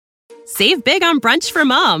Save big on brunch for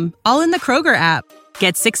mom, all in the Kroger app.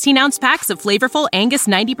 Get 16-ounce packs of flavorful Angus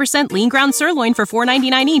 90% lean ground sirloin for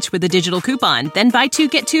 $4.99 each with a digital coupon. Then buy 2,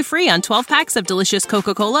 get 2 free on 12 packs of delicious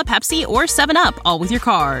Coca-Cola, Pepsi, or 7-Up, all with your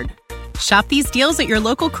card. Shop these deals at your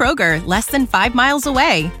local Kroger, less than 5 miles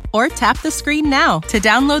away. Or tap the screen now to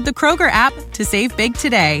download the Kroger app to save big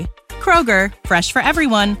today. Kroger, fresh for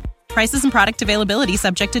everyone. Prices and product availability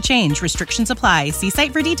subject to change. Restrictions apply. See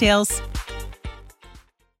site for details.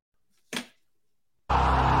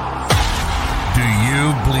 Do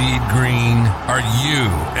you bleed green? Are you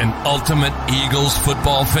an ultimate Eagles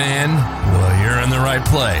football fan? Well, you're in the right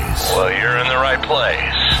place.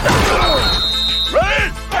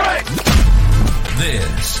 Ready?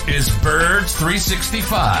 This is Birds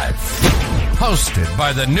 365, hosted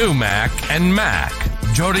by the new Mac and Mac,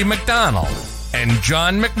 Jody McDonald and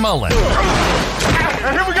John McMullen.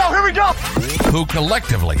 Here we go! Who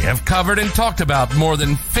collectively have covered and talked about more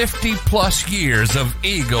than 50-plus years of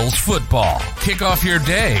Eagles football. Kick off your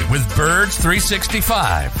day with Birds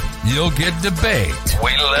 365. You'll get debate.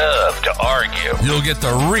 We love to argue. You'll get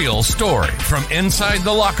the real story from inside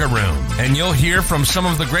the locker room. And you'll hear from some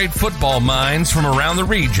of the great football minds from around the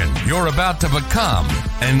region. You're about to become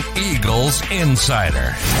an Eagles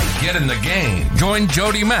insider. Get in the game. Join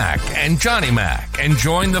Jody Mack and Johnny Mack and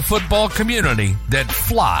join the football community that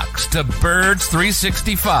flocks to Birds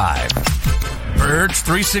 365. Birds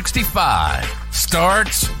 365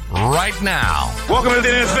 starts right now. Welcome to the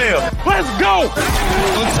NFL. Let's go!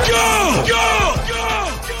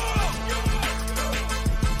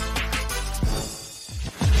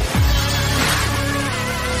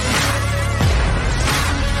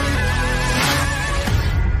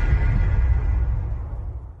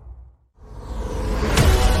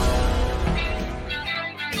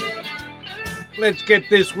 Let's get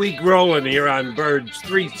this week rolling here on Birds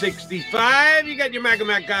 365. You got your Mac and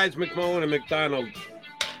Mac guys, McMullen and McDonald,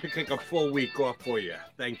 to kick a full week off for you.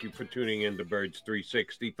 Thank you for tuning in to Birds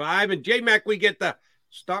 365. And J-Mac, we get to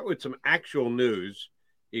start with some actual news.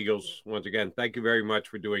 Eagles, once again, thank you very much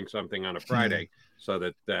for doing something on a Friday so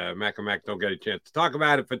that Mac and Mac don't get a chance to talk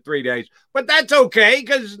about it for 3 days. But that's okay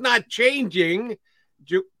because it's not changing.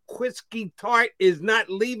 Jaquiski Tartt is not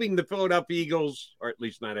leaving the Philadelphia Eagles, or at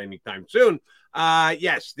least not anytime soon.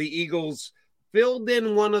 Yes, the Eagles filled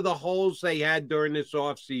in one of the holes they had during this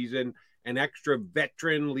offseason, an extra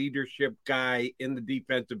veteran leadership guy in the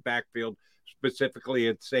defensive backfield, specifically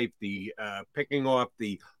at safety, picking off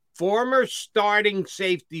the former starting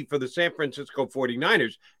safety for the San Francisco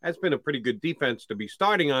 49ers. That's been a pretty good defense to be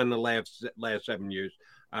starting on the last 7 years.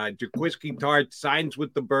 Jaquiski Tartt signs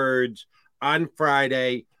with the Birds on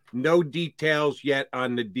Friday. No details yet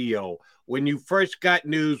on the deal. When you first got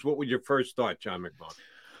news, what was your first thought, John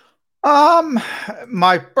McMullen?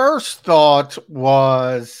 My first thought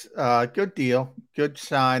was good deal, good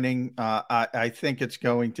signing. I think it's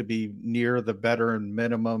going to be near the veteran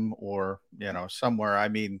minimum or, somewhere. I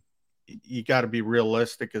mean, you got to be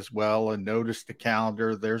realistic as well and notice the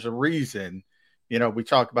calendar. There's a reason, we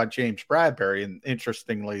talk about James Bradbury, and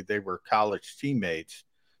interestingly, they were college teammates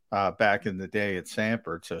back in the day at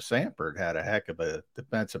Samford. So Samford had a heck of a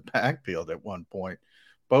defensive backfield at one point.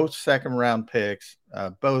 Both second-round picks,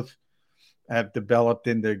 both have developed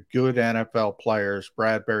into good NFL players.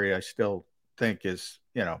 Bradbury, I still think is,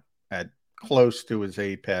 at close to his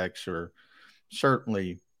apex, or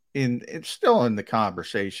certainly it's still in the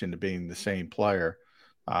conversation to being the same player.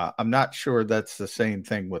 I'm not sure that's the same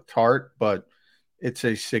thing with Tartt, but it's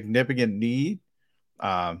a significant need.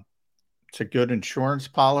 It's a good insurance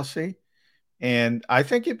policy. And I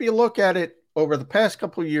think if you look at it over the past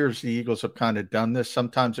couple of years, the Eagles have kind of done this.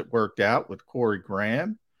 Sometimes it worked out with Corey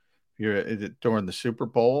Graham during the Super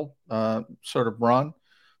Bowl sort of run.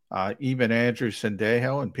 Even Andrew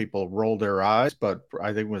Sendejo, and people rolled their eyes, but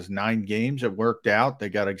I think it was 9 games. It worked out. They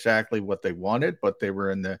got exactly what they wanted, but they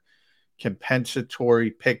were in the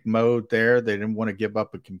compensatory pick mode there. They didn't want to give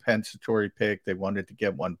up a compensatory pick. They wanted to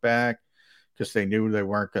get one back because they knew they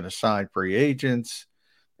weren't going to sign free agents.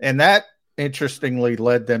 And that, interestingly,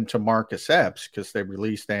 led them to Marcus Epps because they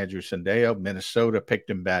released Andrew Sendejo. Minnesota picked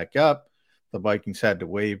him back up. The Vikings had to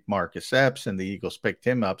waive Marcus Epps, and the Eagles picked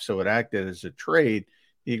him up, so it acted as a trade.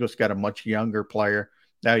 The Eagles got a much younger player.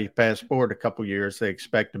 Now you fast forward a couple years, they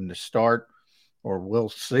expect him to start, or we'll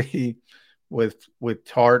see with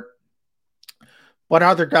Tartt. But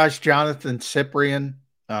other guys, Jonathan Cyprien,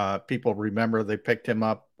 people remember they picked him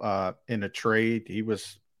up in a trade. He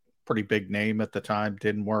was a pretty big name at the time,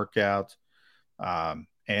 didn't work out.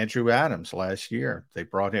 Andrew Adams last year, they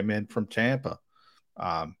brought him in from Tampa.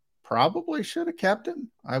 Probably should have kept him,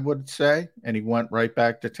 I would say, and he went right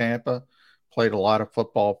back to Tampa. played a lot of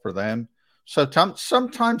football for them. So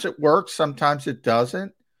sometimes it works, sometimes it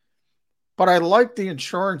doesn't. But I like the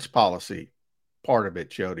insurance policy part of it,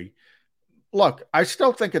 Jody. Look, I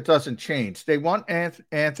still think it doesn't change. They want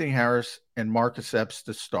Anthony Harris and Marcus Epps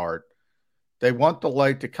to start. They want the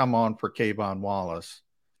light to come on for Kayvon Wallace.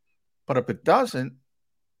 But if it doesn't,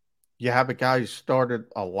 you have a guy who started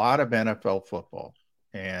a lot of NFL football,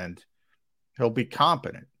 and he'll be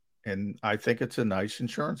competent. And I think it's a nice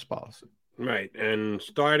insurance policy. Right. And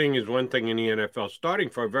starting is one thing in the NFL. Starting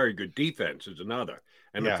for a very good defense is another.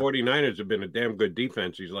 And the 49ers have been a damn good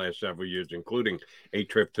defense these last several years, including a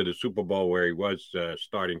trip to the Super Bowl where he was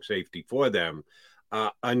starting safety for them.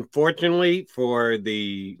 Unfortunately for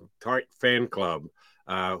the Tart fan club,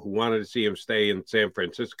 who wanted to see him stay in San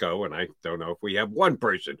Francisco, and I don't know if we have one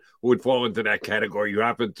person who would fall into that category who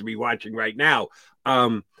happens to be watching right now,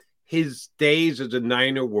 his days as a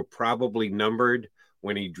Niner were probably numbered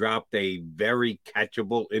when he dropped a very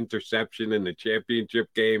catchable interception in the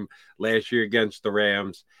championship game last year against the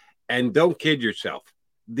Rams. And don't kid yourself.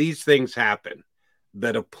 These things happen,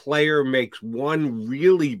 that a player makes one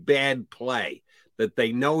really bad play that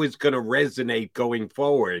they know is going to resonate going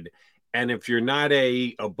forward. And if you're not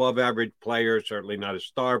a above average player, certainly not a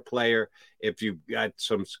star player, if you've got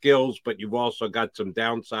some skills, but you've also got some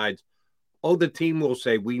downsides, the team will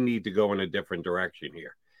say, we need to go in a different direction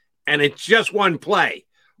here. And it's just one play,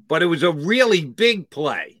 but it was a really big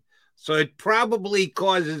play. So it probably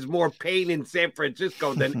causes more pain in San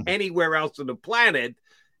Francisco than anywhere else on the planet.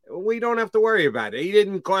 We don't have to worry about it. He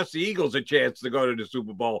didn't cost the Eagles a chance to go to the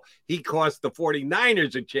Super Bowl. He cost the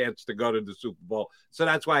 49ers a chance to go to the Super Bowl. So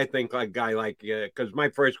that's why I think a guy like, because my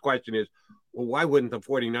first question is, well, why wouldn't the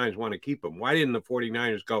 49ers want to keep him? Why didn't the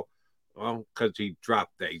 49ers go, well, because he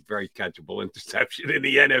dropped a very catchable interception in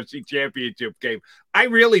the NFC Championship game. I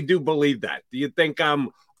really do believe that. Do you think I'm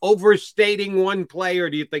overstating one play, or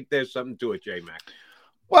do you think there's something to it, J-Mac?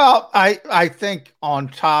 Well, I think on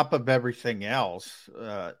top of everything else,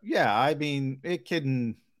 I mean, it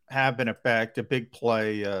can have an effect. A big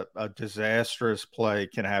play, a disastrous play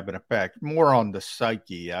can have an effect more on the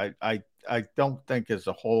psyche. I don't think as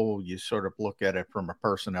a whole you sort of look at it from a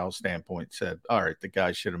personnel standpoint, said, all right, the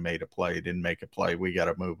guy should have made a play, didn't make a play, we got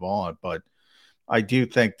to move on. But I do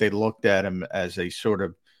think they looked at him as a sort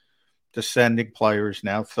of descending player. He's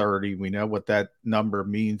now 30. We know what that number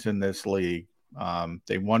means in this league.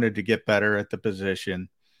 They wanted to get better at the position.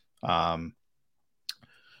 Pro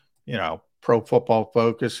Football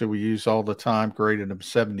Focus, who we use all the time, graded him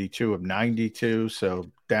 72 of 92,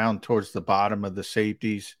 so down towards the bottom of the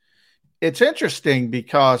safeties. It's interesting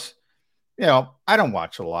because, I don't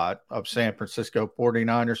watch a lot of San Francisco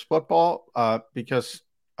 49ers football because,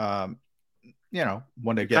 when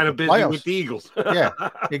they get kind of busy playoffs, with the Eagles. Yeah,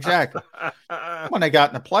 exactly. When they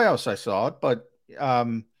got in the playoffs, I saw it. But,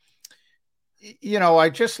 I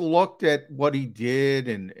just looked at what he did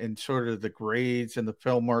and sort of the grades and the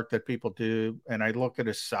film work that people do. And I look at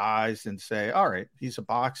his size and say, all right, he's a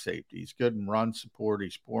box safety. He's good in run support.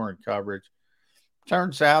 He's poor in coverage.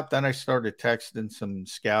 Turns out, then I started texting some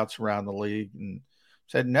scouts around the league and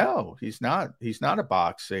said, no, he's not. He's not a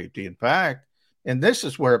box safety. In fact, and this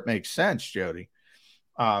is where it makes sense, Jody.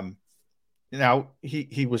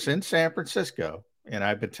 He was in San Francisco, and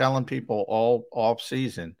I've been telling people all off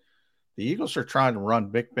season, the Eagles are trying to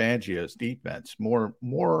run Vic Fangio's defense more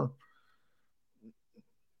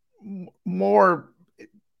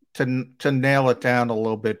to nail it down a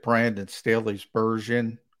little bit. Brandon Staley's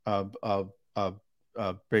version of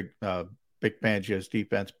Big Fangio's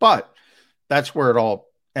defense, but that's where it all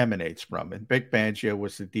emanates from. And Big Fangio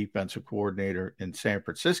was the defensive coordinator in San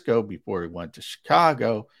Francisco before he went to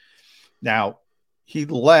Chicago. Now, he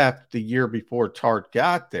left the year before Tart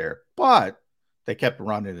got there, but they kept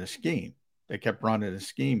running a scheme. They kept running a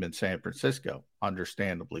scheme in San Francisco,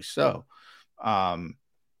 understandably so.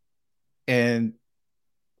 And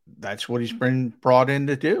that's what he's been brought in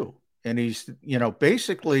to do. And he's,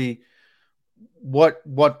 basically what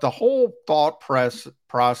the whole thought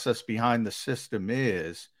process behind the system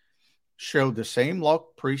is, show the same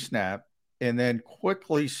look pre-snap and then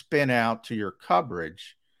quickly spin out to your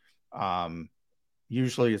coverage.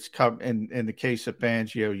 Usually it's in the case of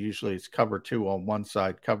Fangio, usually it's cover 2 on one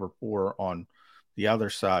side, cover 4 on the other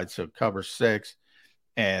side. So cover 6.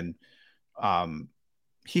 And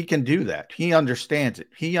he can do that. He understands it.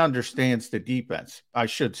 He understands the defense, I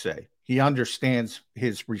should say. He understands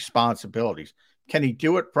his responsibilities. Can he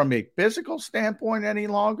do it from a physical standpoint any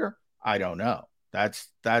longer? I don't know. That's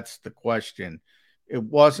the question. It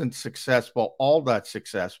wasn't all that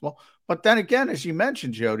successful. But then again, as you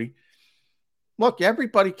mentioned, Jody, look,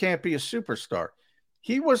 everybody can't be a superstar.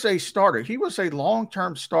 he was a starter. He was a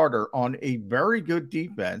long-term starter on a very good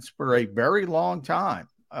defense for a very long time.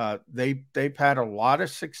 They've had a lot of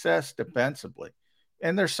success defensively,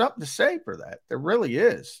 and there's something to say for that. There really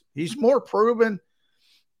is. He's more proven.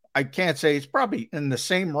 I can't say he's probably in the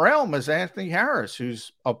same realm as Anthony Harris,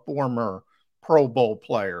 who's a former Pro Bowl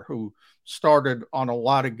player who started on a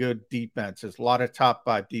lot of good defenses, a lot of top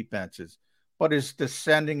 5 defenses, but is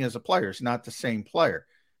descending as a player. He's not the same player.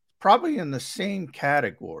 Probably in the same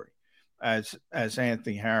category as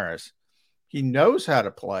Anthony Harris. He knows how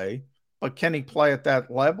to play, but can he play at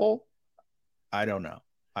that level? I don't know.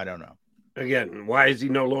 Again, why is he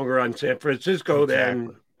no longer on San Francisco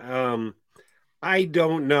Exactly. then? I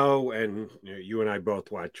don't know. And you and I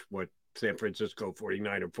both watch what San Francisco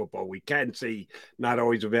 49er football we can see. Not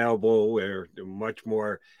always available. They're much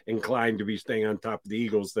more inclined to be staying on top of the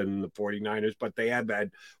Eagles than the 49ers, but they have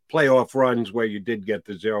had playoff runs where you did get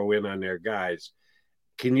to zero in on their guys.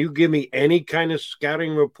 Can you give me any kind of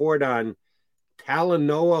scouting report on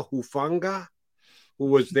Talanoa Hufanga, who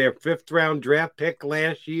was their 5th-round draft pick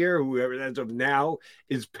last year, who as of now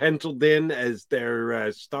is penciled in as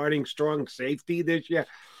their starting strong safety this year?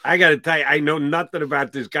 I got to tell you, I know nothing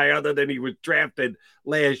about this guy other than he was drafted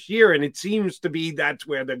last year, and it seems to be that's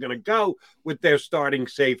where they're going to go with their starting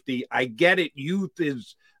safety. I get it. Youth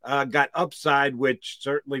is got upside, which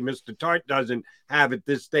certainly Mr. Tart doesn't have at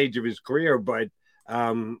this stage of his career, but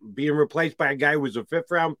being replaced by a guy who was a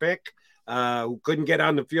 5th-round pick, who couldn't get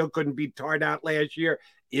on the field, couldn't beat Tart out last year,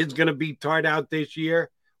 is going to beat Tart out this year.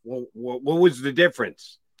 Well, what was the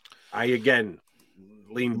difference? I, again,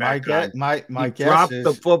 lean back my guess dropped is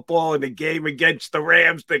the football in the game against the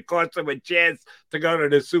Rams that cost him a chance to go to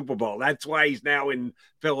the Super Bowl. That's why he's now in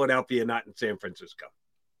Philadelphia, not in San Francisco.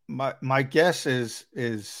 My guess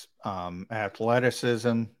is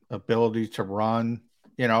athleticism, ability to run.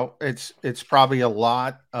 It's probably a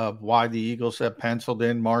lot of why the Eagles have penciled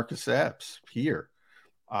in Marcus Epps here.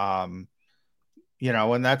 And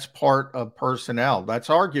that's part of personnel. That's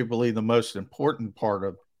arguably the most important part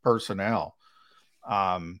of personnel.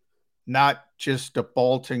 Not just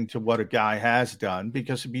defaulting to what a guy has done,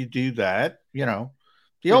 because if you do that,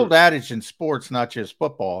 the old adage in sports, not just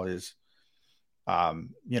football, is,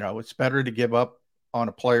 it's better to give up on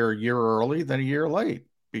a player a year early than a year late,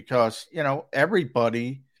 because,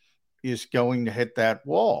 everybody is going to hit that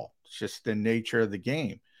wall. It's just the nature of the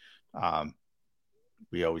game.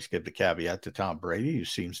 We always give the caveat to Tom Brady, who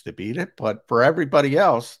seems to beat it, but for everybody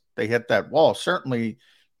else, they hit that wall. Certainly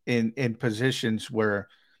in positions where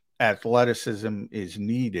athleticism is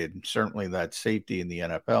needed, certainly that safety in the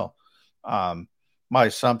NFL. My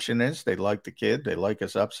assumption is they like the kid, they like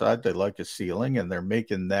his upside, they like his ceiling, and they're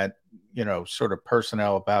making that, sort of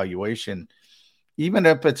personnel evaluation, even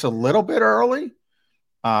if it's a little bit early.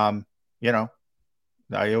 I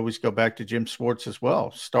always go back to Jim Schwartz as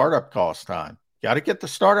well. Startup cost time. Got to get the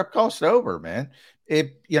startup cost over, man.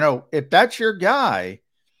 If that's your guy,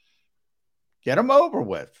 get him over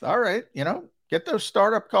with. All right. Get those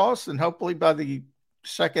startup costs, and hopefully by the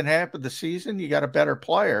second half of the season, you got a better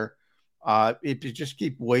player. If you just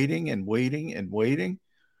keep waiting and waiting and waiting,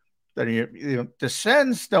 then the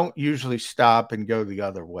Sens don't usually stop and go the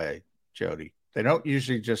other way, Jody. They don't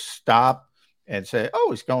usually just stop and say,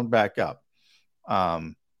 oh, he's going back up.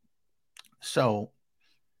 So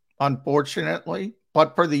unfortunately,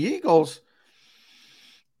 but for the Eagles,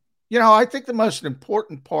 I think the most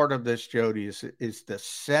important part of this, Jody, is the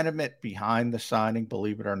sentiment behind the signing,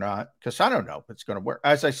 believe it or not, because I don't know if it's going to work.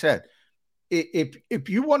 As I said, if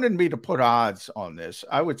you wanted me to put odds on this,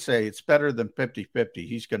 I would say it's better than 50-50.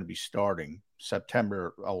 He's going to be starting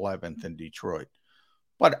September 11th in Detroit.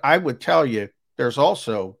 But I would tell you, there's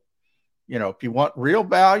also, if you want real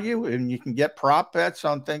value and you can get prop bets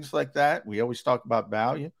on things like that, we always talk about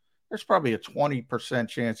value. There's probably a 20%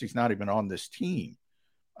 chance he's not even on this team,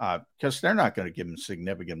 because they're not going to give him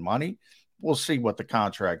significant money. We'll see what the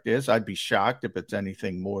contract is. I'd be shocked if it's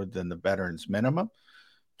anything more than the veterans minimum.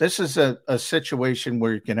 This is a situation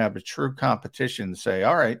where you can have a true competition and say,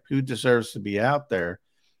 all right, who deserves to be out there?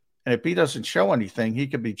 And if he doesn't show anything, he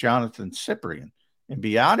could be Jonathan Cyprien and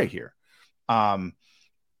be out of here.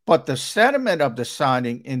 But the sentiment of the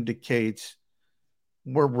signing indicates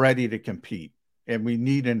we're ready to compete and we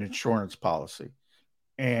need an insurance policy.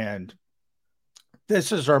 And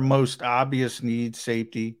this is our most obvious need,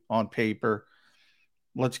 safety on paper.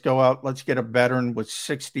 Let's go out. Let's get a veteran with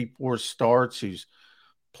 64 starts who's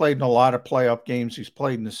played in a lot of playoff games. He's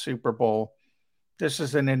played in the Super Bowl. This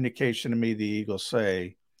is an indication to me the Eagles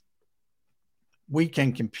say we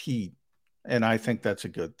can compete, and I think that's a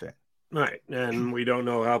good thing. Right, and we don't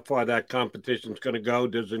know how far that competition's going to go.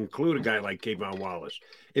 Does include a guy like Kayvon Wallace.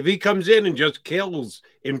 If he comes in and just kills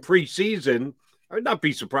in preseason, I would not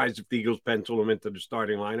be surprised if the Eagles pencil him into the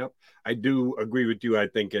starting lineup. I do agree with you. I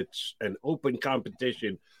think it's an open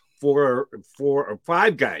competition for 4 or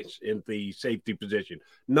 5 guys in the safety position.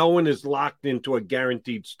 No one is locked into a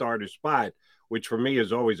guaranteed starter spot, which for me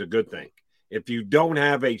is always a good thing. If you don't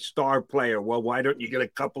have a star player, well, why don't you get a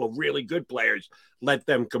couple of really good players? Let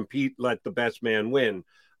them compete. Let the best man win.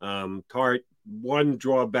 Tart, one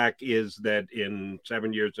drawback is that in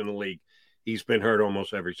 7 years in the league, he's been hurt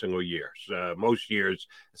almost every single year. So most years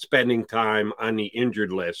spending time on the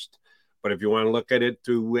injured list. But if you want to look at it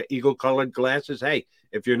through eagle-colored glasses, hey,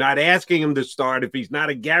 if you're not asking him to start, if he's not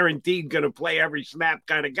a guaranteed going to play every snap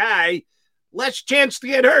kind of guy, less chance to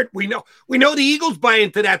get hurt. We know the Eagles buy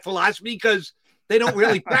into that philosophy because they don't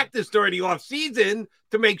really practice during the offseason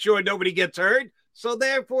to make sure nobody gets hurt. So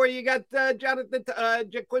therefore, you got Jonathan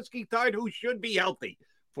Jaquiski Tartt, who should be healthy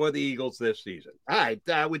for the Eagles this season. All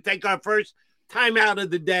right, we take our first timeout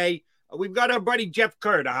of the day. We've got our buddy Jeff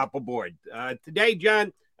Kerr to hop aboard today.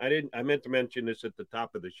 John, I meant to mention this at the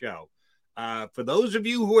top of the show. For those of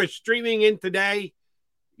you who are streaming in today,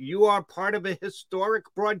 you are part of a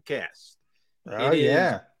historic broadcast. Oh,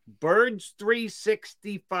 yeah. Birds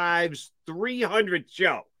 365's 300th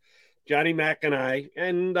show. Johnny Mac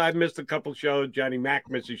and I've missed a couple shows. Johnny Mac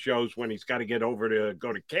misses shows when he's got to get over to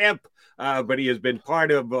go to camp, but he has been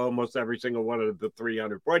part of almost every single one of the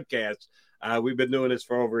 300 broadcasts. We've been doing this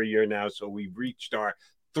for over a year now, so we've reached our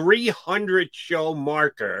 300 show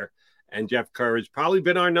marker, and Jeff Kerr has probably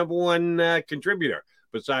been our number one contributor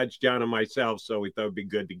besides John and myself, so we thought it'd be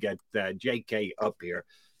good to get JK up here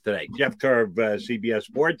today. Jeff Kerr of CBS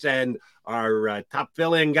Sports and our top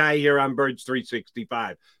fill-in guy here on Birds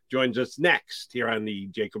 365 joins us next here on the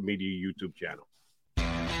Jacob Media YouTube channel.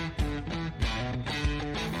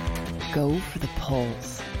 Go for the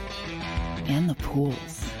polls and the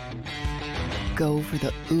pools. Go for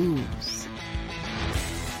the oohs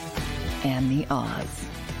and the ahs.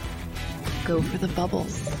 Go for the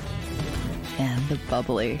bubbles and the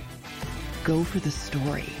bubbly. Go for the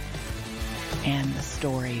story and the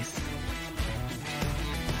stories.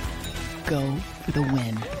 Go for the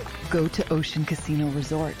win. Go to Ocean Casino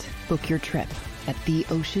Resort. Book your trip at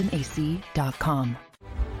theoceanac.com.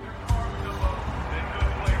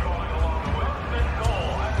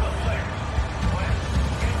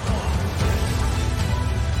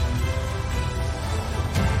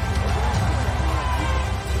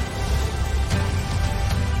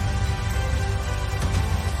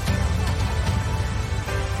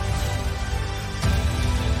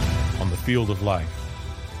 Field of life,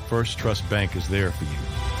 First Trust Bank is there for you.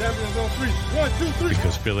 1, 2, 3.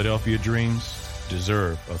 Because Philadelphia dreams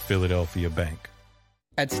deserve a Philadelphia bank.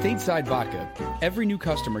 At Stateside Vodka, every new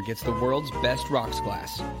customer gets the world's best rocks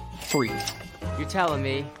glass, free. You're telling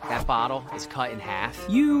me that bottle is cut in half?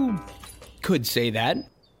 You could say that.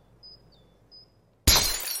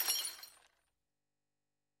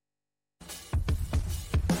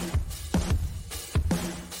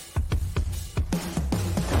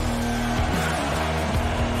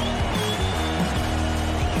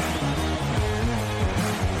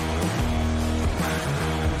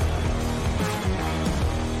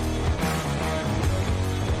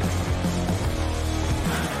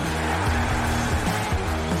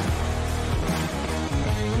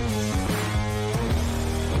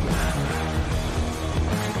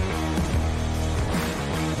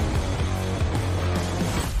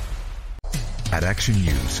 At Action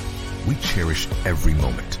News, we cherish every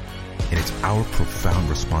moment, and it's our profound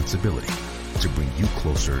responsibility to bring you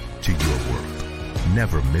closer to your world.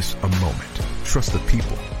 Never miss a moment. Trust the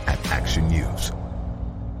people at Action News. All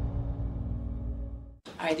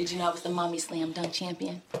right, did you know I was the Mommy Slam Dunk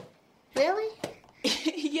Champion? Really?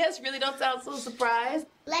 Yes, really, don't sound so surprised.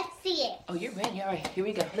 Let's see it. Oh, you're ready. All right, here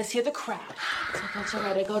we go. Let's hear the crowd. So go to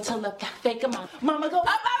right, go to left, fake 'em out. Mama, go up,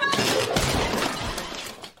 mama!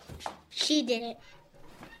 She did it.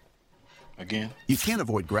 Again? You can't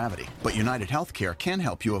avoid gravity, but United Healthcare can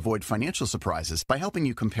help you avoid financial surprises by helping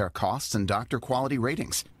you compare costs and doctor quality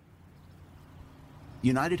ratings.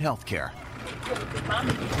 United Healthcare.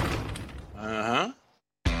 Uh-huh.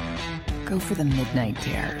 Go for the midnight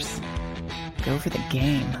dares. Go for the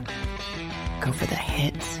game. Go for the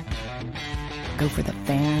hits. Go for the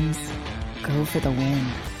fans. Go for the win.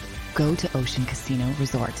 Go to Ocean Casino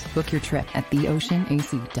Resort. Book your trip at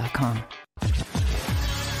theoceanac.com.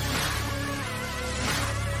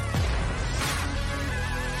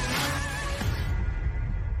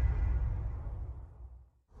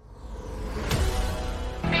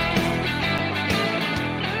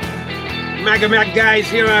 Maga Mac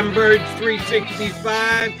guys here on Birds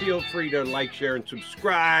 365. Feel free to like, share, and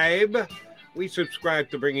subscribe. We subscribe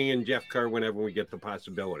to bringing in Jeff Kerr whenever we get the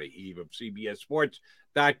possibility. Eve of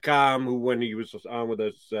CBSSports.com, who, when he was on with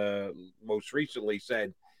us most recently,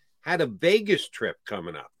 said had a Vegas trip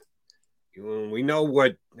coming up. We know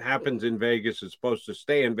what happens in Vegas is supposed to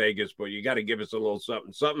stay in Vegas, but you got to give us a little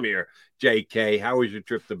something here. JK, how was your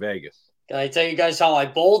trip to Vegas? Can I tell you guys how I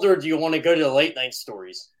bowled, or do you want to go to the late night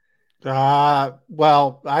stories?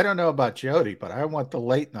 Well, I don't know about Jody, but I want the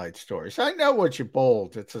late night stories. I know what you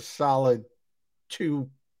bowled. It's a solid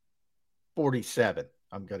 247,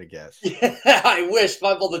 I'm going to guess. I wish if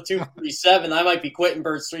I bowled a 247, I might be quitting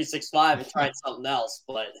Birds 365 and trying something else,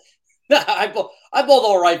 but I bowled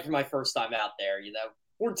all right for my first time out there.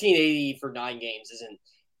 1480 for 9 games isn't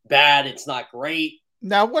bad. It's not great.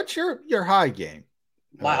 Now, what's your high game?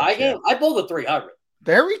 My high game? I bowled a 300.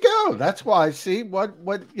 There we go. That's why I see what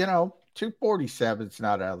 247 is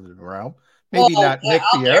not out of the realm. Maybe not Nick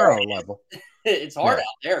Fierro level. It's hard out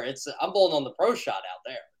there. I'm bowling on the pro shot out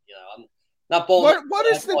there. I'm not bowling. What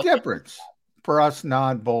is the difference for us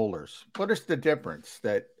non-bowlers? What is the difference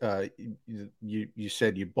that you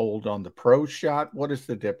said you bowled on the pro shot? What is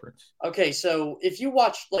the difference? Okay, so if you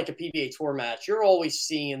watch like a PBA Tour match, you're always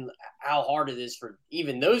seeing how hard it is for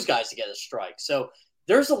even those guys to get a strike. So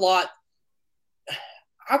there's a lot.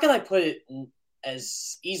 How can I put it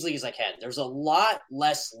as easily as I can? There's a lot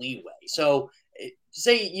less leeway. So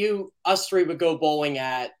say us three would go bowling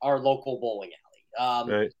at our local bowling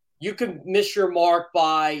alley. Right. You can miss your mark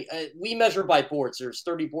by, we measure by boards. There's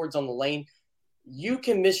 30 boards on the lane. You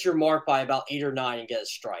can miss your mark by about 8 or 9 and get a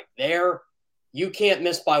strike. There, you can't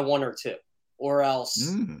miss by 1 or 2, or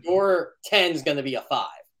else your 10 is going to be a 5.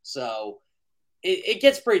 So it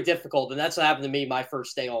gets pretty difficult, and that's what happened to me my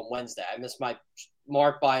first day on Wednesday. I missed my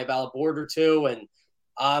mark by about a board or 2, and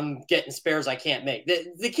I'm getting spares I can't make.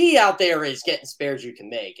 The key out there is getting spares you can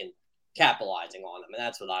make and capitalizing on them, and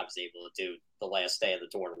that's what I was able to do the last day of the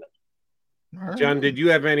tournament. Right. John, did you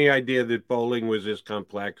have any idea that bowling was this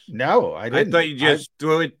complex? No, I didn't. I thought you just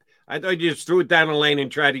threw it. I thought you just threw it down the lane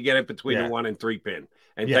and tried to get it between the 1 and 3 pin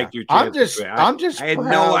and take your chances. I had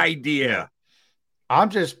no idea. I'm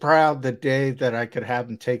just proud the day that I could have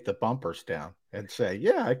him take the bumpers down and say,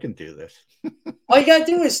 "Yeah, I can do this." All you gotta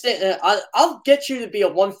do is I'll get you to be a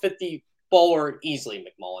 150 bowler easily,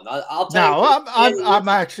 McMullen. I'll tell you.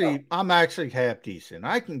 I'm actually half decent.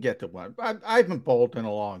 I can get to one. I haven't bowled in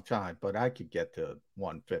a long time, but I could get to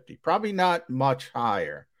 150. Probably not much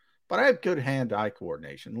higher, but I have good hand-eye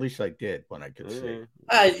coordination. At least I did when I could see.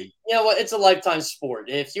 You know what? It's a lifetime sport.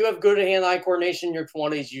 If you have good hand-eye coordination in your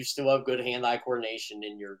 20s, you still have good hand-eye coordination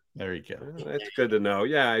in your. There you go. That's good to know.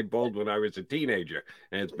 Yeah, I bowled when I was a teenager,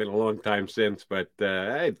 and it's been a long time since, but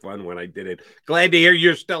I had fun when I did it. Glad to hear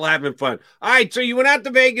you're still having fun. All right, so you went out to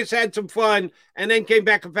Vegas, had some fun, and then came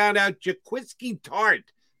back and found out Jaquiski Tartt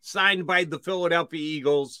signed by the Philadelphia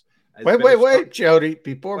Eagles. Wait, Jody.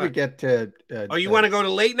 Before we get to, you want to go to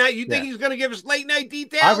late night? You think he's going to give us late night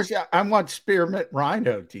details? I want Spearmint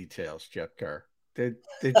Rhino details, Jeff Kerr. Did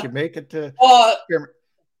you make it to? Spearmint?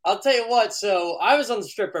 I'll tell you what. So I was on the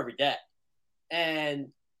strip every day, and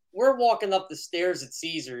we're walking up the stairs at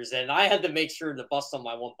Caesars, and I had to make sure to bust on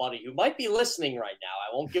my one buddy who might be listening right now.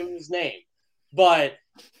 I won't give him his name, but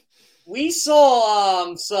we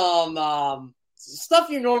saw some stuff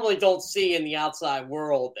you normally don't see in the outside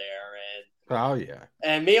world there.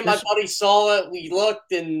 And me and my buddy saw it. We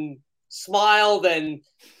looked and smiled, and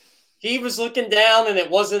he was looking down, and it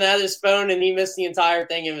wasn't at his phone, and he missed the entire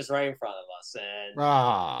thing. It was right in front of us. And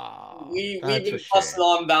we've been fussing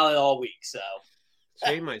on about it all week. So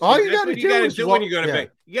all you got to do when you go to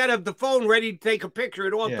bed. You got to have the phone ready to take a picture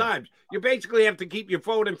at all times. You basically have to keep your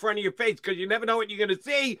phone in front of your face because you never know what you're going to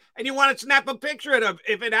see, and you want to snap a picture of it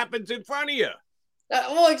if it happens in front of you.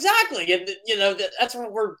 Well, exactly. And, that's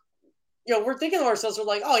what we're thinking to ourselves. We're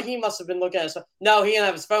like, oh, he must have been looking at his phone. No, he didn't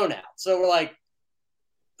have his phone out. So we're like,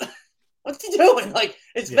 what's he doing? Like,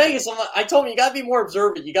 it's Vegas. I told him, you got to be more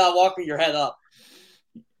observant. You got to walk with your head up.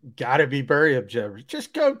 Got to be very observant.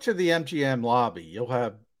 Just go to the MGM lobby. You'll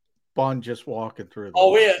have fun just walking through.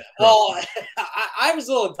 I was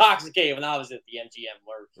a little intoxicated when I was at the MGM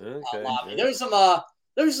lobby. There's some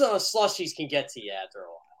slushies can get to you after a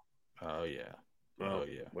while. Oh, yeah. Well,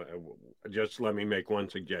 just let me make one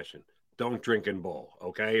suggestion. Don't drink and bowl,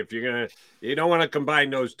 okay? If you don't want to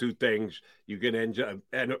combine those two things, you can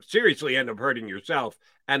seriously end up hurting yourself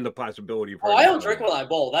and the possibility of hurting. I don't drink when I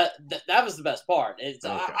bowl. That was the best part.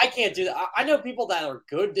 I can't do that. I know people that are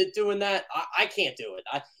good at doing that. I can't do it.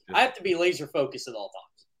 I have to be laser focused at all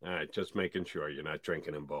times. All right, just making sure you're not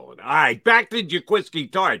drinking and bowling. All right, back to Jaquiski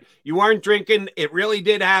Tartt. You weren't drinking. It really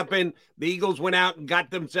did happen. The Eagles went out and got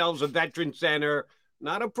themselves a veteran center,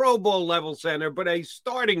 not a Pro Bowl level center, but a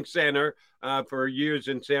starting center for years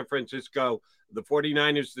in San Francisco. The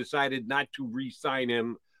 49ers decided not to re-sign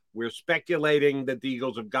him. We're speculating that the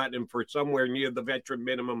Eagles have gotten him for somewhere near the veteran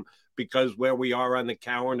minimum because where we are on the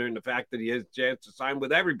calendar and the fact that he has a chance to sign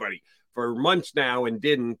with everybody for months now and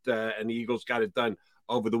didn't, and the Eagles got it done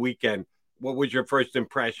over the weekend. What was your first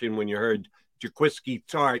impression when you heard Jaquiski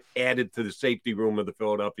Tartt added to the safety room of the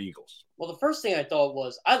Philadelphia Eagles? Well, the first thing I thought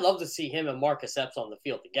was I'd love to see him and Marcus Epps on the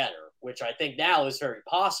field together, which I think now is very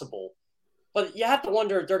possible. But you have to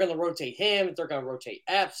wonder if they're going to rotate him, if they're going to rotate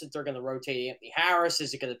Epps, if they're going to rotate Anthony Harris.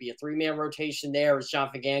 Is it going to be a three-man rotation there? Is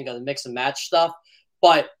Jonathan Gann going to mix and match stuff?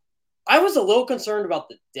 But I was a little concerned about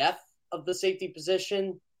the depth of the safety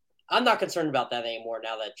position. I'm not concerned about that anymore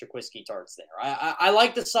now that Jaquiski Tartt's there. I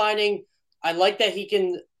like the signing. I like that he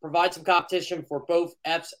can provide some competition for both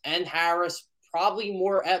Epps and Harris. Probably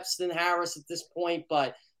more Epps than Harris at this point,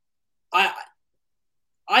 but I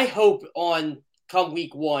hope on come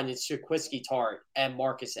week one it's Jaquiski Tartt and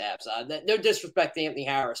Marcus Epps. No disrespect to Anthony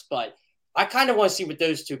Harris, but I kind of want to see what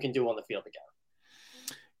those two can do on the field together.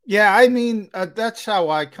 Yeah, I mean, that's how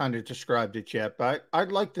I kind of described it, Jeff. I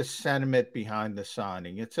like the sentiment behind the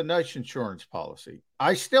signing. It's a nice insurance policy.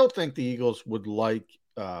 I still think the Eagles would like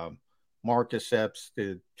Marcus Epps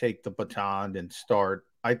to take the baton and start.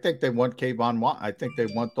 I think they want I think they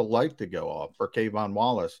want the light to go off for Kayvon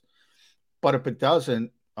Wallace. But if it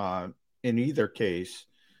doesn't, in either case,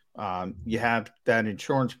 you have that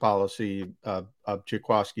insurance policy of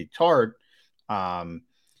Jaquiski Tartt.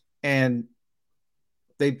 And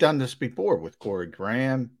they've done this before with Corey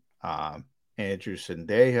Graham, Andrew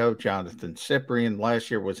Sendejo, Jonathan Cyprien.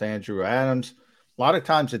 Last year was Andrew Adams. A lot of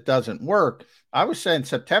times it doesn't work. I was saying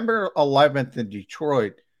September 11th in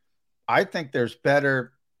Detroit, I think there's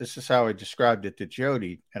better. This is how I described it to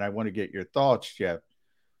Jody, and I want to get your thoughts, Jeff.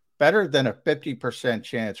 Better than a 50%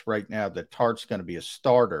 chance right now that Tartt's going to be a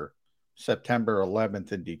starter September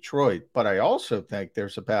 11th in Detroit. But I also think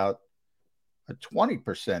there's about a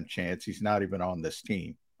 20% chance he's not even on this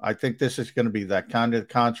team. I think this is going to be that kind of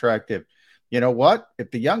contract. If you know what,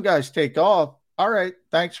 if the young guys take off, all right,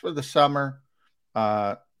 thanks for the summer.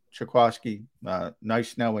 Jaquiski,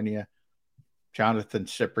 nice knowing you. Jonathan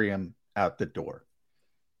Cyprien out the door.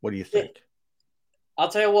 What do you think? I'll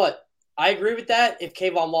tell you what, I agree with that if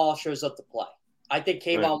Kayvon Wallace shows up to play. I think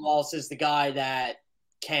Kayvon Wallace is the guy that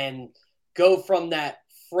can go from that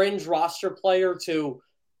fringe roster player to,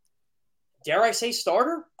 dare I say,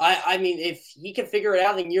 starter? I mean, if he can figure it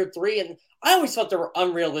out in year 3, and I always thought there were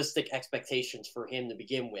unrealistic expectations for him to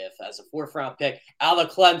begin with as a 4th-round pick out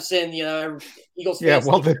of Clemson, Eagles. Yeah,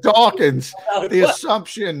 well, the Dawkins, the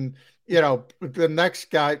assumption, the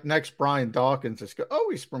next Brian Dawkins is,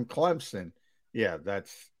 he's from Clemson. Yeah,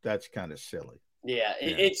 that's kind of silly. Yeah,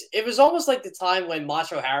 it was almost like the time when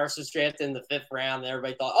Macho Harris was drafted in the 5th round, and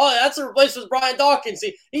everybody thought, that's a replacement for Brian Dawkins.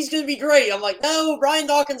 He's going to be great. I'm like, no, Brian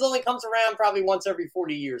Dawkins only comes around probably once every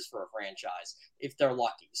 40 years for a franchise, if they're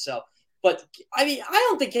lucky. So, but, I mean, I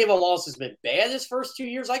don't think Kayvon Wallace has been bad his first 2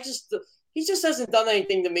 years. He just hasn't done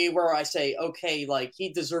anything to me where I say, okay, like,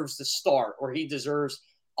 he deserves to start or he deserves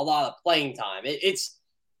a lot of playing time. It's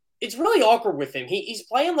really awkward with him. He's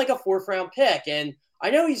playing like a 4th-round pick, and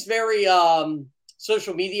I know he's very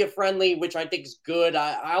social media friendly, which I think is good.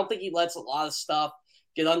 I don't think he lets a lot of stuff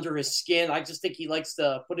get under his skin. I just think he likes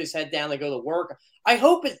to put his head down and go to work. I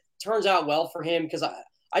hope it turns out well for him because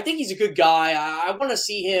I think he's a good guy. I want to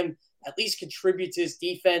see him at least contribute to his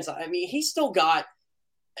defense. I mean, he's still got,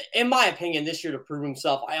 in my opinion, this year to prove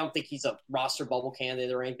himself. I don't think he's a roster bubble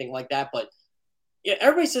candidate or anything like that. But yeah,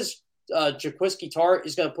 everybody says Jaquiski Tartt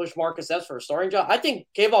is going to push Marcus Epps for a starting job. I think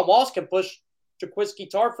Kayvon Wallace can push Jaquiski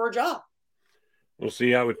Tartt for a job. We'll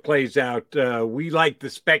see how it plays out. We like to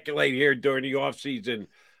speculate here during the offseason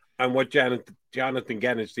on what Jonathan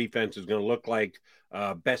Gannon's defense is going to look like.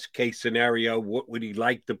 Best case scenario, what would he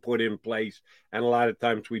like to put in place? And a lot of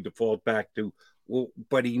times we default back to,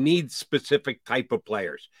 but he needs specific type of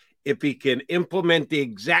players. If he can implement the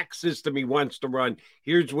exact system he wants to run,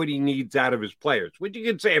 here's what he needs out of his players, which you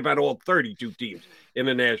can say about all 32 teams in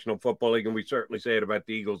the National Football League, and we certainly say it about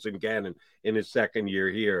the Eagles and Gannon in his second year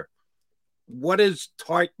here. What does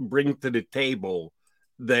Tartt bring to the table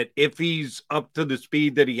that if he's up to the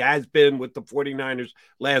speed that he has been with the 49ers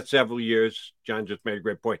last several years, John just made a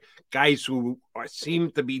great point, guys who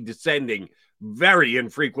seem to be descending very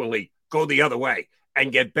infrequently go the other way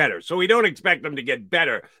and get better. So we don't expect him to get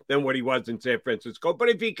better than what he was in San Francisco. But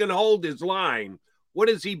if he can hold his line, What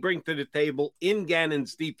does he bring to the table in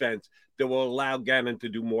Gannon's defense that will allow Gannon to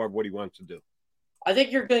do more of what he wants to do? I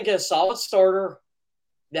think you're going to get a solid starter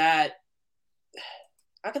that,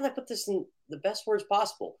 how can I put this in the best words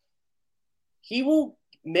possible? He will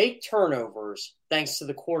make turnovers thanks to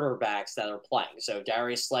the quarterbacks that are playing. So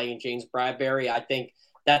Darius Slay and James Bradbury, I think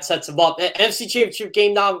that sets him up. NFC Championship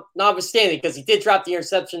game notwithstanding, because he did drop the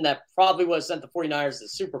interception that probably would have sent the 49ers to the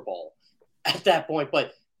Super Bowl at that point.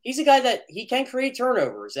 But he's a guy that he can create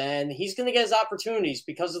turnovers, and he's going to get his opportunities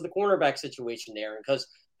because of the cornerback situation there and because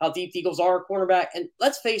how deep the Eagles are at cornerback. And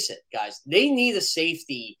let's face it, guys, they need a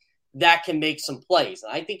safety that can make some plays.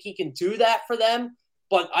 And I think he can do that for them.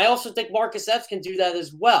 But I also think Marcus Epps can do that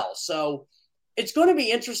as well. So it's going to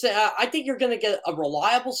be interesting. I think you're going to get a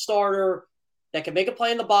reliable starter that can make a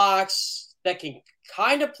play in the box, that can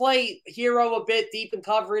kind of play hero a bit deep in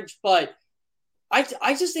coverage. But I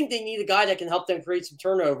just think they need a guy that can help them create some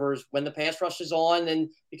turnovers when the pass rush is on. And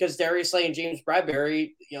because Darius Slay and James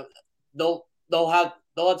Bradbury, they'll have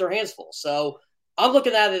their hands full. So I'm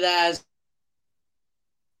looking at it as,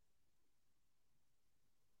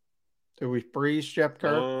 did we freeze Jeff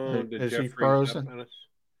Kerr? Oh, is he frozen?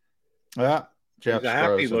 Yeah, Jeff's He's a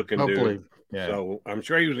happy-looking dude. Yeah. So I'm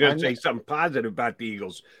sure he was going to say something positive about the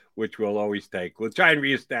Eagles, which we'll always take. We'll try and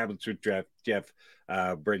reestablish with Jeff.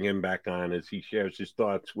 Bring him back on as he shares his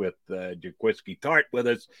thoughts with Jaquiski Tart with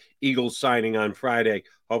us. Eagles signing on Friday.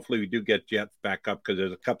 Hopefully we do get Jeff back up because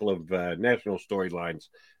there's a couple of national storylines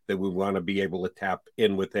that we want to be able to tap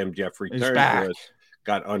in with him. Jeff returned to us,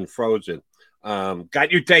 got unfrozen.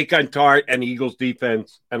 Got your take on Tart and the Eagles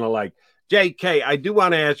defense and the like. JK, I do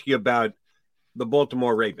want to ask you about the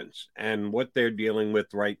Baltimore Ravens and what they're dealing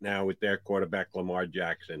with right now with their quarterback, Lamar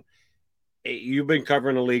Jackson. You've been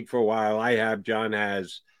covering the league for a while. I have. John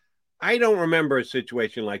has. I don't remember a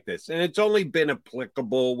situation like this. And it's only been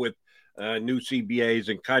applicable with new CBAs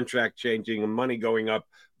and contract changing and money going up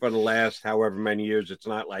for the last however many years. It's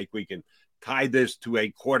not like we can tie this to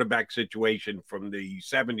a quarterback situation from the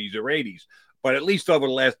 70s or 80s. But at least over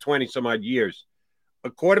the last 20 some odd years, a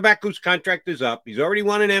quarterback whose contract is up, he's already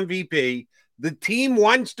won an MVP. The team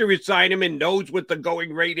wants to resign him and knows what the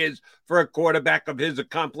going rate is for a quarterback of his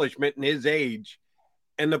accomplishment and his age.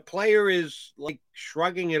 And the player is like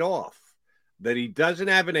shrugging it off, that he doesn't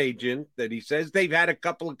have an agent, that he says they've had a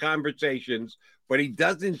couple of conversations, but he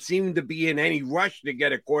doesn't seem to be in any rush to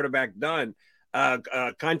get a quarterback done,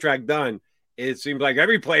 contract done. It seems like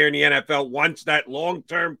every player in the NFL wants that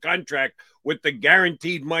long-term contract with the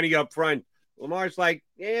guaranteed money up front. Lamar's like,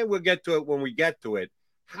 yeah, we'll get to it when we get to it.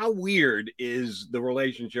 How weird is the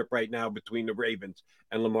relationship right now between the Ravens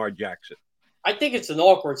and Lamar Jackson? I think it's an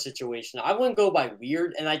awkward situation. I wouldn't go by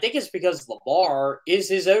weird, and I think it's because Lamar is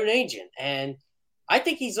his own agent. And I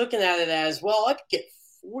think he's looking at it as, well, I could get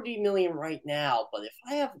 $40 million right now, but if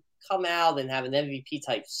I have come out and have an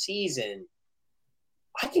MVP-type season,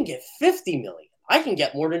 I can get $50 million. I can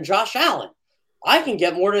get more than Josh Allen. I can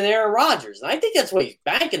get more than Aaron Rodgers. And I think that's what he's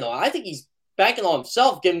banking on. I think he's banking on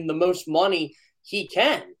himself, giving the most money he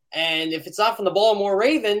can. And if it's not from the Baltimore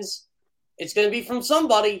Ravens, it's going to be from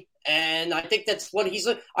somebody. And I think that's what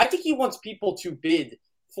I think he wants people to bid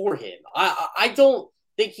for him. I don't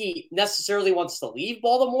think he necessarily wants to leave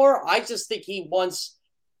Baltimore. I just think he wants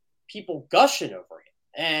people gushing over him.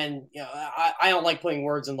 And I don't like putting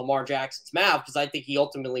words in Lamar Jackson's mouth because I think he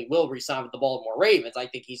ultimately will resign with the Baltimore Ravens. I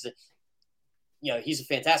think he's a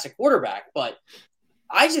fantastic quarterback, but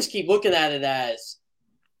I just keep looking at it as,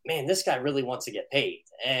 man, this guy really wants to get paid.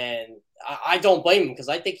 And I don't blame him because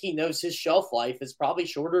I think he knows his shelf life is probably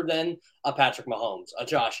shorter than a Patrick Mahomes, a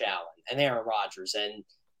Josh Allen, an Aaron Rodgers, and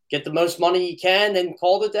get the most money he can and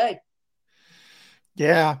call it a day.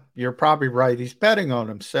 Yeah, you're probably right. He's betting on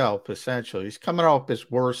himself, essentially. He's coming off his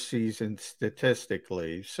worst season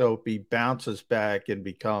statistically. So if he bounces back and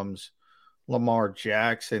becomes Lamar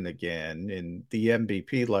Jackson again in the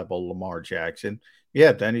MVP level Lamar Jackson,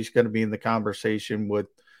 yeah, then he's going to be in the conversation with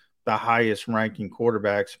the highest ranking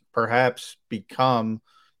quarterbacks, perhaps become,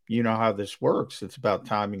 you know how this works. It's about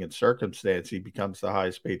timing and circumstance. He becomes the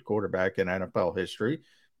highest paid quarterback in NFL history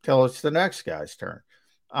till it's the next guy's turn.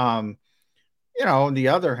 On the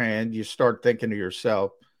other hand, you start thinking to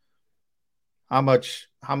yourself, how much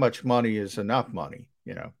money is enough money?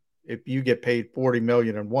 If you get paid $40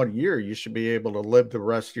 million in 1 year, you should be able to live the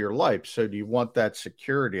rest of your life. So do you want that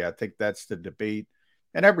security? I think that's the debate.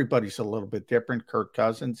 And everybody's a little bit different. Kirk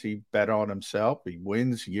Cousins, he bet on himself. He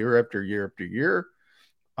wins year after year after year.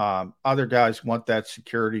 Other guys want that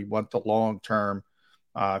security, want the long-term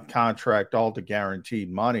contract, all the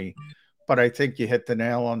guaranteed money. But I think you hit the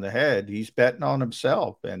nail on the head. He's betting on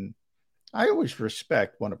himself. And I always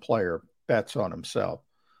respect when a player bets on himself.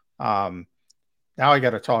 Now I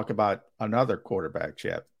got to talk about another quarterback,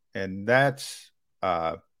 Jeff, and that's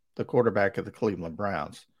the quarterback of the Cleveland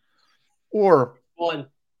Browns, or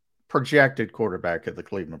projected quarterback of the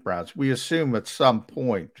Cleveland Browns. We assume at some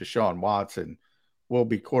point Deshaun Watson will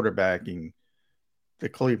be quarterbacking the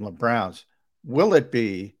Cleveland Browns. Will it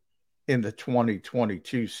be in the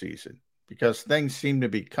 2022 season? Because things seem to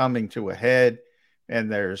be coming to a head, and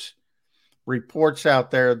there's reports out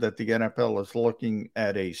there that the NFL is looking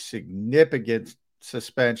at a significant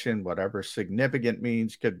suspension, whatever significant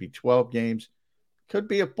means, could be 12 games, could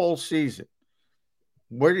be a full season.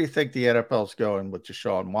 Where do you think the NFL is going with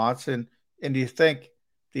Deshaun Watson? And do you think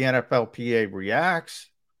the NFLPA reacts?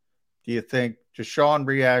 Do you think Deshaun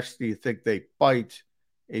reacts? Do you think they fight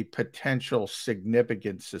a potential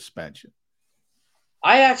significant suspension?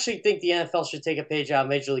 I actually think the NFL should take a page out of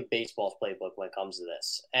Major League Baseball's playbook when it comes to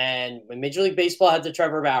this. And when Major League Baseball had the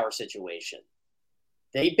Trevor Bauer situation,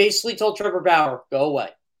 they basically told Trevor Bauer, go away.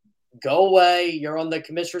 Go away. You're on the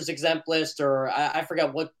commissioner's exempt list, or I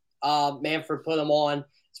forget what Manfred put him on.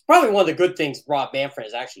 It's probably one of the good things Rob Manfred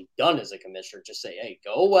has actually done as a commissioner. Just say, hey,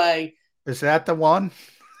 go away. Is that the one?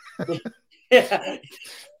 Yeah.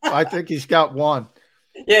 I think he's got one.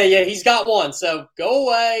 Yeah, he's got one. So go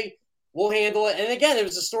away. We'll handle it. And again, it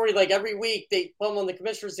was a story like every week they put him on the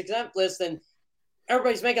commissioner's exempt list and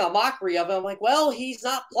everybody's making a mockery of it. I'm like, well, he's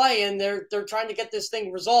not playing. They're trying to get this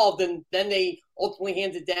thing resolved. And then they ultimately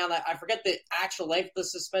handed down. I forget the actual length of the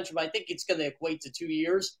suspension, but I think it's going to equate to 2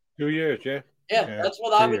 years. 2 years, yeah. Yeah, that's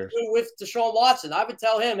what I would do with Deshaun Watson. I would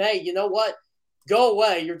tell him, hey, you know what? Go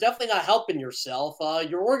away. You're definitely not helping yourself.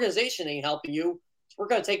 Your organization ain't helping you. So we're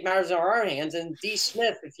going to take matters in our own hands. And D.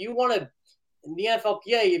 Smith, if you want to, in the NFLPA,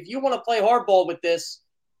 if you want to play hardball with this,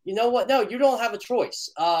 you know what? No, you don't have a choice.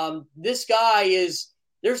 This guy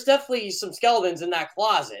there's definitely some skeletons in that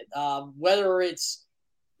closet. Whether it's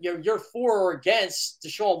you're for or against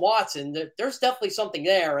Deshaun Watson, there's definitely something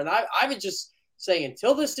there. And I would just say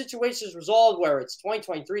until this situation is resolved, where it's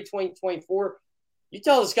 2023, 2024, you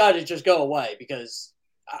tell this guy to just go away, because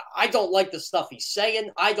I don't like the stuff he's saying.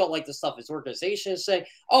 I don't like the stuff his organization is saying.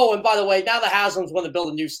 Oh, and by the way, now the Haslams want to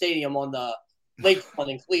build a new stadium on the lakefront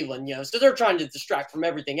in Cleveland, so they're trying to distract from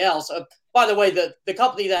everything else. By the way, the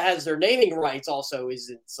company that has their naming rights also is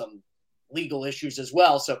in some legal issues as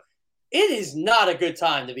well. So it is not a good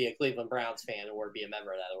time to be a Cleveland Browns fan or be a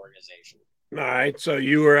member of that organization. All right, so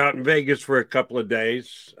you were out in Vegas for a couple of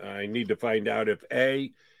days. I need to find out if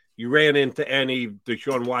A, you ran into any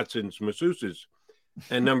Deshaun Watson's masseuses,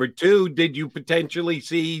 and number two, did you potentially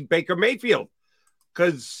see Baker Mayfield?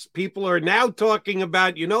 Because people are now talking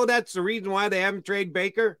about, that's the reason why they haven't traded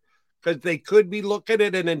Baker, because they could be looking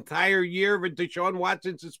at an entire year of a Deshaun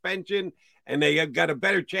Watson suspension, and they have got a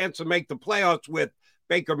better chance to make the playoffs with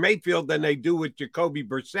Baker Mayfield than they do with Jacoby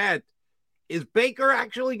Brissett. Is Baker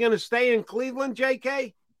actually going to stay in Cleveland,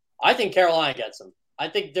 JK? I think Carolina gets him. I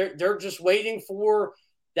think they're just waiting for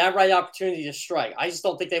that right opportunity to strike. I just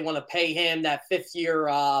don't think they want to pay him that fifth-year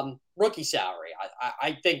rookie salary.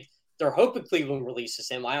 I think they're hoping Cleveland releases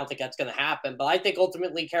him. I don't think that's going to happen. But I think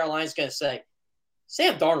ultimately Carolina's going to say,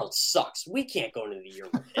 Sam Darnold sucks. We can't go into the year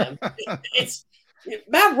with him.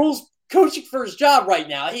 Matt Rule's coaching for his job right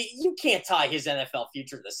now. You can't tie his NFL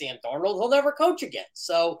future to Sam Darnold. He'll never coach again.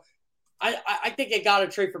 So I think they got to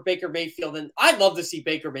trade for Baker Mayfield. And I'd love to see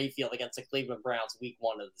Baker Mayfield against the Cleveland Browns week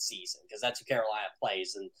 1 of the season, because that's who Carolina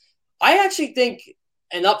plays. And I actually think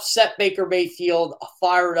an upset Baker Mayfield, a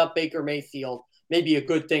fired up Baker Mayfield, may be a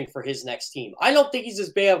good thing for his next team. I don't think he's as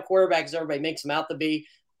bad a quarterback as everybody makes him out to be.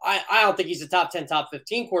 I don't think he's a top 10, top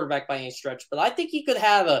 15 quarterback by any stretch, but I think he could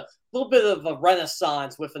have a little bit of a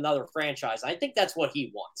renaissance with another franchise. I think that's what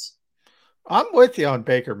he wants. I'm with you on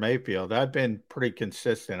Baker Mayfield. I've been pretty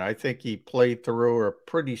consistent. I think he played through a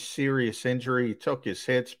pretty serious injury. He took his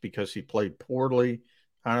hits because he played poorly.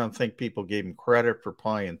 I don't think people gave him credit for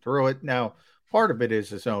playing through it. Now, part of it is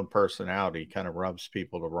his own personality, kind of rubs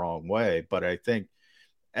people the wrong way. But I think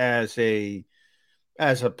as a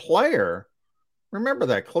player, remember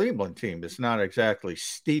that Cleveland team is not exactly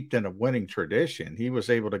steeped in a winning tradition. He was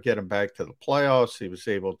able to get them back to the playoffs. He was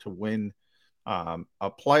able to win a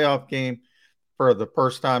playoff game for the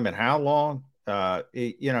first time in how long? I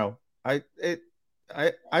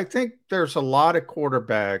think there's a lot of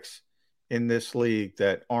quarterbacks in this league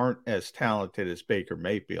that aren't as talented as Baker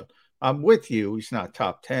Mayfield. I'm with you. He's not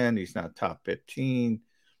top 10. He's not top 15.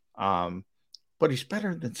 But he's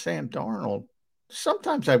better than Sam Darnold.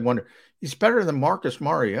 Sometimes I wonder, he's better than Marcus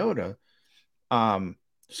Mariota.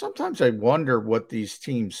 Sometimes I wonder what these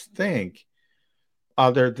teams think,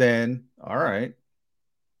 other than, all right,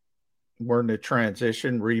 we're in a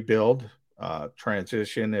transition, rebuild.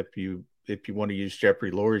 transition, if you want to use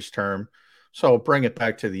Jeffrey Lurie's term. So bring it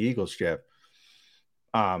back to the Eagles, Jeff.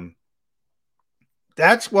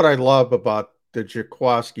 That's what I love about the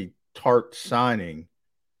Jaquiski Tartt signing.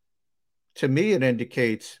 To me, it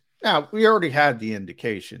indicates, now we already had the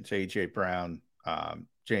indications, A.J. Brown,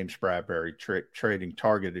 James Bradbury trading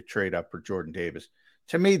targeted trade up for Jordan Davis.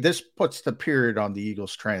 To me, this puts the period on the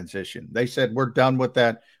Eagles transition. They said, we're done with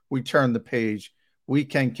that. We turn the page. We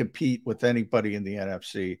can compete with anybody in the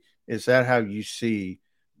NFC. Is that how you see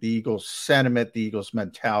the Eagles sentiment, the Eagles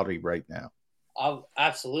mentality right now?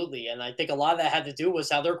 Absolutely. And I think a lot of that had to do with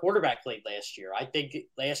how their quarterback played last year. I think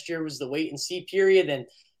last year was the wait and see period. And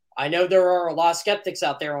I know there are a lot of skeptics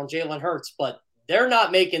out there on Jalen Hurts, but they're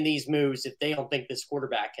not making these moves if they don't think this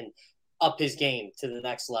quarterback can up his game to the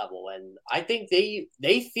next level. And I think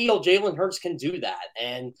they feel Jalen Hurts can do that.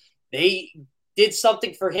 And they did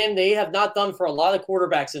something for him they have not done for a lot of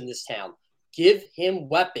quarterbacks in this town. Give him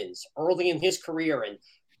weapons early in his career and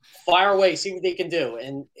fire away, see what they can do.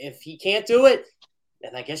 And if he can't do it,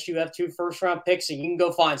 then I guess you have 2 first-round picks and you can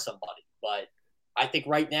go find somebody. But I think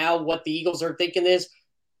right now what the Eagles are thinking is,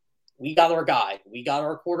 we got our guy. We got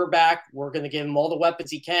our quarterback. We're going to give him all the weapons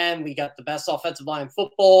he can. We got the best offensive line in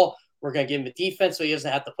football. We're going to give him a defense so he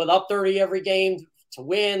doesn't have to put up 30 every game to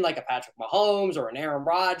win, like a Patrick Mahomes or an Aaron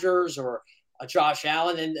Rodgers or a Josh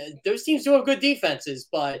Allen. And those teams do have good defenses,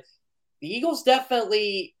 but the Eagles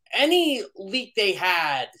definitely, any leak they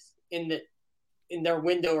had in their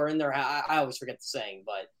window or in their, I always forget the saying,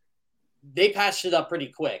 but they patched it up pretty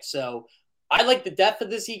quick. So I like the depth of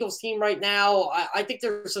this Eagles team right now. I think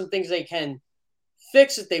there are some things they can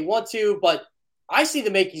fix if they want to, but I see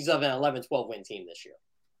the makings of an 11-12 win team this year.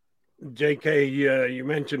 JK, you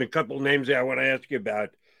mentioned a couple names there I want to ask you about.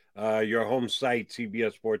 Your home site,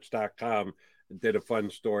 CBSSports.com, did a fun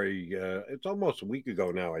story. It's almost a week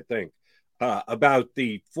ago now, I think, about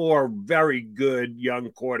the 4 very good young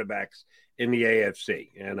quarterbacks in the AFC.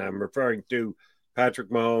 And I'm referring to Patrick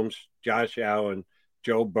Mahomes, Josh Allen,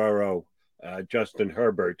 Joe Burrow, Justin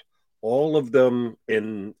Herbert, all of them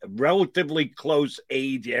in a relatively close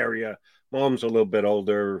age area. Mahomes a little bit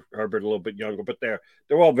older, Herbert a little bit younger, but they're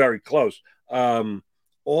all very close.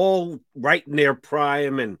 All right in their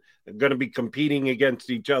prime and going to be competing against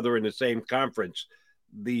each other in the same conference.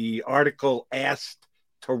 The article asked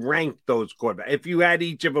to rank those quarterbacks. If you had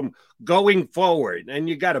each of them going forward, and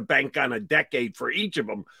you got to bank on a decade for each of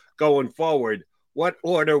them going forward, what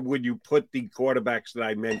order would you put the quarterbacks that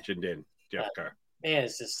I mentioned in, Jeff Kerr? Man,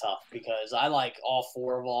 it's just tough because I like all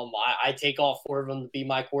 4 of them. I take all 4 of them to be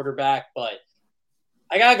my quarterback, but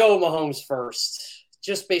I got to go with Mahomes first,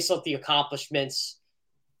 just based off the accomplishments.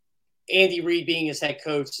 Andy Reid being his head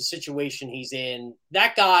coach, the situation he's in,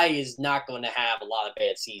 that guy is not going to have a lot of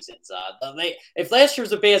bad seasons. If last year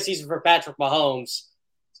was a bad season for Patrick Mahomes,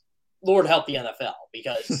 Lord help the NFL,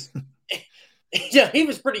 because yeah, he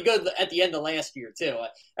was pretty good at the end of last year too.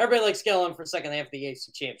 Everybody likes killing him for the second half of the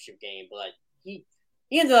AFC Championship game, but he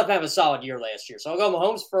ended up having a solid year last year. So I'll go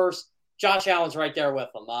Mahomes first. Josh Allen's right there with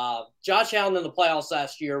him. Josh Allen in the playoffs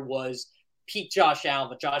last year was peak Josh Allen,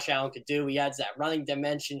 but Josh Allen could do. He adds that running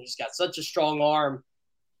dimension. He's got such a strong arm.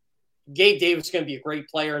 Gabe Davis is going to be a great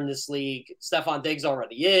player in this league. Stephon Diggs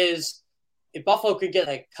already is. If Buffalo could get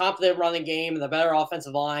a competent running game and a better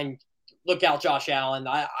offensive line, look out Josh Allen.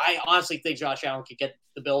 I honestly think Josh Allen could get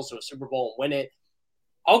the Bills to a Super Bowl and win it.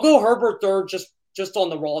 I'll go Herbert third just on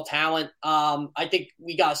the raw talent. I think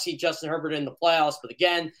we got to see Justin Herbert in the playoffs, but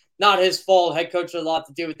again, not his fault. Head coach had a lot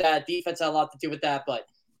to do with that. Defense had a lot to do with that,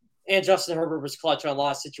 and Justin Herbert was clutch on a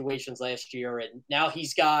lot of situations last year, and now he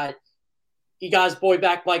got his boy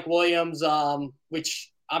back, Mike Williams,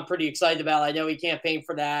 which I'm pretty excited about. I know he campaigned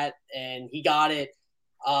for that, and he got it.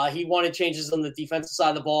 He wanted changes on the defensive side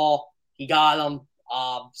of the ball. He got them.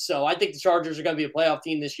 So I think the Chargers are going to be a playoff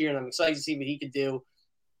team this year, and I'm excited to see what he can do.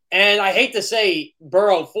 And I hate to say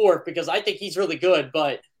Burrow fourth because I think he's really good,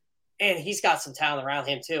 and he's got some talent around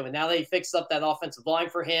him too. And now they fixed up that offensive line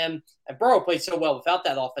for him. And Burrow played so well without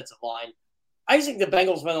that offensive line. I just think the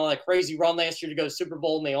Bengals went on a crazy run last year to go to Super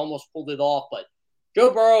Bowl, and they almost pulled it off. But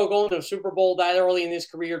Joe Burrow going to a Super Bowl that early in his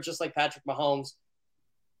career, just like Patrick Mahomes,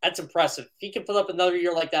 that's impressive. If he can put up another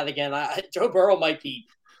year like that again, Joe Burrow might be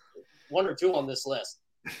 1 or 2 on this list.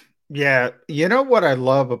 Yeah, you know what I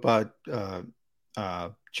love about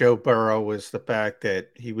Joe Burrow is the fact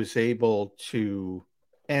that he was able to,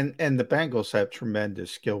 and the Bengals have tremendous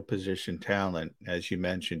skill position talent, as you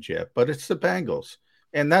mentioned, Jeff, but it's the Bengals.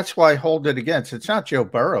 And that's why I hold it against. It's not Joe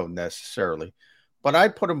Burrow necessarily, but I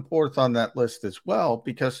put him forth on that list as well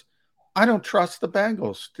because I don't trust the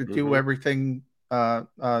Bengals to do everything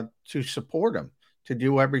to support him. to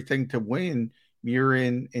do everything to win year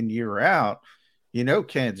in and year out.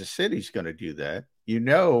 Kansas City's going to do that.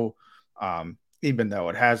 Even though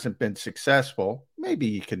it hasn't been successful, maybe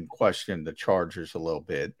you can question the Chargers a little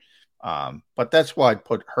bit. But that's why I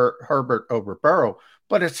put Herbert over Burrow.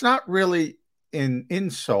 But it's not really an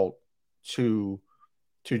insult to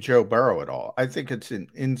Joe Burrow at all. I think it's an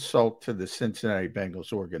insult to the Cincinnati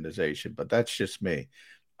Bengals organization, but that's just me.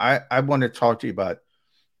 I want to talk to you about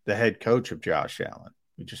the head coach of Josh Allen.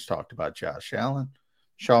 We just talked about Josh Allen.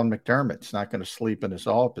 Sean McDermott's not going to sleep in his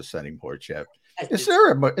office anymore, Jeff. Is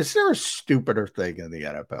there a stupider thing in the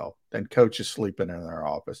NFL than coaches sleeping in their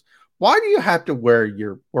office? Why do you have to wear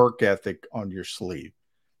your work ethic on your sleeve?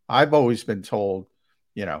 I've always been told,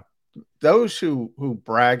 those who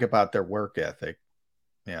brag about their work ethic,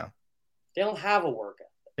 they don't have a work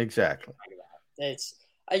ethic. Exactly. It's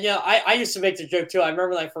I used to make the joke too. I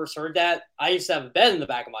remember when I first heard that. I used to have a bed in the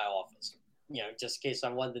back of my office, just in case I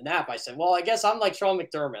wanted to nap. I said, well, I guess I'm like Sean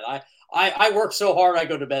McDermott. I work so hard I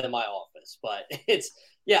go to bed in my office. But it's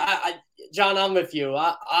John, I'm with you.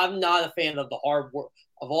 I'm not a fan of the hard work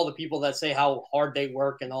of all the people that say how hard they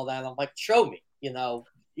work and all that. I'm like, show me. I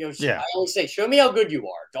always say, show me how good you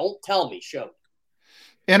are. Don't tell me, show me.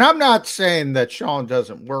 And I'm not saying that Sean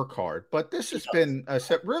doesn't work hard, but this has been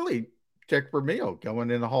really Dick Vermeil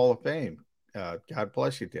going in the Hall of Fame. God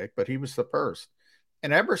bless you, Dick, but he was the first.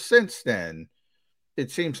 And ever since then,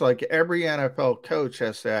 it seems like every NFL coach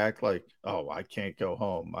has to act like, oh, I can't go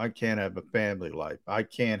home. I can't have a family life. I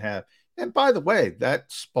can't have. And by the way,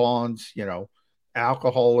 that spawns,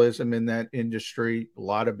 alcoholism in that industry, a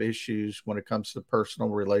lot of issues when it comes to personal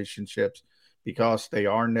relationships because they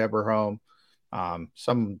are never home.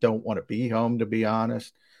 Some don't want to be home, to be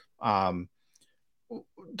honest.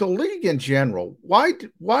 The league in general, why do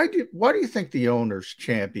you think the owners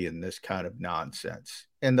champion this kind of nonsense?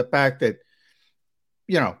 And the fact that,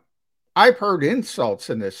 I've heard insults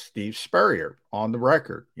in this. Steve Spurrier on the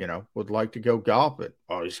record, would like to go golfing.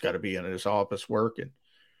 Oh, he's got to be in his office working.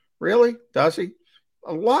 Really? Does he?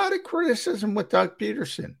 A lot of criticism with Doug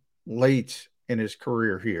Peterson late in his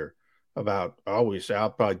career here about, oh, he's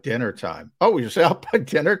out by dinner time. Oh, he's out by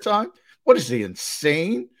dinner time? What is he,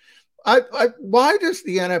 insane? Why does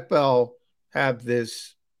the NFL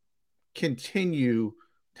continue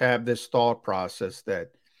to have this thought process that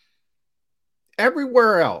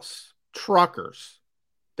everywhere else, truckers,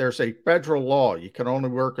 there's a federal law. You can only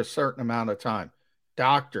work a certain amount of time.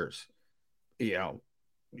 Doctors,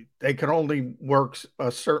 they can only work a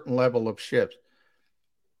certain level of shifts.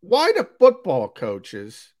 Why do football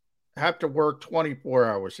coaches have to work 24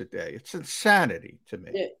 hours a day? It's insanity to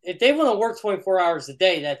me. If they want to work 24 hours a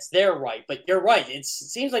day, that's their right. But you're right. It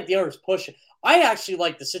seems like the owners push it. I actually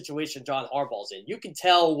like the situation John Harbaugh's in. You can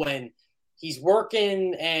tell when he's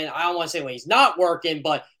working, and I don't want to say when he's not working,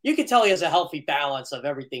 but you can tell he has a healthy balance of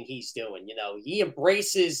everything he's doing. He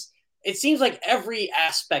embraces, it seems like, every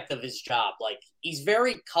aspect of his job. Like, he's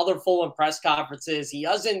very colorful in press conferences. He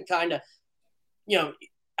doesn't kind of,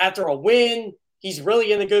 after a win, he's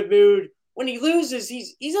really in a good mood. When he loses,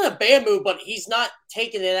 he's in a bad mood, but he's not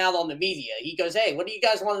taking it out on the media. He goes, hey, what do you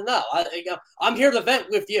guys want to know? I'm here to vent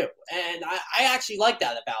with you. And I actually like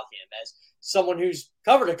that about him as someone who's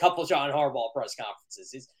covered a couple of John Harbaugh press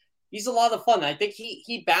conferences. He's a lot of fun. I think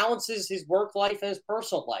he balances his work life and his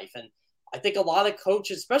personal life. And I think a lot of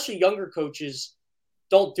coaches, especially younger coaches,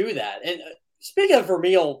 don't do that. And speaking of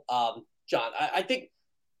Vermeil, John, I think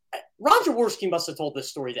Ron Jaworski must have told this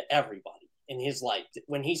story to everybody in his life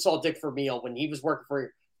when he saw Dick Vermeil, when he was working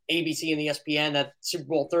for ABC and ESPN at Super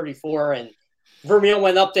Bowl 34. And Vermeil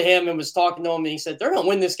went up to him and was talking to him, and he said, they're going to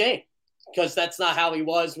win this game, because that's not how he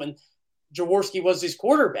was when Jaworski was his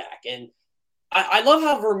quarterback. And I love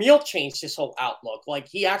how Vermeil changed his whole outlook. Like,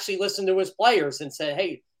 he actually listened to his players and said,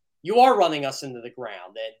 hey, you are running us into the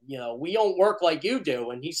ground, and, we don't work like you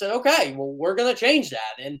do. And he said, okay, well, we're going to change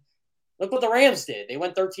that. And look what the Rams did. They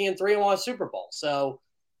went 13-3 and won a Super Bowl. So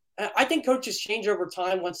I think coaches change over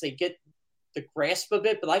time once they get the grasp of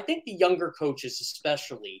it. But I think the younger coaches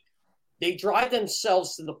especially, they drive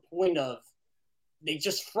themselves to the point of they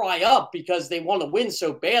just fry up because they want to win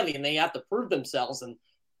so badly and they have to prove themselves. And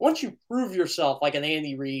once you prove yourself, like an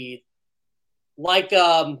Andy Reid, like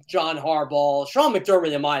John Harbaugh, Sean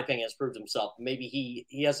McDermott, in my opinion, has proved himself. Maybe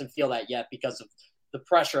he doesn't feel that yet because of the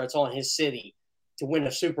pressure that's on his city to win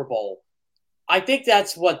a Super Bowl. I think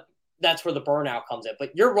that's where the burnout comes in.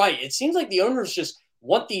 But you're right. It seems like the owners just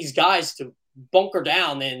want these guys to bunker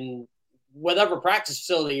down in whatever practice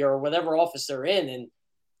facility or whatever office they're in. And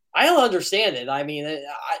I don't understand it. I mean,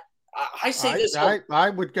 I say this. I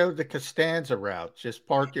would go the Costanza route. Just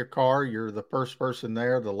park your car. You're the first person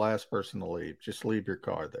there, the last person to leave. Just leave your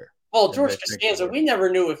car there. Well, George Costanza, we never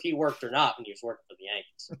knew if he worked or not when he was working for the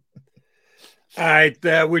Yankees. All right,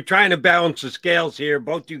 we're trying to balance the scales here.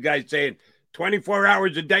 Both you guys saying 24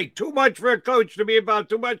 hours a day, too much for a coach to be about,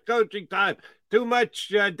 too much coaching time, too much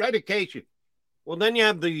dedication. Well, then you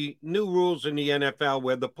have the new rules in the NFL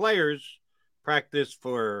where the players practice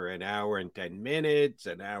for an hour and 10 minutes,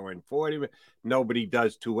 an hour and 40 minutes. Nobody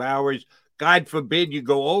does 2 hours. God forbid you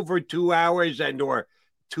go over 2 hours and or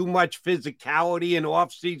too much physicality in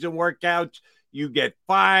off-season workouts. You get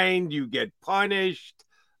fined, you get punished.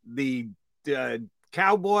 The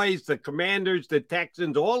Cowboys, the Commanders, the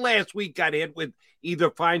Texans, all last week got hit with either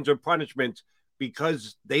fines or punishments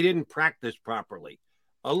because they didn't practice properly.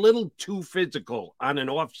 A little too physical on an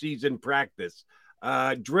off-season practice.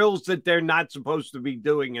 Drills that they're not supposed to be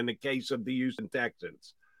doing in the case of the Houston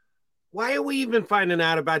Texans. Why are we even finding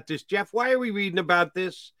out about this, Jeff? Why are we reading about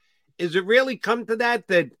this? Is it really come to that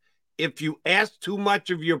if you ask too much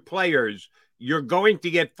of your players, you're going to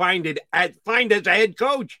get fined as a head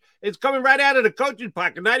coach? It's coming right out of the coach's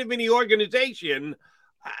pocket, not even the organization.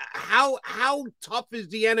 How tough is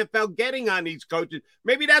the NFL getting on these coaches?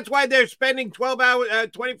 Maybe that's why they're spending 24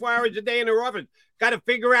 hours a day in their office. Got to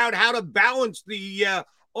figure out how to balance the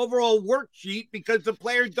overall worksheet because the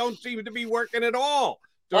players don't seem to be working at all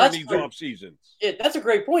during these off seasons. Yeah, that's a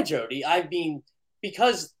great point, Jody. Look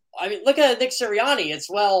at Nick Sirianni.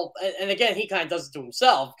 And again, he kind of does it to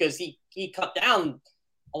himself because he cut down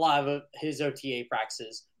a lot of his OTA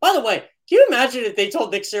practices. By the way, can you imagine if they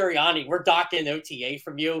told Nick Sirianni, we're docking OTA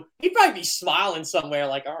from you? He'd probably be smiling somewhere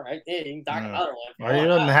like, all right, you can dock another one. Well, he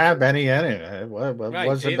doesn't have any anyway. What's about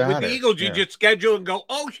with the Eagles, you just schedule and go,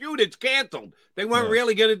 oh, shoot, it's canceled. They weren't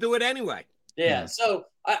really going to do it anyway. Yeah, so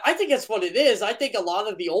I think that's what it is. I think a lot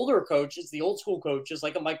of the older coaches, the old school coaches,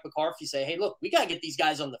 like a Mike McCarthy, say, hey, look, we got to get these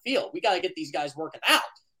guys on the field. We got to get these guys working out.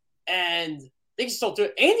 And they can still do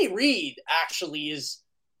it. Andy Reid actually is,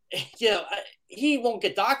 he won't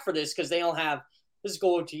get docked for this because they don't have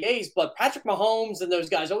physical OTAs. But Patrick Mahomes and those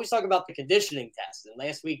guys always talk about the conditioning test. And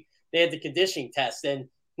last week they had the conditioning test. And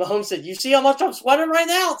Mahomes said, you see how much I'm sweating right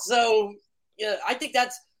now? So, I think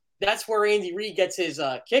that's where Andy Reid gets his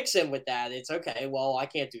kicks in with that. It's okay, well, I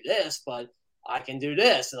can't do this, but I can do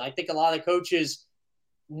this. And I think a lot of coaches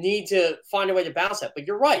need to find a way to balance that. But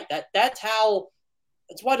you're right. That's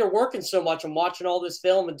why they're working so much and watching all this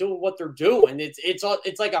film and doing what they're doing.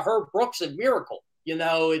 It's like a Herb Brooks and miracle.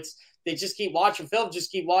 They just keep watching film,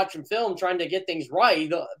 trying to get things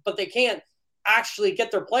right, but they can't actually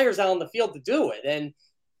get their players out on the field to do it. And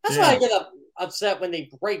that's why I get upset when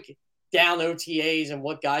they break down OTAs and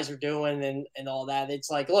what guys are doing and all that.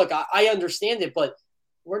 It's like, look, I understand it, but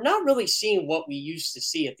we're not really seeing what we used to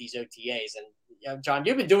see at these OTAs. And John,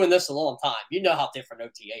 you've been doing this a long time. You know how different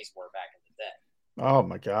OTAs were back in the day. Oh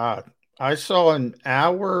my God. I saw an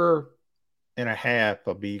hour and a half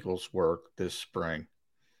of Eagles work this spring.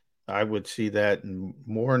 I would see that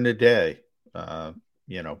more in a day,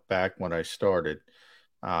 back when I started.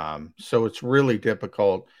 So it's really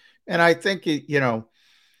difficult. And I think it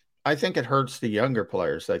hurts the younger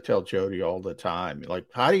players. I tell Jody all the time, like,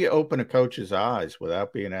 how do you open a coach's eyes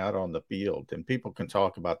without being out on the field? And people can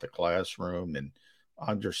talk about the classroom and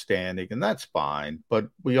understanding, and that's fine. But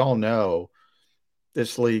we all know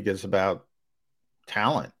this league is about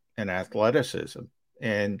talent and athleticism.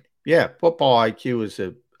 And yeah, football IQ is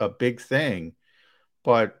a big thing,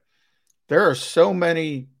 but there are so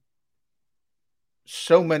many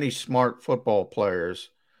smart football players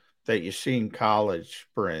that you see in college,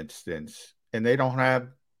 for instance, and they don't have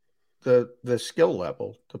the skill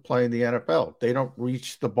level to play in the NFL. They don't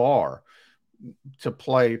reach the bar to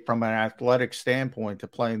play from an athletic standpoint to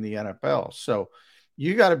play in the NFL. So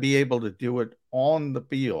you got to be able to do it on the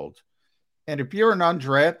field. And if you're an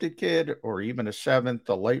undrafted kid or even a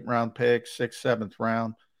late round pick, 6th, 7th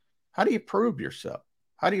round, how do you prove yourself?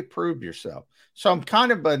 So I'm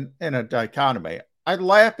kind of in a dichotomy. I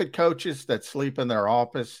laugh at coaches that sleep in their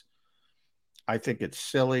office. I think it's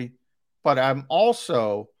silly, but I'm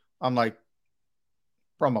like,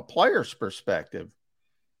 from a player's perspective,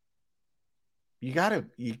 you gotta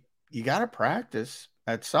practice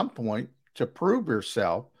at some point to prove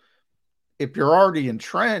yourself. If you're already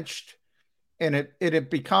entrenched, and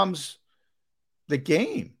it becomes the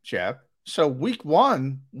game, Jeff. So week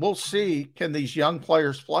 1, we'll see, can these young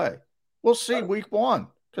players play? We'll see week 1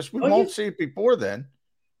 because we won't see it before then.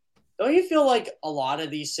 Don't you feel like a lot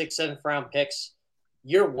of these 6th, 7th round picks,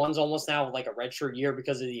 year 1's almost now like a redshirt year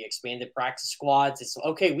because of the expanded practice squads? It's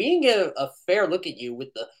okay, we can get a fair look at you with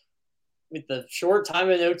with the short time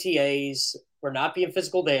in OTAs. We're not being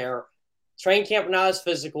physical there. Training camp, we're not as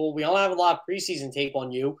physical. We don't have a lot of preseason tape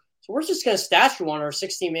on you. So we're just going to stash you on our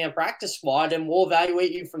 16-man practice squad, and we'll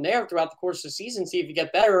evaluate you from there throughout the course of the season, see if you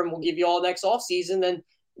get better, and we'll give you all next offseason.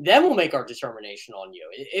 Then we'll make our determination on you.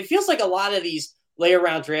 It feels like a lot of these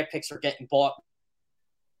later-round draft picks are getting bought.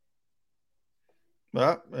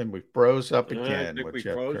 Well, and we froze up again. I think with we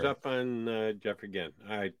Jeff froze Kerr. up on Jeff again.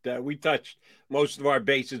 All right, we touched most of our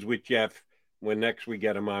bases with Jeff. When next we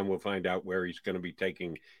get him on, we'll find out where he's going to be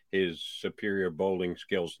taking his superior bowling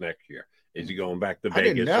skills next year. Is he going back to Vegas?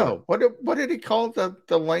 I didn't know. What did he call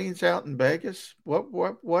the lanes out in Vegas? What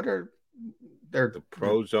are the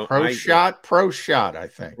pro zone? Pro shot, I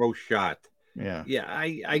think. Pro shot. Yeah. Yeah,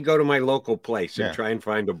 I go to my local place and try and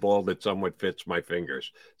find a ball that somewhat fits my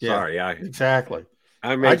fingers. Sorry, exactly.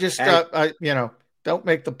 I just don't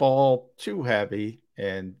make the ball too heavy,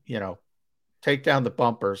 and take down the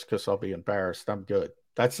bumpers because I'll be embarrassed. I'm good.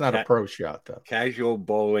 That's not a pro shot, though. Casual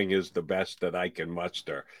bowling is the best that I can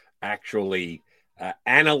muster. Actually,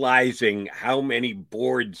 analyzing how many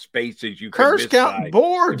board spaces you can Kerr's counting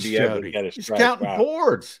boards, Jody. He's counting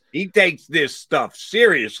boards. He takes this stuff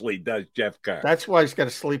seriously, does Jeff Kerr. That's why he's got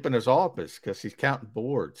to sleep in his office, because he's counting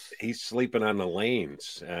boards. He's sleeping on the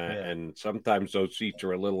lanes, and sometimes those seats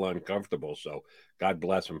are a little uncomfortable, so God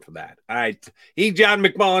bless him for that. All right. He's John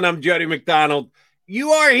McMullen. I'm Jody McDonald.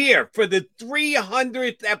 You are here for the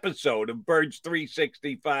 300th episode of Birds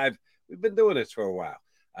 365. We've been doing this for a while.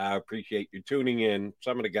 I appreciate you tuning in.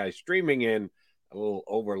 Some of the guys streaming in a little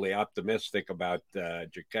overly optimistic about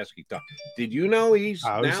Jaquiski. Did you know he's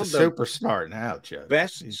now a superstar now, Joe?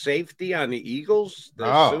 Best safety on the Eagles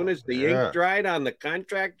as soon as the ink dried on the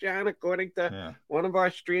contract, John, according to one of our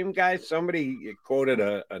stream guys? Somebody quoted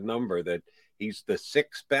a number that he's the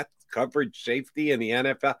 6th best coverage safety in the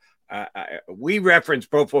NFL. We reference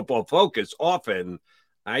Pro Football Focus often.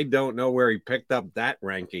 I don't know where he picked up that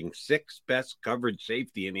ranking. 6th best coverage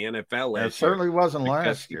safety in the NFL last year. It certainly wasn't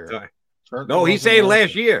last year. No, he's saying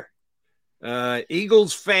last year.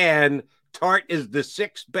 Eagles fan, Tart is the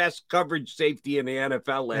 6th best coverage safety in the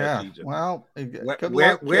NFL last season. Well,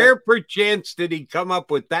 where perchance did he come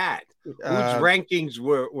up with that? Whose rankings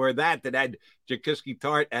were that had Jaquiski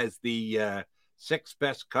Tart as the 6th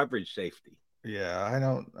best coverage safety? Yeah, I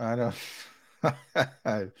don't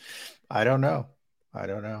I don't know.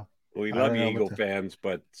 We love you, Eagle fans,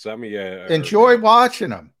 but some of you enjoy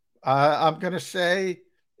watching them. I'm going to say,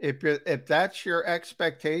 if that's your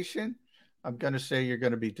expectation, I'm going to say you're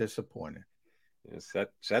going to be disappointed.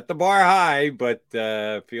 Set the bar high, but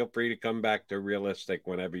feel free to come back to realistic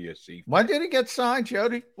whenever you see. When did it get signed,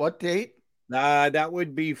 Jody? What date? That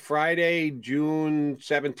would be Friday, June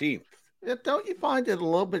 17th. Yeah, don't you find it a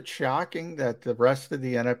little bit shocking that the rest of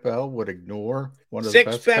the NFL would ignore one of the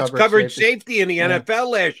 6th best coverage safety in the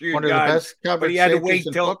NFL last year, one of the best coverage, but he had to wait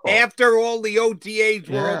till after all the OTAs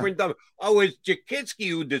were over and done. Oh, it's Jaquiski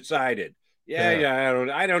who decided.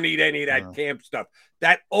 I don't need any of that camp stuff.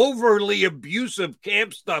 That overly abusive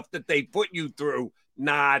camp stuff that they put you through.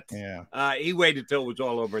 Not. Yeah. He waited till it was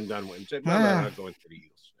all over and done with and said, "No, I'm not going to the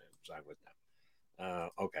Eagles." Sign with them.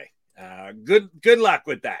 Okay. Good luck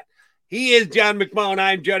with that. He is John McMullen.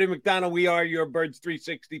 I'm Jody McDonald. We are your Birds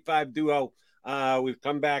 365 duo. We've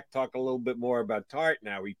come back, talk a little bit more about Tart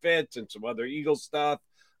and how he fits and some other Eagles stuff.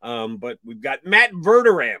 But we've got Matt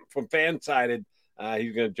Verderam from Fansided.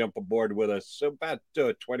 He's going to jump aboard with us about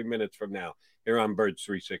 20 minutes from now here on Birds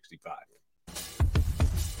 365.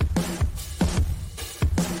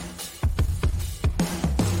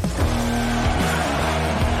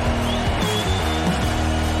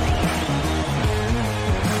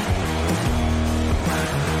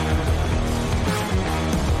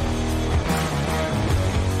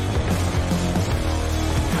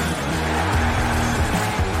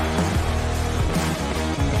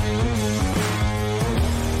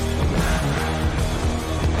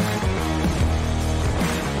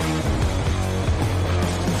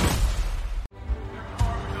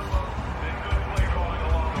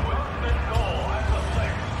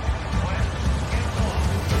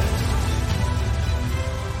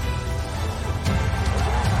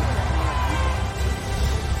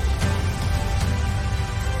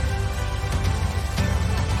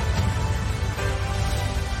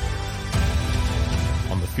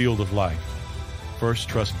 Field of life, First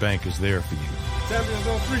Trust Bank is there for you. Champions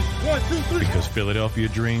on 3. 1, 2, 3. Because Philadelphia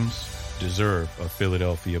dreams deserve a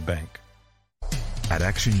Philadelphia bank. At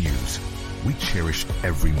Action News, we cherish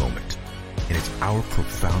every moment, and it's our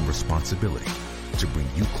profound responsibility to bring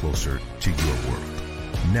you closer to your world.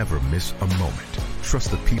 Never miss a moment. Trust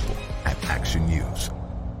the people at Action News.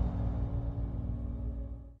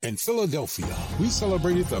 In Philadelphia, we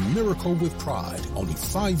celebrated the miracle with pride only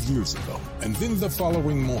 5 years ago. And then the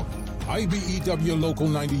following morning, IBEW Local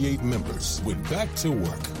 98 members went back to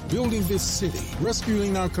work, building this city,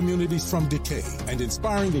 rescuing our communities from decay, and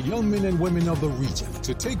inspiring the young men and women of the region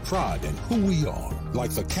to take pride in who we are. Like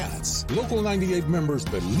the Cats, Local 98 members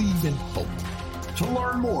believe in hope. To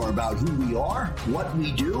learn more about who we are, what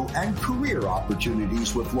we do, and career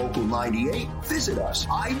opportunities with Local 98, visit us,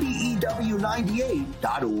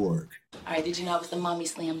 IBEW98.org. All right, did you know I was the mommy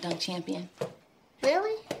slam dunk champion?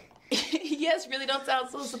 Really? Yes, really, don't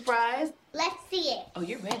sound so surprised. Let's see it. Oh,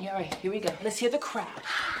 you're ready. All right, here we go. Let's hear the crowd.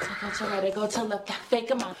 So go to right, I go to left, got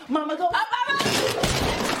fake 'em out. Mama, go up, up, up.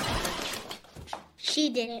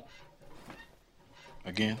 She did it.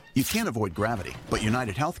 Again? You can't avoid gravity, but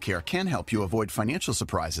United Healthcare can help you avoid financial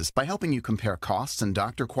surprises by helping you compare costs and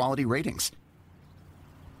doctor quality ratings.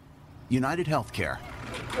 United Healthcare.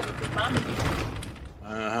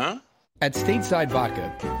 At Stateside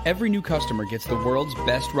Vodka, every new customer gets the world's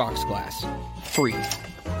best rocks glass, free.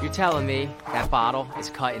 You're telling me that bottle is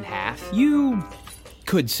cut in half? You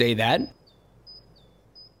could say that.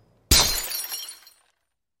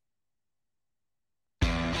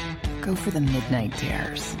 Go for the midnight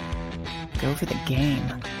dares. Go for the game.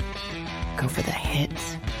 Go for the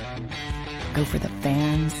hits. Go for the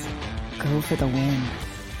fans. Go for the win.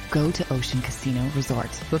 Go to Ocean Casino Resort.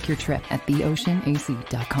 Book your trip at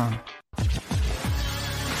theoceanac.com.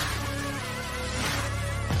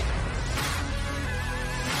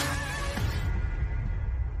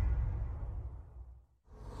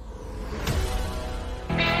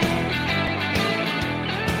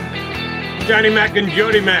 Johnny Mac and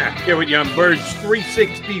Jody Mac here with you on Birds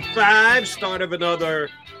 365. Start of another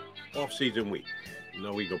off-season week.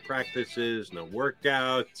 No Eagle practices, no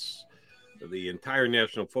workouts. The entire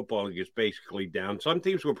National Football League is basically down. Some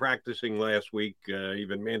teams were practicing last week,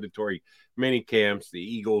 even mandatory mini camps. The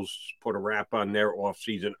Eagles put a wrap on their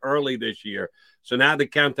off-season early this year. So now the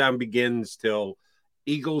countdown begins till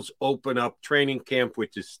Eagles open up training camp,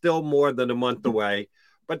 which is still more than a month away.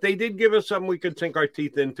 But they did give us something we could sink our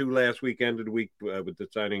teeth into last weekend of the week with the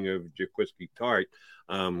signing of Jaquiski Tartt.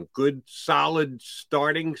 Good, solid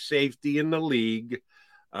starting safety in the league.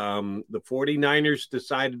 The 49ers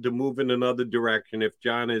decided to move in another direction. If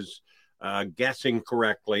John is guessing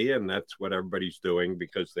correctly, and that's what everybody's doing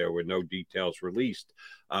because there were no details released,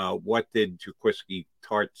 what did Jaquiski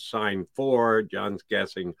Tartt sign for? John's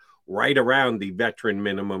guessing right around the veteran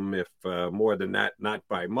minimum, if more than that, not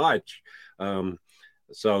by much.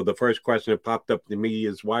 So the first question that popped up to me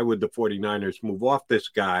is, why would the 49ers move off this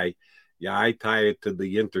guy? Yeah, I tie it to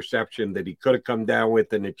the interception that he could have come down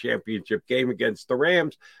with in the championship game against the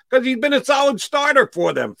Rams, because he's been a solid starter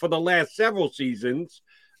for them for the last several seasons.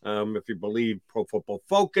 If you believe Pro Football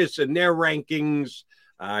Focus and their rankings,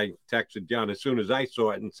 I texted John as soon as I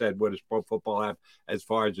saw it and said, what does Pro Football have as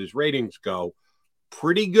far as his ratings go?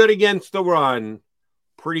 Pretty good against the run,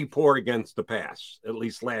 pretty poor against the pass, at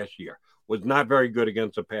least last year. Was not very good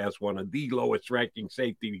against the pass, one of the lowest ranking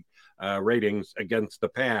safety ratings against the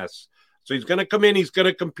pass. So he's going to come in, he's going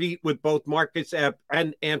to compete with both Marcus Epps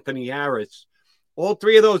and Anthony Harris. All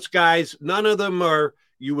three of those guys, none of them are,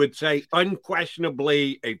 you would say,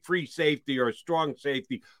 unquestionably a free safety or a strong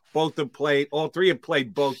safety. Both have played, all three have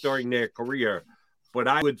played both during their career. But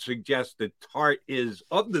I would suggest that Tartt is,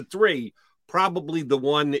 of the three, probably the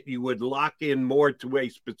one that you would lock in more to a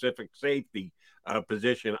specific safety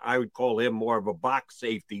position. I would call him more of a box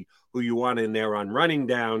safety who you want in there on running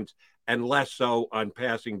downs and less so on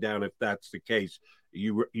passing down, if that's the case.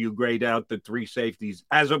 You grade out the three safeties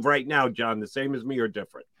as of right now, John, the same as me or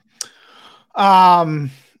different?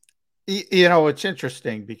 You know, it's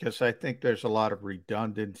interesting because I think there's a lot of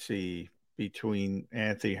redundancy between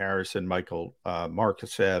Anthony Harris and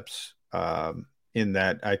Marcus Epps, in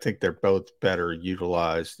that I think they're both better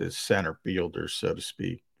utilized as center fielders, so to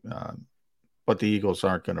speak. But the Eagles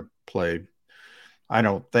aren't going to play, I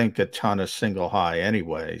don't think, a ton of single high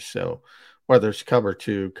anyway. So whether it's cover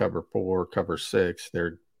 2, cover 4, cover 6,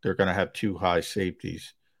 they're going to have two high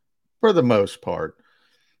safeties for the most part.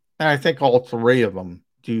 And I think all three of them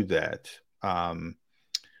do that. Tartt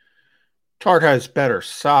has better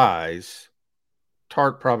size.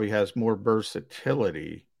 Tartt probably has more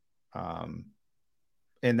versatility.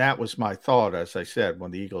 And that was my thought, as I said,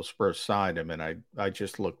 when the Eagles first signed him. And I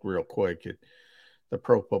just looked real quick at the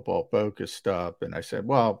Pro Football Focus stuff. And I said,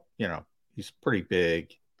 well, you know, he's pretty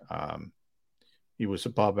big. He was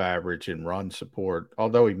above average in run support,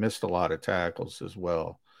 although he missed a lot of tackles as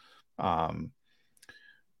well.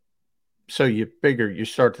 So you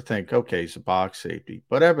start to think, okay, he's a box safety.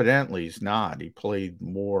 But evidently he's not. He played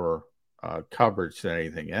more coverage than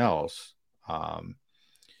anything else.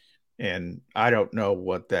 And I don't know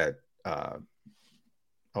what that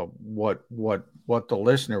what the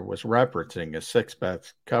listener was referencing as sixth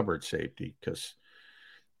best coverage safety, because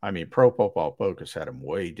I mean Pro Football Focus had him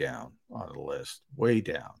way down on the list, way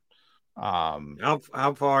down.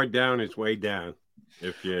 How far down is way down?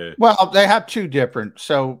 Well, they have two different.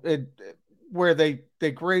 So where they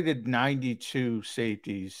graded 92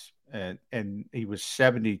 safeties and he was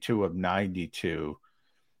 72 of 92,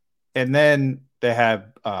 and then they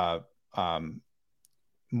have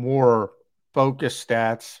more focus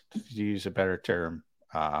stats, to use a better term,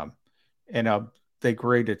 and they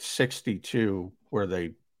graded 62 where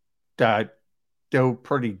they dove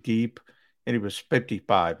pretty deep, and he was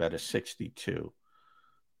 55 out of 62.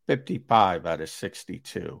 55 out of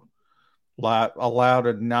 62. Allowed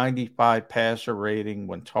a 95 passer rating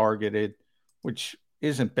when targeted, which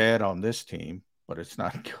isn't bad on this team, but it's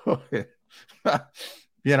not good.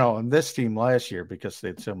 On this team last year, because they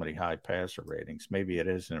had so many high passer ratings, maybe it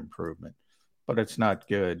is an improvement, but it's not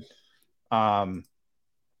good. And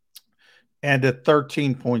a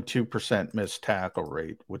 13.2% missed tackle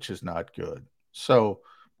rate, which is not good. So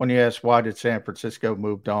when you ask why did San Francisco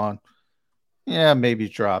moved on, yeah, maybe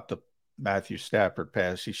dropped the Matthew Stafford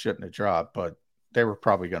pass he shouldn't have dropped, but they were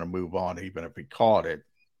probably going to move on even if he caught it.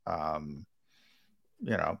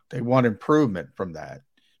 They want improvement from that.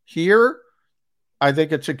 Here, I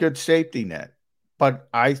think it's a good safety net, but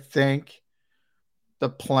I think the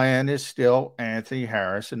plan is still Anthony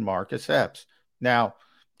Harris and Marcus Epps. Now,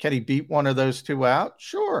 can he beat one of those two out?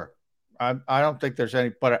 Sure. I don't think there's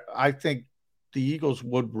any, but I think the Eagles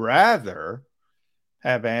would rather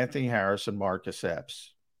have Anthony Harris and Marcus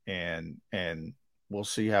Epps, and we'll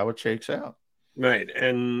see how it shakes out. Right,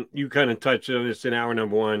 and you kind of touched on this in hour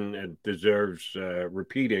number one. It deserves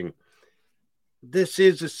repeating. This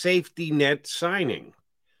is a safety net signing.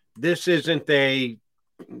 This isn't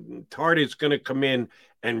Target's going to come in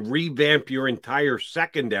and revamp your entire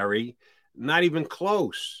secondary. Not even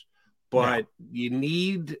close. But you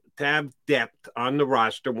need to have depth on the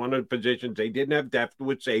roster. One of the positions they didn't have depth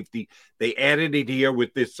with safety. They added it here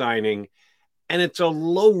with this signing. And it's a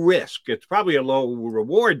low risk. It's probably a low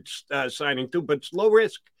reward signing too, but it's low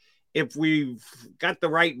risk. If we've got the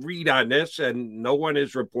right read on this, and no one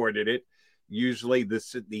has reported it, usually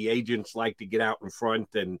the agents like to get out in front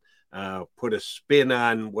and put a spin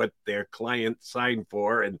on what their client signed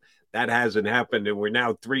for, and that hasn't happened. And we're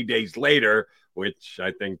now 3 days later, which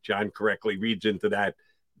I think John correctly reads into that.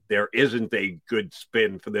 There isn't a good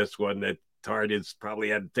spin for this one, that Target's probably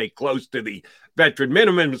had to take close to the veteran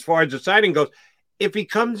minimum as far as the signing goes. If he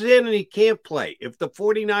comes in and he can't play, if the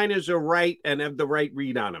 49ers are right and have the right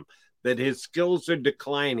read on him, that his skills are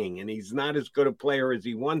declining and he's not as good a player as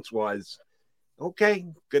he once was, okay,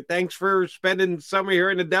 good. Thanks for spending summer here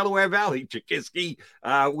in the Delaware Valley, Jaquiski.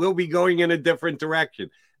 We'll be going in a different direction.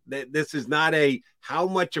 This is not how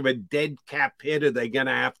much of a dead cap hit are they going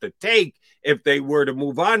to have to take if they were to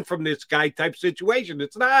move on from this guy type situation.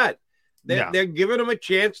 It's not. They're giving him a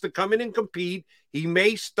chance to come in and compete. He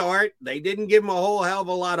may start. They didn't give him a whole hell of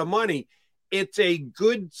a lot of money. It's a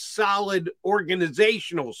good, solid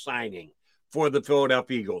organizational signing for the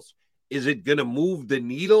Philadelphia Eagles. Is it going to move the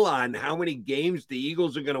needle on how many games the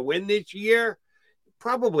Eagles are going to win this year?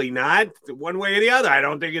 Probably not, one way or the other. I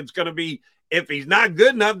don't think it's going to be, if he's not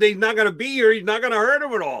good enough, he's not going to be here. He's not going to hurt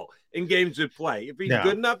him at all in games that play. If he's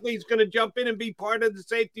good enough, he's going to jump in and be part of the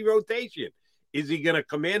safety rotation. Is he going to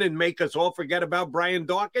come in and make us all forget about Brian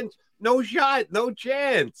Dawkins? No shot, no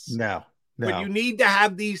chance. No. But you need to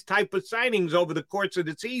have these type of signings over the course of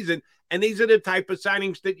the season, and these are the type of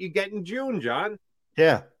signings that you get in June, John.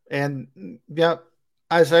 Yeah, and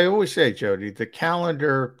as I always say, Jody, the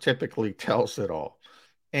calendar typically tells it all.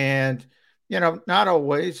 And, not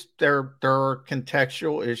always. There are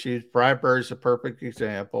contextual issues. Bradbury's a perfect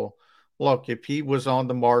example. Look, if he was on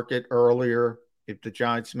the market earlier, if the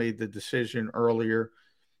Giants made the decision earlier,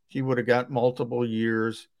 he would have got multiple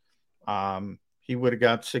years. He would have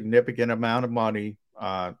got significant amount of money.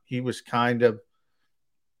 He was kind of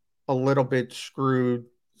a little bit screwed,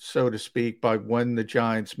 so to speak, by when the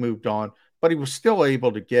Giants moved on, but he was still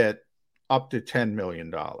able to get up to $10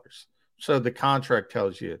 million. So the contract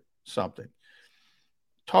tells you something.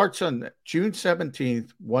 Tart's on June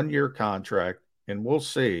 17th, 1-year contract, and we'll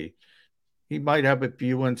see. He might have a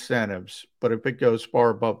few incentives, but if it goes far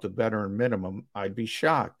above the veteran minimum, I'd be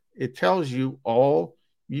shocked. It tells you all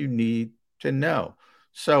you need to know.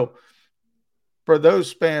 So for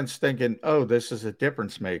those fans thinking, oh, this is a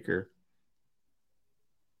difference maker,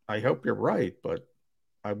 I hope you're right, but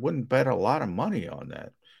I wouldn't bet a lot of money on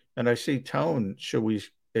that. And I see Tone, should we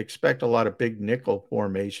expect a lot of big nickel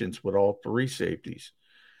formations with all three safeties.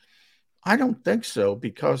 I don't think so,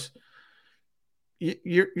 because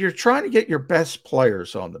you're trying to get your best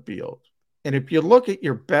players on the field. And if you look at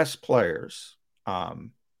your best players,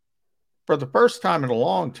 for the first time in a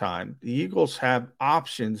long time, the Eagles have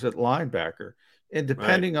options at linebacker. And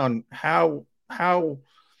depending on how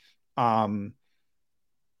healthy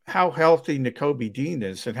Nakobe Dean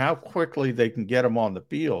is and how quickly they can get him on the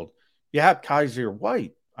field, you have Kaiser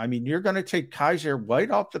White. I mean, you're going to take Kaiser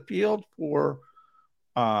White off the field for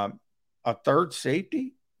a third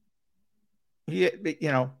safety?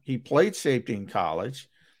 He played safety in college.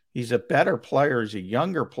 He's a better player. He's a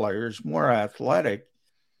younger player. He's more athletic.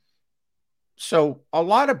 So a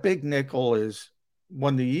lot of big nickel is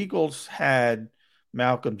when the Eagles had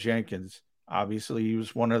Malcolm Jenkins, obviously he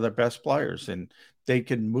was one of their best players, and they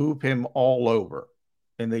could move him all over,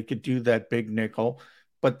 and they could do that big nickel.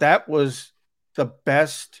 But that was the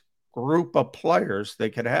best group of players they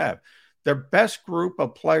could have. Their best group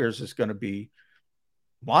of players is going to be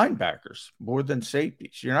linebackers more than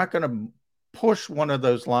safeties. You're not going to push one of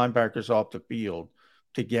those linebackers off the field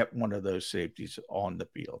to get one of those safeties on the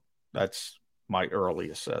field. That's my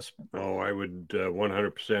early assessment. Oh, I would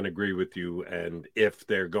 100% agree with you. And if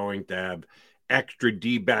they're going to have extra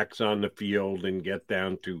D-backs on the field and get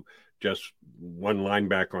down to just one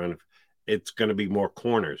linebacker on, it's going to be more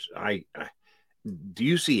corners. Do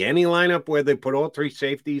you see any lineup where they put all three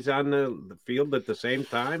safeties on the field at the same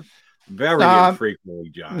time? Very infrequently,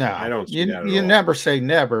 John. No, I don't see that at you all. never say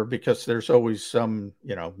never, because there's always some,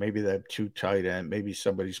 maybe they have two tight ends. Maybe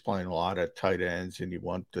somebody's playing a lot of tight ends and you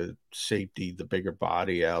want the safety, the bigger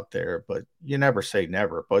body out there, but you never say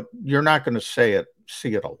never. But you're not going to see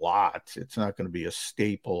it a lot. It's not going to be a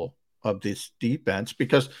staple of this defense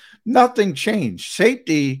because nothing changed.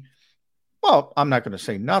 Safety, well, I'm not going to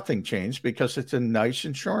say nothing changed because it's a nice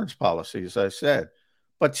insurance policy, as I said.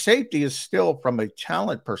 But safety is still, from a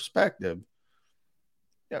talent perspective,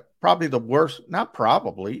 probably the worst, not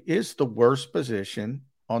probably, is the worst position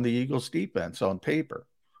on the Eagles defense on paper.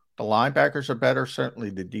 The linebackers are better.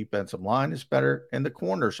 Certainly the defensive line is better, and the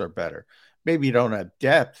corners are better. Maybe you don't have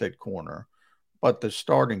depth at corner, but the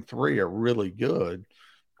starting three are really good.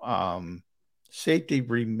 Safety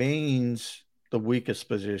remains the weakest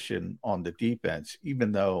position on the defense,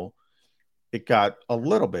 even though it got a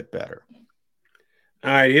little bit better. All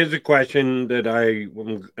right, here's a question that I'm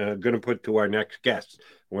going to put to our next guest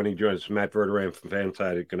when he joins. Matt Verderam from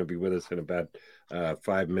Fanside is going to be with us in about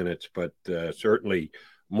 5 minutes, but certainly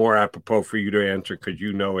more apropos for you to answer because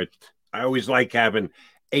you know it. I always like having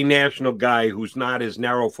a national guy who's not as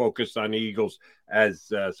narrow focused on the Eagles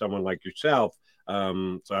as someone like yourself.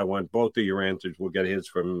 So I want both of your answers. We'll get his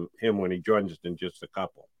from him when he joins us in just a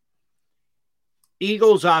couple.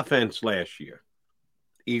 Eagles offense last year.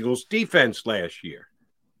 Eagles defense last year.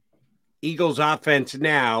 Eagles offense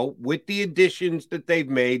now, with the additions that they've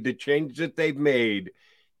made, the changes that they've made.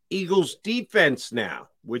 Eagles defense now,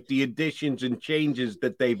 with the additions and changes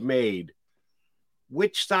that they've made.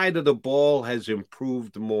 Which side of the ball has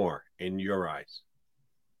improved more in your eyes?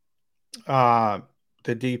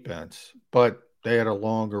 The defense, but they had a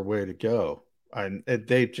longer way to go. And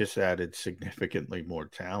they've just added significantly more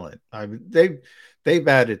talent. I mean, they've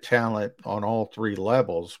added talent on all three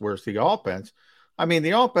levels, whereas the offense,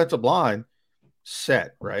 the offensive line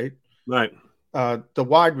set, right? Right. The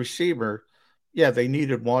wide receiver, they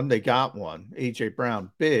needed one. They got one. A.J.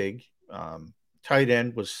 Brown, big. Tight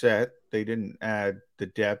end was set. They didn't add the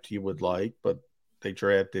depth you would like, but they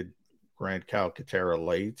drafted Grant Calcaterra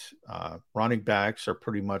late. Running backs are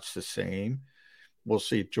pretty much the same. We'll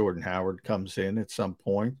see if Jordan Howard comes in at some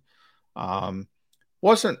point.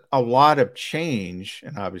 Wasn't a lot of change,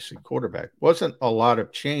 and obviously quarterback, wasn't a lot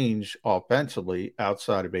of change offensively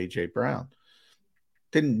outside of A.J. Brown.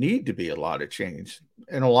 Didn't need to be a lot of change.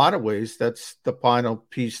 In a lot of ways, that's the final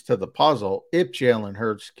piece to the puzzle. If Jalen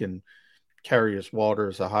Hurts can carry his water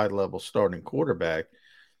as a high-level starting quarterback,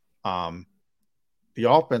 the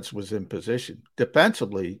offense was in position.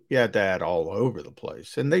 Defensively, you had to add all over the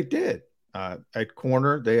place, and they did. At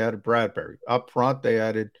corner, they added Bradbury. Up front, they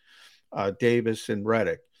added Davis and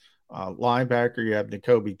Reddick. Linebacker, you have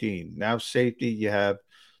Nakobe Dean. Now safety, you have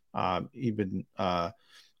even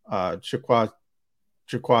Jaquiski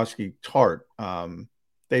Tart.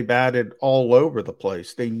 They've added all over the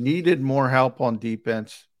place. They needed more help on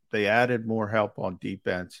defense. They added more help on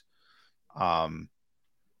defense.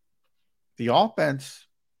 The offense,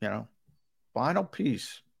 final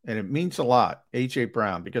piece, and it means a lot, A.J.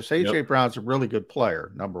 Brown, because A.J. Brown's a really good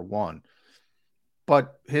player, number one.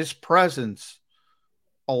 But his presence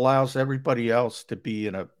allows everybody else to be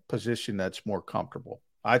in a position that's more comfortable.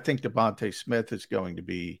 I think Devontae Smith is going to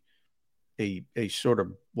be a sort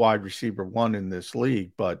of wide receiver one in this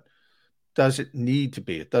league, but doesn't need to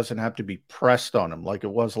be. It doesn't have to be pressed on him like it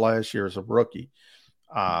was last year as a rookie.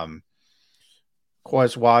 Quez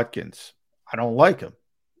Watkins, I don't like him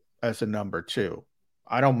as a number 2.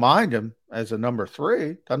 I don't mind him as a number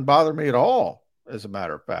 3. Doesn't bother me at all, as a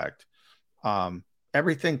matter of fact.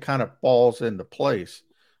 Everything kind of falls into place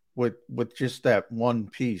with just that one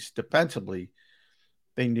piece. Defensively,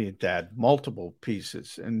 they need to add multiple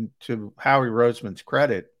pieces. And to Howie Roseman's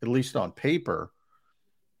credit, at least on paper,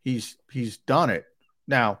 he's done it.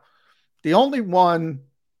 Now, the only one,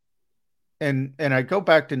 and I go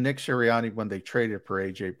back to Nick Sirianni when they traded for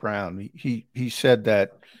A.J. Brown. He said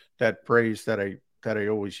that phrase that I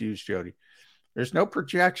always use, Jody. There's no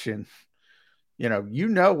projection. You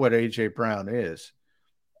know what A.J. Brown is.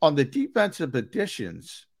 On the defensive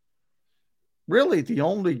additions, really the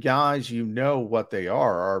only guys what they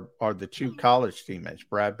are the 2 college teammates,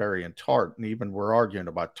 Bradbury and Tart. And even we're arguing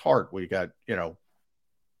about Tart. We got,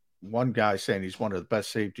 one guy saying he's one of the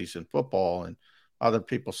best safeties in football and other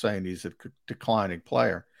people saying he's a declining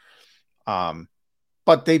player.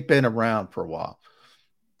 But they've been around for a while.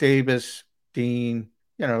 Davis, Dean,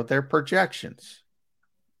 they're projections.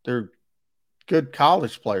 They're good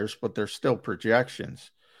college players, but they're still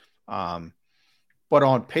projections. But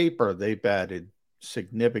on paper, they've added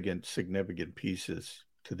significant pieces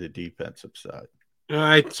to the defensive side. All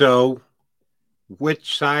right, so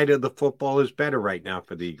which side of the football is better right now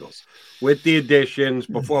for the Eagles? With the additions,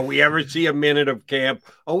 before we ever see a minute of camp.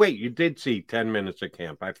 Oh, wait, you did see 10 minutes of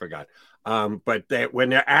camp. I forgot. But when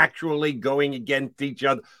they're actually going against each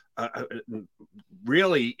other,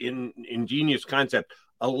 really in ingenious concept,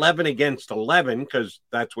 11 against 11, because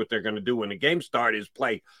that's what they're going to do when the game starts, is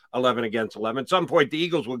play 11 against 11. At some point, the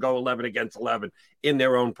Eagles will go 11 against 11 in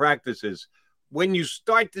their own practices. When you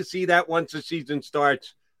start to see that once the season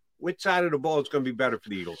starts, which side of the ball is going to be better for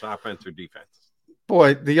the Eagles, offense or defense?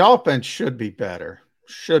 Boy, the offense should be better.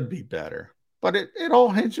 But it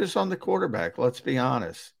all hinges on the quarterback, let's be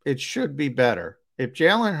honest. It should be better. If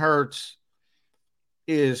Jalen Hurts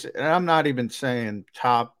is, and I'm not even saying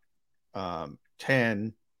top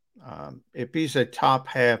 10, if he's a top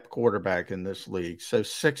half quarterback in this league, so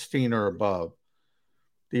 16 or above,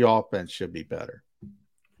 the offense should be better.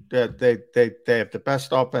 They have the best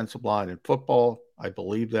offensive line in football. I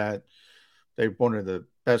believe that. They're one of the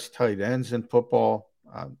best tight ends in football.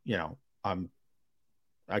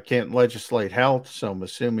 I can't legislate health, so I'm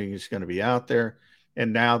assuming he's going to be out there.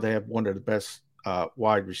 And now they have one of the best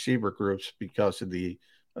wide receiver groups because of the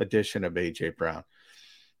addition of A.J. Brown.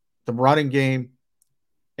 The running game,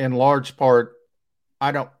 in large part,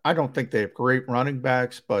 I don't think they have great running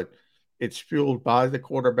backs, but it's fueled by the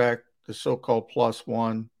quarterback, the so-called plus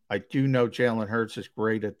one. I do know Jalen Hurts is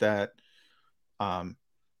great at that.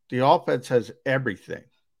 The offense has everything.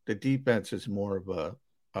 The defense is more of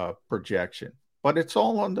a projection, but it's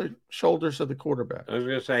all on the shoulders of the quarterback. I was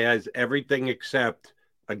going to say, has everything except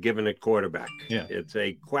a given at quarterback. Yeah. It's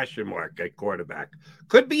a question mark at quarterback.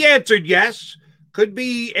 Could be answered yes. Could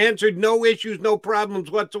be answered no issues, no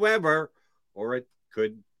problems whatsoever. Or it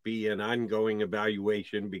could be an ongoing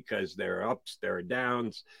evaluation because there are ups, there are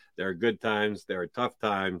downs, there are good times, there are tough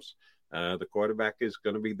times. The quarterback is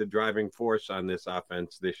going to be the driving force on this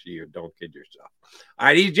offense this year. Don't kid yourself. All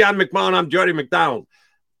right, he's John McMullen. I'm Jody McDonald.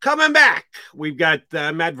 Coming back, we've got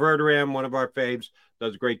Matt Verderam, one of our faves,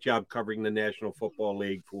 does a great job covering the National Football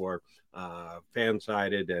League for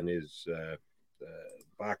Fansided, and his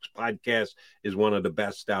Box podcast is one of the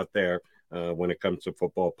best out there when it comes to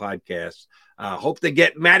football podcasts. Hope to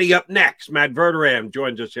get Matty up next. Matt Verderam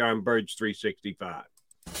joins us here on Birds 365.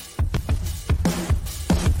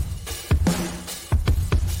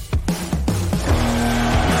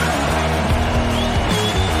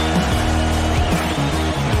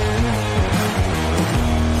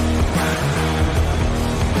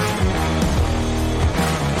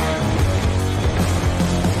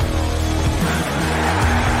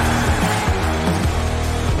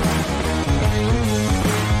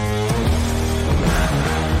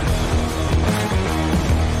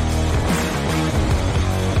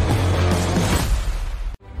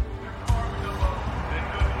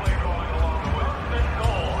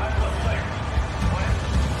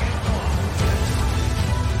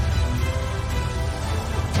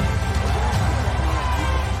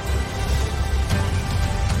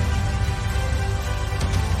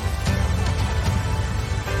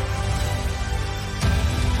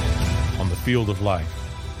 Field of life,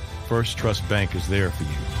 First Trust Bank is there for you.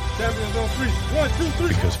 Champions on three. 1, 2, 3.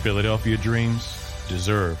 Because Philadelphia dreams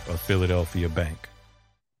deserve a Philadelphia bank.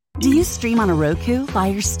 Do you stream on a Roku,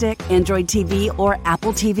 Fire Stick, Android TV, or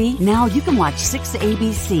Apple TV? Now you can watch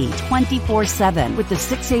 6ABC 24/7 with the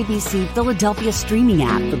 6ABC Philadelphia streaming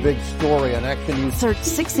app. The big story on Action News. Search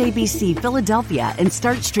 6ABC Philadelphia and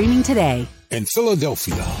start streaming today. In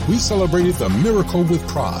Philadelphia, we celebrated the miracle with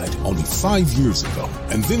pride only 5 years ago.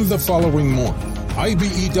 And then the following morning,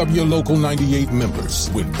 IBEW Local 98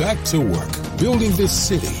 members went back to work, building this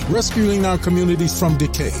city, rescuing our communities from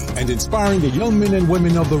decay, and inspiring the young men and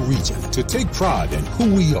women of the region to take pride in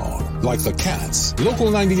who we are. Like the Cats,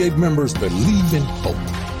 Local 98 members believe in hope.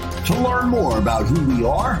 To learn more about who we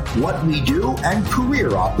are, what we do, and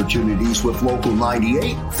career opportunities with Local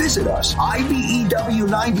 98, visit us,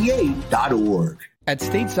 IBEW98.org. At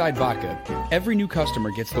Stateside Vodka, every new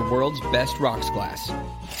customer gets the world's best rocks glass,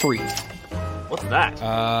 free. What's that?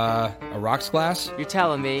 A rocks glass? You're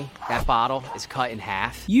telling me that bottle is cut in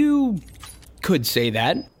half? You could say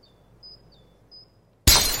that.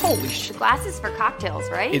 Holy shit. Glass is for cocktails,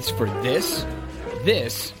 right? It's for this,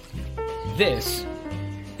 this,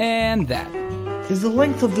 and that. Is the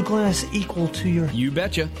length of the glass equal to your... You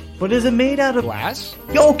betcha. But is it made out of... Glass?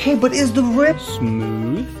 Okay, but is the rip...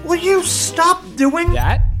 Smooth? Will you stop doing...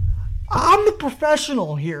 That? I'm the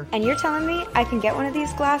professional here. And you're telling me I can get one of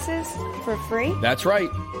these glasses for free? That's right.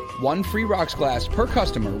 1 free rocks glass per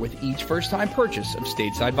customer with each first-time purchase of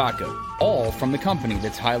Stateside Vodka. All from the company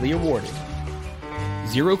that's highly awarded.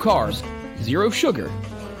 0 carbs, 0 sugar,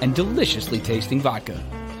 and deliciously tasting vodka.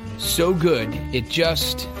 So good, it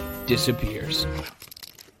just disappears.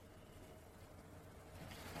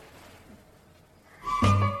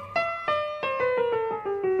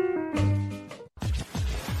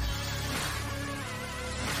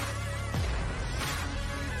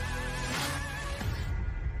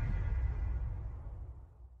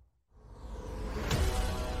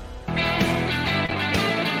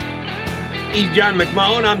 He's John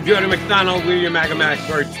McMullen. I'm Jordan McDonald. We're your MAGA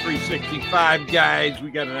Birds 365 guys.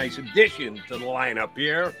 We got a nice addition to the lineup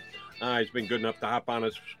here. He's been good enough to hop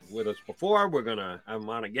on with us before. We're going to have him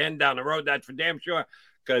on again down the road. That's for damn sure,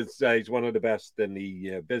 because he's one of the best in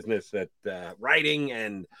the business at writing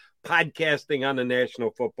and podcasting on the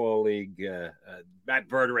National Football League. Matt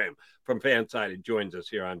Verderame from Fansided joins us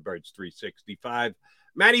here on Birds 365.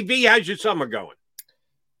 Matty V, how's your summer going?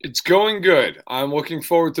 It's going good. I'm looking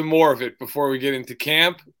forward to more of it before we get into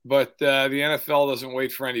camp, but the NFL doesn't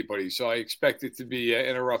wait for anybody, so I expect it to be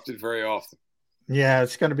interrupted very often. Yeah,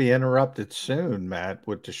 it's going to be interrupted soon, Matt,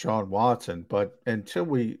 with Deshaun Watson. But until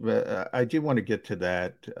we I do want to get to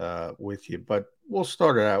that with you, but we'll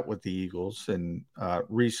start it out with the Eagles. And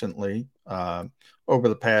recently, over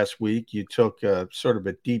the past week, you took sort of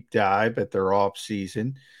a deep dive at their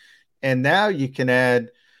offseason, and now you can add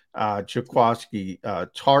Jaquiski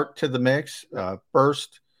Tartt to the mix.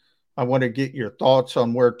 First, I want to get your thoughts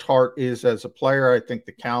on where Tartt is as a player. I think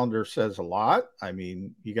the calendar says a lot. I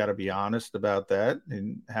mean, you got to be honest about that,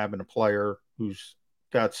 and having a player who's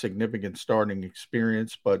got significant starting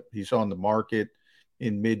experience, but he's on the market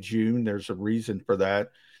in mid-June. There's a reason for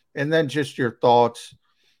that. And then just your thoughts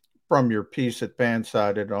from your piece at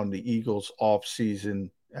Fansided on the Eagles offseason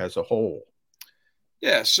as a whole.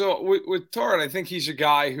 Yeah, so with Tartt, I think he's a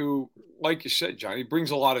guy who, like you said, John, he brings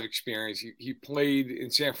a lot of experience. He played in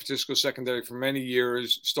San Francisco secondary for many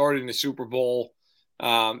years, started in the Super Bowl.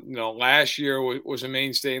 Last year was a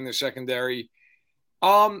mainstay in the secondary.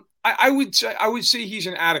 I would say he's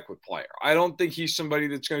an adequate player. I don't think he's somebody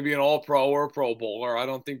that's going to be an All-Pro or a Pro Bowler. I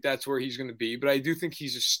don't think that's where he's going to be, but I do think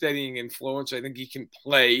he's a steadying influence. I think he can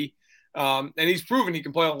play, and he's proven he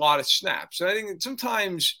can play a lot of snaps. And I think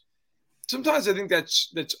sometimes I think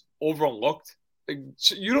that's overlooked.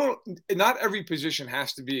 Not every position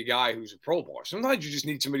has to be a guy who's a Pro Bowler. Sometimes you just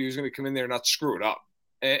need somebody who's going to come in there and not screw it up.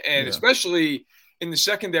 And especially in the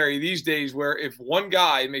secondary these days, where if one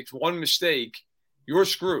guy makes one mistake, you're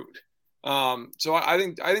screwed. So I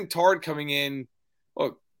think Tartt coming in,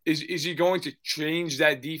 look, is he going to change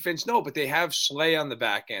that defense? No, but they have Slay on the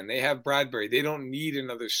back end. They have Bradbury. They don't need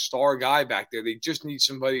another star guy back there. They just need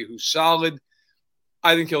somebody who's solid.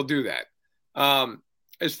 I think he'll do that.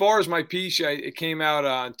 As far as my piece, it came out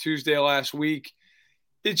on Tuesday last week.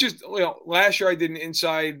 It's just, last year I did an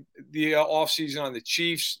inside the offseason on the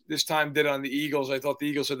Chiefs. This time did it on the Eagles. I thought the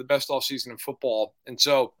Eagles had the best offseason in football. And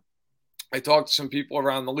so I talked to some people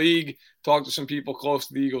around the league, talked to some people close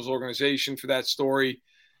to the Eagles organization for that story,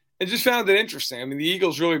 and just found it interesting. I mean, the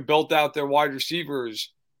Eagles really built out their wide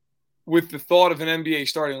receivers with the thought of an NBA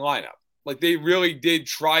starting lineup. Like, they really did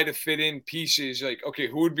try to fit in pieces like, okay,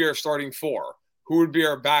 who would be our starting four? Who would be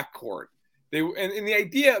our backcourt? And the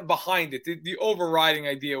idea behind it, the overriding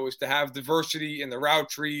idea was to have diversity in the route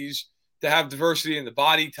trees, to have diversity in the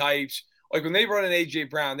body types. Like when they brought in A.J.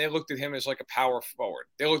 Brown, they looked at him as like a power forward.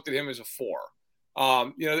 They looked at him as a 4.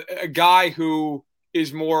 A guy who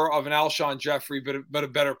is more of an Alshon Jeffrey, but a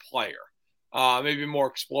better player, maybe more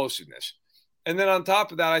explosiveness. And then on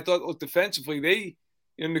top of that, I thought, look, defensively,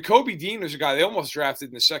 Nakobe Dean was a guy they almost drafted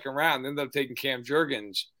in the second round. They ended up taking Cam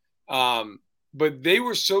Jurgens. But they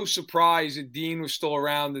were so surprised that Dean was still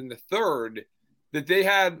around in the third that they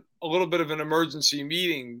had a little bit of an emergency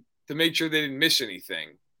meeting to make sure they didn't miss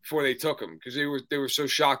anything before they took him, because they were so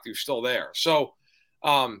shocked he was still there. So,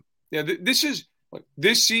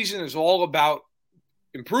 this season is all about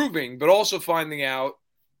improving, but also finding out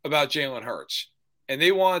about Jalen Hurts. And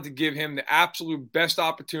they wanted to give him the absolute best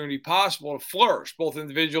opportunity possible to flourish, both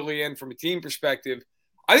individually and from a team perspective.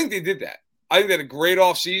 I think they did that. I think they had a great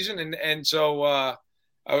offseason, and so I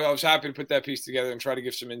was happy to put that piece together and try to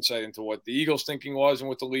give some insight into what the Eagles' thinking was and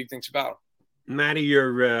what the league thinks about him. Matty,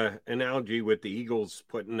 your analogy with the Eagles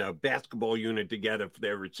putting a basketball unit together for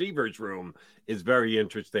their receivers room is very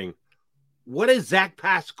interesting. What is Zach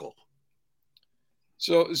Pascal?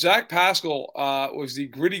 So Zach Pascal was the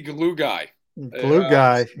gritty glue guy. Glue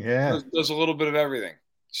guy, yeah. Does a little bit of everything.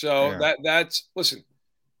 So that's listen.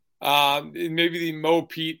 Maybe the Mo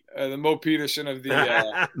Peterson of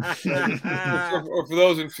the, or for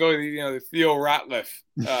those in Philly, the Theo Ratliff,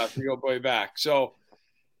 if you go way back. So,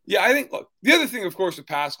 yeah, I think, look, the other thing, of course, with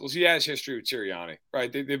Pascal is he has history with Sirianni,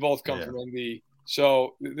 right? They both come from Indy.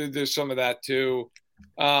 So there's some of that too.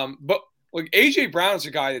 But look, A.J. Brown's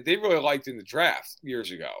a guy that they really liked in the draft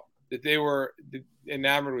years ago, that they were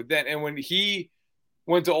enamored with then. And when he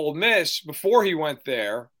went to Ole Miss, before he went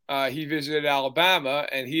there, he visited Alabama,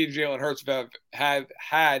 and he and Jalen Hurts have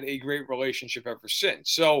had a great relationship ever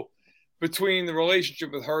since. So between the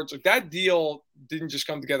relationship with Hurts, like that deal didn't just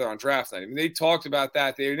come together on draft night. I mean, they talked about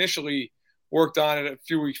that. They initially worked on it a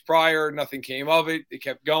few weeks prior. Nothing came of it. They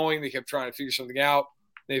kept going. They kept trying to figure something out.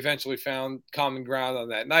 They eventually found common ground on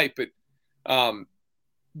that night. But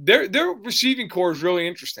their receiving core is really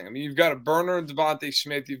interesting. I mean, you've got a burner in Devontae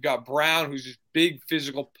Smith. You've got Brown, who's this big,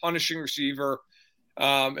 physical, punishing receiver.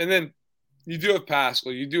 And then you do have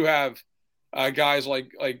Pascal. You do have guys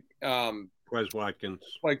like Quez Watkins.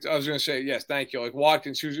 Like I was going to say, yes, thank you. Like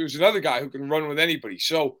Watkins, who's another guy who can run with anybody.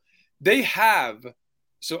 So they have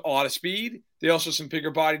a lot of speed. They also have some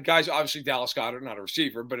bigger-bodied guys. Obviously, Dallas Goedert, not a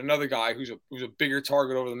receiver, but another guy who's a bigger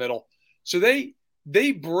target over the middle. So they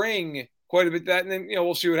bring quite a bit of that. And then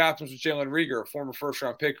we'll see what happens with Jalen Reagor, a former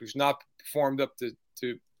first-round pick who's not performed up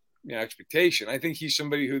to expectation. I think he's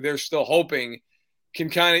somebody who they're still hoping can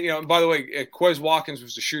kind of, and by the way, Quez Watkins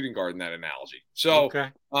was the shooting guard in that analogy. So, okay.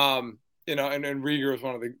 And Reagor was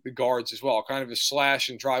one of the guards as well, kind of a slash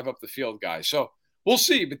and drive up the field guy. So we'll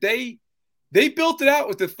see. But they built it out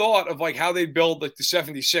with the thought of like how they build like the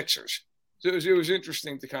 76ers. So it was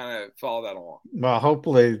interesting to kind of follow that along. Well,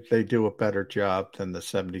 hopefully they do a better job than the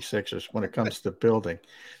 76ers when it comes to building.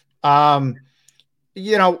 On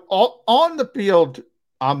the field,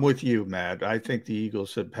 I'm with you, Matt. I think the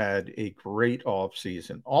Eagles have had a great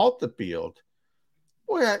offseason. Off the field,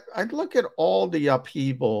 boy, I look at all the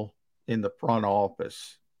upheaval in the front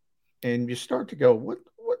office, and you start to go,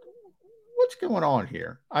 what's going on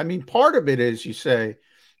here? I mean, part of it is you say,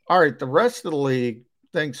 all right, the rest of the league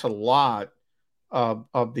thinks a lot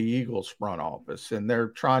of the Eagles front office, and they're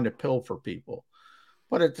trying to pilfer people.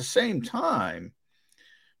 But at the same time,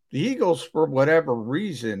 the Eagles, for whatever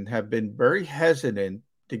reason, have been very hesitant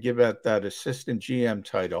to give out that assistant GM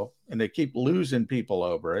title, and they keep losing people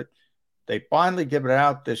over it. They finally give it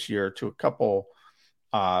out this year to a couple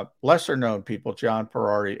lesser-known people, John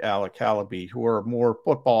Ferrari, Alec Halaby, who are more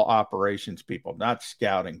football operations people, not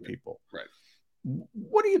scouting people. Right.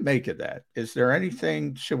 What do you make of that? Is there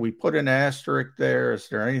anything, should we put an asterisk there? Is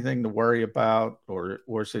there anything to worry about? Or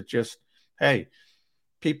is it just, hey,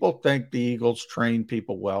 people think the Eagles train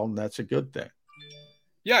people well, and that's a good thing?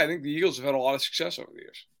 Yeah, I think the Eagles have had a lot of success over the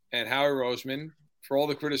years. And Howie Roseman, for all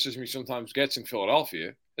the criticism he sometimes gets in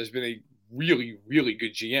Philadelphia, has been a really, really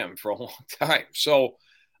good GM for a long time. So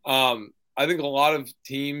I think a lot of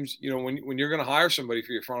teams, when you're going to hire somebody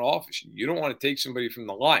for your front office, you don't want to take somebody from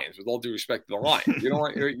the Lions, with all due respect to the Lions. You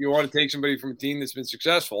want to take somebody from a team that's been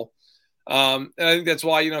successful. And I think that's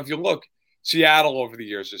why, if you look, Seattle over the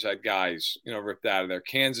years has had guys, ripped out of there.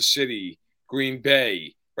 Kansas City, Green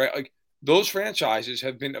Bay, right? Like those franchises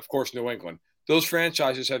have been, of course, New England. Those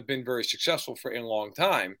franchises have been very successful for a long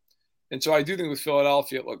time. And so I do think with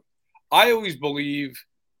Philadelphia, look, I always believe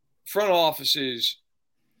front offices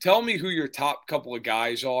tell me who your top couple of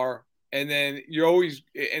guys are. And then you're always,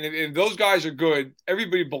 and if those guys are good,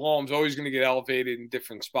 everybody below them is always going to get elevated in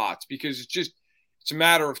different spots, because It's a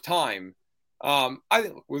matter of time. I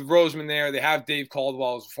think with Roseman there, they have Dave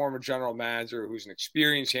Caldwell as a former general manager who's an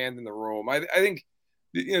experienced hand in the room. I think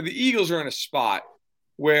the Eagles are in a spot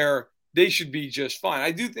where they should be just fine.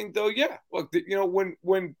 I do think, though, look,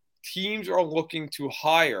 when teams are looking to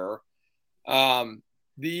hire, the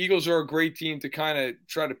Eagles are a great team to kind of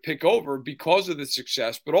try to pick over because of the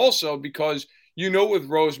success, but also because with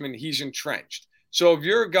Roseman, he's entrenched. So if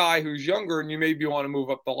you're a guy who's younger and you maybe want to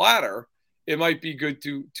move up the ladder, it might be good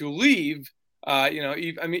to leave. I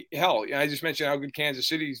just mentioned how good Kansas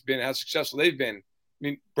City's been, how successful they've been. I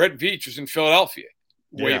mean, Brett Veach was in Philadelphia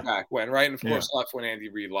way back when, right? And of course, left when Andy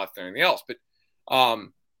Reid left and everything else. But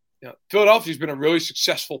Philadelphia's been a really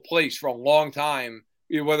successful place for a long time,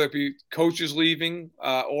 whether it be coaches leaving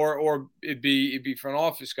or it'd be front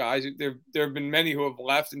office guys. There have been many who have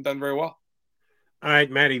left and done very well. All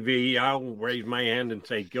right, Matty V, I'll raise my hand and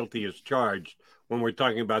say guilty as charged when we're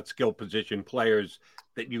talking about skill position players,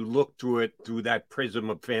 that you look through that prism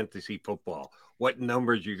of fantasy football. What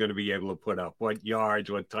numbers you're going to be able to put up, what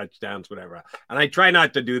yards, what touchdowns, whatever. And I try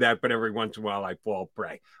not to do that, but every once in a while I fall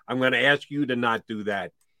prey. I'm going to ask you to not do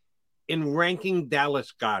that. In ranking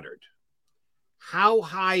Dallas Goedert, how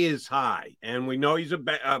high is high? And we know he's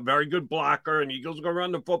a very good blocker, and Eagles are going to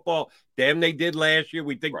run the football. Damn, they did last year.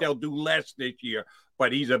 We think they'll do less this year.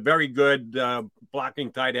 But he's a very good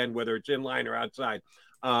blocking tight end, whether it's in line or outside.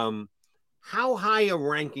 How high a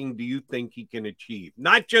ranking do you think he can achieve?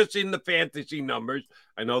 Not just in the fantasy numbers.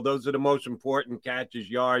 I know those are the most important: catches,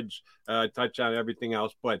 yards, touchdown, everything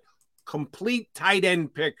else. But complete tight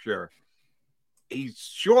end picture, he's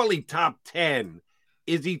surely top 10.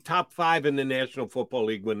 Is he top 5 in the National Football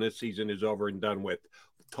League when this season is over and done with?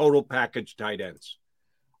 Total package tight ends.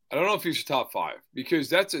 I don't know if he's top 5 because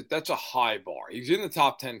that's a high bar. He's in the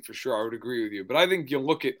top 10 for sure. I would agree with you. But I think you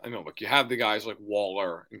have the guys like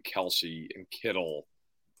Waller and Kelsey and Kittle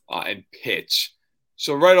and Pitts.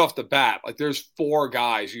 So right off the bat, like there's 4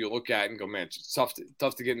 guys you look at and go, man, it's tough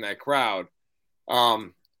to get in that crowd.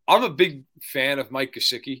 I'm a big fan of Mike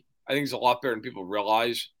Gesicki. I think he's a lot better than people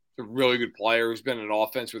realize. He's a really good player who's been in an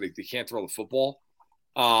offense where they can't throw the football.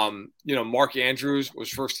 Mark Andrews was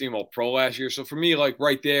first team All-Pro last year. So for me, like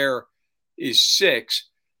right there is 6.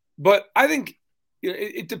 But I think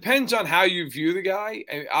it depends on how you view the guy.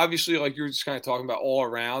 And obviously, like you're just kind of talking about all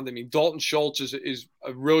around. I mean, Dalton Schultz is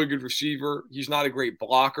a really good receiver. He's not a great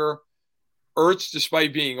blocker. Ertz,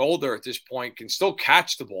 despite being older at this point, can still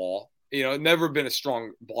catch the ball. Never been a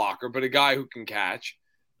strong blocker, but a guy who can catch.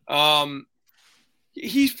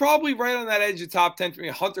 He's probably right on that edge of top 10 for me.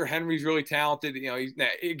 Hunter Henry's really talented. He's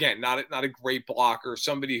again not a great blocker.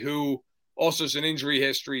 Somebody who also has an injury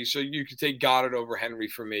history, so you could take Goddard over Henry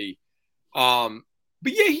for me. But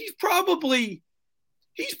yeah, he's probably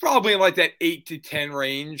in like that 8 to 10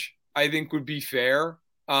 range. I think would be fair.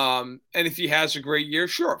 And if he has a great year,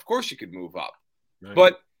 sure, of course you could move up. Right.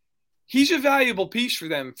 But he's a valuable piece for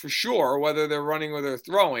them for sure, whether they're running or they're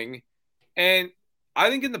throwing. And I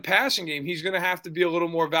think in the passing game, he's going to have to be a little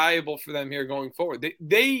more valuable for them here going forward.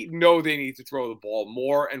 They know they need to throw the ball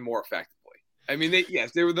more and more effectively. I mean,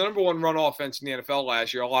 they were the number 1 run offense in the NFL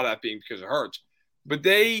last year, a lot of that being because of Hurts. But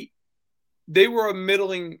they were a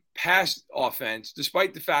middling pass offense,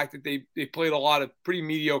 despite the fact that they played a lot of pretty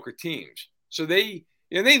mediocre teams. So they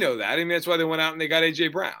know that. I mean, that's why they went out and they got A.J.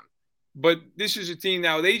 Brown. But this is a team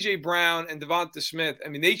now with A.J. Brown and Devonta Smith. I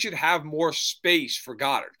mean, they should have more space for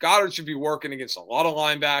Goddard. Goddard should be working against a lot of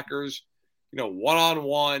linebackers,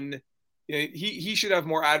 one-on-one. He should have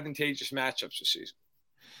more advantageous matchups this season.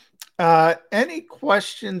 Any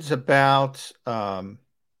questions about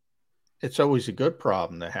it's always a good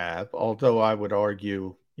problem to have, although I would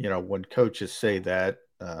argue, when coaches say that,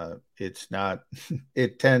 it's not –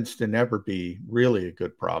 it tends to never be really a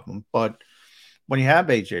good problem. But when you have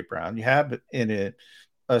A.J. Brown, you have in it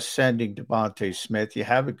ascending Devonta Smith, you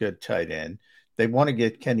have a good tight end. They want to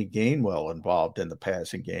get Kenny Gainwell involved in the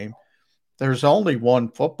passing game. There's only one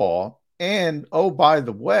football. And, oh, by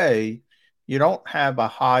the way, you don't have a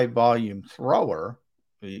high-volume thrower.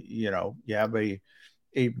 You have a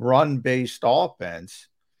run-based offense.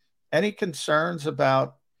 Any concerns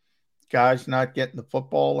about guys not getting the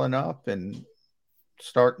football enough and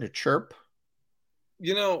starting to chirp?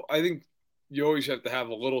 I think you always have to have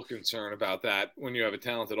a little concern about that when you have a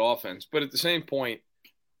talented offense. But at the same point,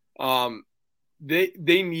 they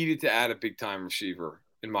needed to add a big-time receiver,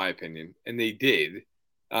 in my opinion, and they did.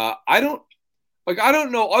 I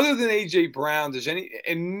don't know, other than A.J. Brown,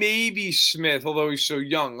 and maybe Smith, although he's so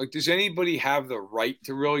young, does anybody have the right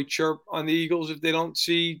to really chirp on the Eagles if they don't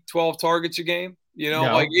see 12 targets a game?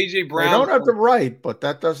 Like A.J. Brown. They don't have the right, but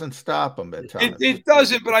that doesn't stop them at times. It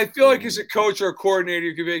doesn't, but I feel like as a coach or a coordinator,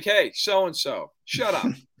 you could be like, hey, so-and-so, shut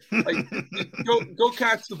up. Go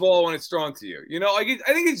catch the ball when it's thrown to you. I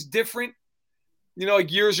think it's different.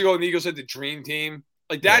 Like years ago, the Eagles had the dream team.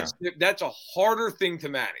 Like that's a harder thing to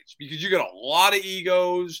manage because you got a lot of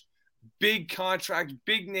egos, big contracts,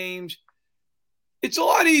 big names. It's a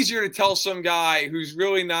lot easier to tell some guy who's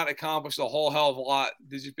really not accomplished a whole hell of a lot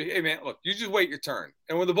to just be, hey, man, look, you just wait your turn.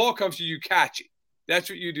 And when the ball comes to you, you catch it. That's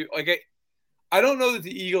what you do. Like, I don't know that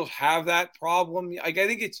the Eagles have that problem. Like, I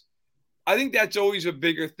think that's always a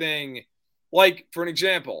bigger thing. Like, for an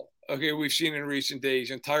example, we've seen in recent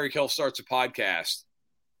days, and Tyreek Hill starts a podcast,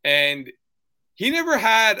 and he never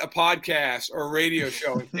had a podcast or a radio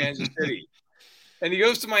show in Kansas City. And he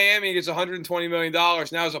goes to Miami and gets $120 million now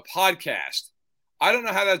as a podcast. I don't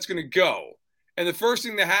know how that's going to go. And the first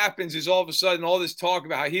thing that happens is all of a sudden all this talk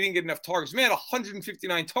about how he didn't get enough targets. Man,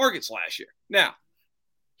 159 targets last year. Now,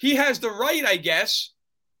 he has the right, I guess,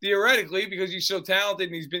 theoretically, because he's so talented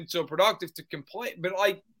and he's been so productive to complain. But,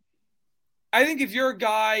 I think if you're a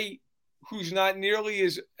guy who's not nearly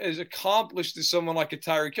as accomplished as someone like a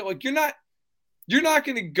Tyreek Hill, you're not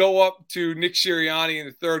going to go up to Nick Sirianni in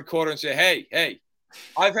the third quarter and say, hey,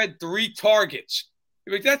 I've had 3 targets.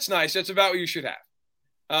 You're like, that's nice. That's about what you should have.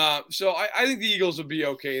 So I think the Eagles will be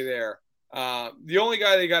okay there. The only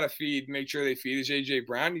guy they got to make sure they feed is A.J.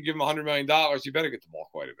 Brown. You give him $100 million, you better get the ball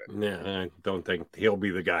quite a bit. Yeah, I don't think he'll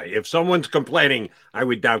be the guy. If someone's complaining, I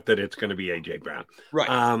would doubt that it's going to be A.J. Brown. Right.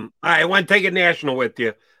 All right, I want to take it national with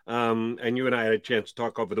you. And you and I had a chance to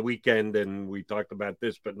talk over the weekend, and we talked about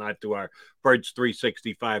this, but not to our Birds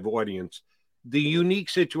 365 audience. The unique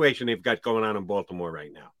situation they've got going on in Baltimore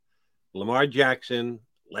right now. Lamar Jackson,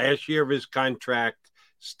 last year of his contract,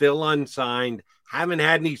 still unsigned, haven't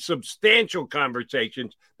had any substantial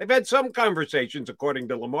conversations. They've had some conversations, according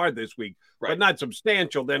to Lamar this week, but not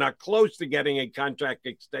substantial. They're not close to getting a contract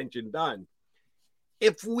extension done.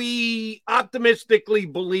 If we optimistically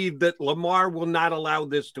believe that Lamar will not allow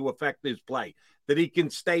this to affect his play, that he can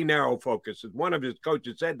stay narrow focused, as one of his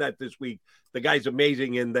coaches said that this week, the guy's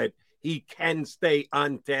amazing in that he can stay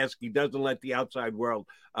on task. He doesn't let the outside world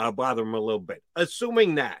bother him a little bit.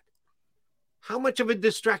 Assuming that, how much of a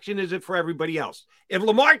distraction is it for everybody else? If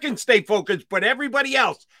Lamar can stay focused, but everybody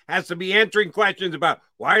else has to be answering questions about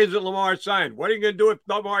why isn't Lamar signed? What are you going to do if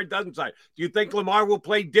Lamar doesn't sign? Do you think Lamar will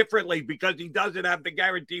play differently because he doesn't have the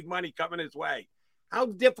guaranteed money coming his way? How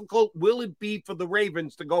difficult will it be for the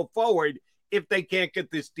Ravens to go forward if they can't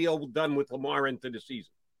get this deal done with Lamar into the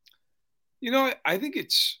season? I think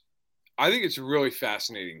it's a really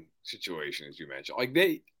fascinating situation, as you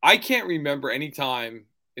mentioned. I can't remember any time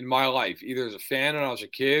in my life, either as a fan when I was a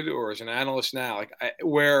kid or as an analyst now,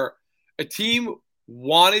 where a team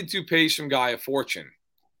wanted to pay some guy a fortune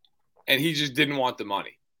and he just didn't want the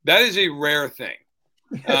money. That is a rare thing.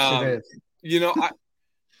 Yes, it is.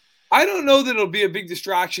 I don't know that it'll be a big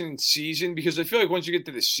distraction in season because I feel like once you get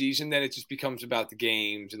to the season, then it just becomes about the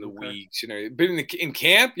games and the weeks and everything. But in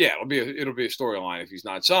camp, yeah, it'll be a storyline if he's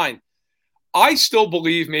not signed. I still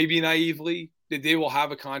believe, maybe naively, that they will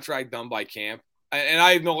have a contract done by camp. And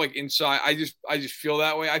I have no inside. I just feel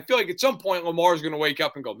that way. I feel like at some point Lamar's going to wake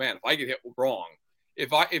up and go, man, if I get hit wrong, if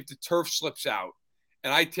the turf slips out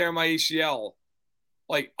and I tear my ACL,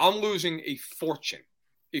 I'm losing a fortune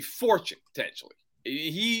potentially.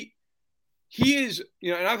 He is,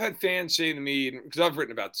 and I've had fans say to me, because I've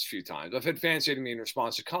written about this a few times, I've had fans say to me in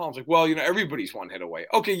response to columns everybody's one hit away.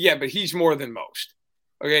 Okay, yeah, but he's more than most.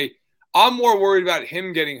 Okay, I'm more worried about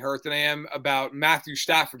him getting hurt than I am about Matthew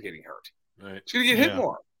Stafford getting hurt. Right. He's going to get hit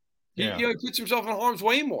more. He puts himself in harm's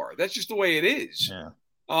way more. That's just the way it is. Yeah.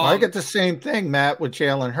 I get the same thing, Matt, with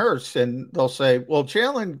Jalen Hurts, and they'll say, well,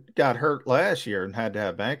 Jalen got hurt last year and had to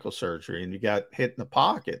have ankle surgery, and you got hit in the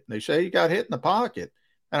pocket. They say you got hit in the pocket.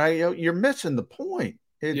 And you're missing the point.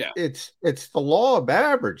 It's the law of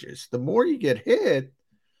averages. The more you get hit,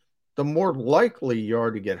 the more likely you are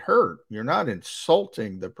to get hurt. You're not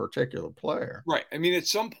insulting the particular player. Right. I mean, at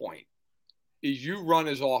some point, is you run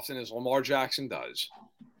as often as Lamar Jackson does,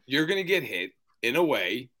 you're going to get hit in a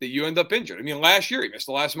way that you end up injured. I mean, last year, he missed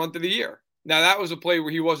the last month of the year. Now, that was a play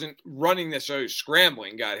where he wasn't running necessarily,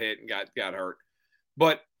 scrambling, got hit and got hurt.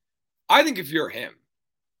 But I think if you're him,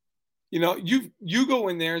 you go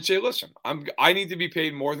in there and say, listen, I need to be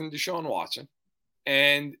paid more than Deshaun Watson,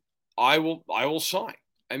 and I will sign.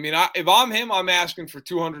 I mean, if I'm him, I'm asking for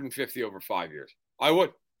 $250 over 5 years. I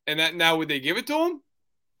would. And now would they give it to him?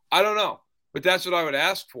 I don't know. But that's what I would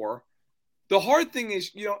ask for. The hard thing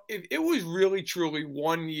is, if it was really, truly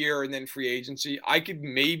 1 year and then free agency, I could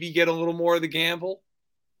maybe get a little more of the gamble.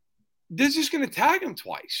 they're just going to tag him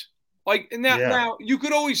twice. Like, and now you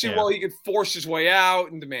could always say, well, he could force his way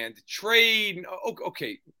out and demand a trade. And,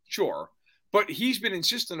 okay, sure. But he's been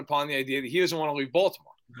insistent upon the idea that he doesn't want to leave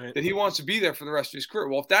Baltimore, that he wants to be there for the rest of his career.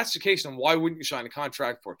 Well, if that's the case, then why wouldn't you sign a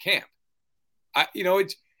contract for camp?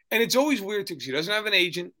 It's always weird too because he doesn't have an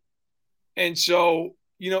agent. And so,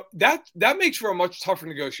 that makes for a much tougher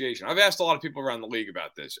negotiation. I've asked a lot of people around the league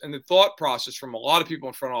about this, and the thought process from a lot of people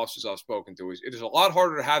in front offices I've spoken to is it is a lot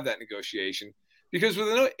harder to have that negotiation because with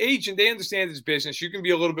an agent, they understand his business. You can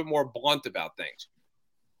be a little bit more blunt about things.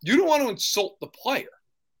 You don't want to insult the player.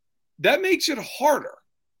 That makes it harder.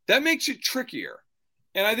 That makes it trickier.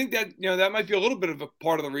 And I think that, that might be a little bit of a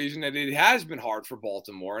part of the reason that it has been hard for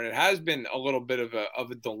Baltimore and it has been a little bit of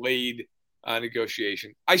a delayed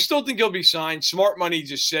negotiation. I still think he'll be signed. Smart money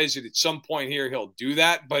just says that at some point here he'll do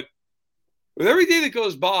that. But with every day that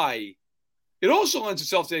goes by, it also lends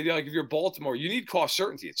itself to the idea, like if you're Baltimore, you need cost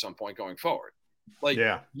certainty at some point going forward.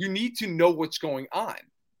 You need to know what's going on.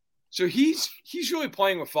 So he's really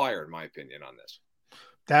playing with fire, in my opinion, on this.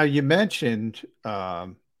 Now, you mentioned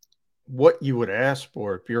what you would ask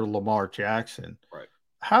for if you're Lamar Jackson. Right.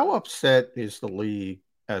 How upset is the league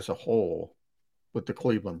as a whole with the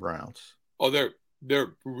Cleveland Browns? Oh,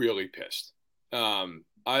 they're really pissed.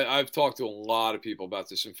 I've talked to a lot of people about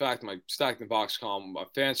this. In fact, my Stack the Box column, my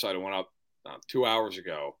fan site, went up 2 hours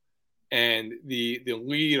ago, and the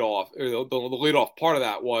lead off part of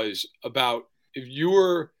that was about if you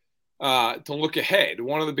were to look ahead.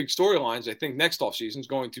 One of the big storylines, I think, next offseason is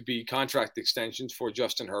going to be contract extensions for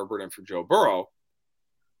Justin Herbert and for Joe Burrow.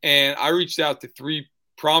 And I reached out to 3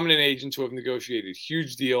 prominent agents who have negotiated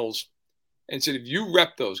huge deals and said, if you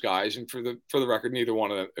rep those guys, and for the record, neither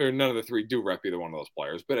one of them, or none of the 3 do rep either one of those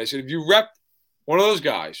players. But I said, if you rep one of those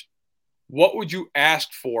guys, what would you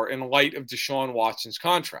ask for in light of Deshaun Watson's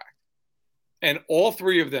contract? And all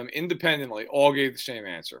 3 of them independently all gave the same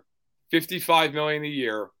answer. $55 million a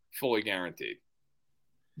year, fully guaranteed,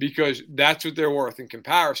 because that's what they're worth in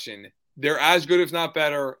comparison. They're as good, if not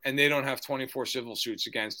better, and they don't have 24 civil suits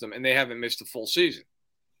against them, and they haven't missed a full season.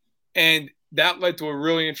 And that led to a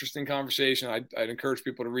really interesting conversation. I'd encourage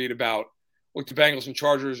people to read about. Look, the Bengals and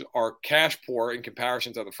Chargers are cash poor in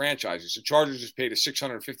comparison to other franchises. The Chargers just paid a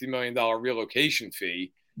 $650 million relocation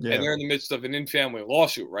fee, and they're in the midst of an in-family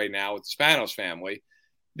lawsuit right now with the Spanos family.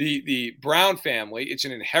 The Brown family, it's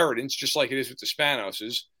an inheritance, just like it is with the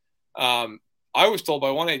Spanoses. I was told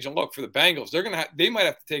by one agent, look, for the Bengals, they might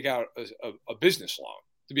have to take out a business loan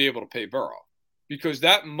to be able to pay Burrow, because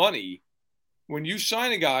that money, when you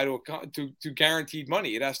sign a guy to guaranteed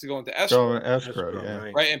money, it has to go into escrow.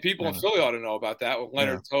 Right? And people in Philly ought to know about that with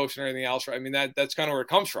Leonard Toast and everything else. Right? I mean, that's kind of where it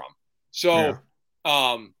comes from. So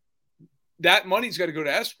that money's got to go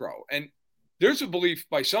to escrow. And there's a belief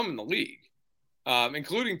by some in the league,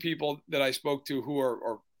 including people that I spoke to who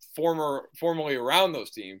are formerly around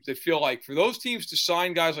those teams, that feel like for those teams to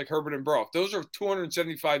sign guys like Herbert and Burrow, if those are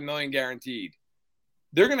 $275 million guaranteed,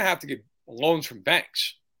 they're going to have to get loans from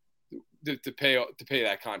banks to pay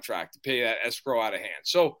that contract, to pay that escrow out of hand.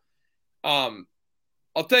 So I'll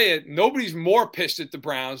tell you, nobody's more pissed at the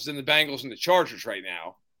Browns than the Bengals and the Chargers right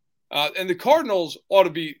now. And the Cardinals ought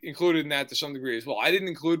to be included in that to some degree as well. I didn't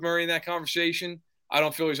include Murray in that conversation. I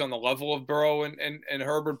don't feel he's on the level of Burrow and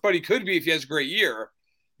Herbert, but he could be if he has a great year.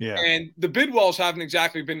 Yeah. And the Bidwells haven't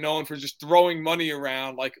exactly been known for just throwing money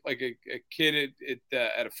around like a kid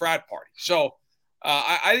at a frat party. So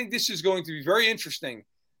I think this is going to be very interesting.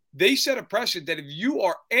 They set a precedent that if you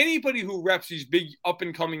are anybody who reps these big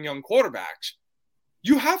up-and-coming young quarterbacks,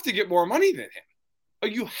 you have to get more money than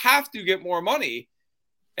him. You have to get more money,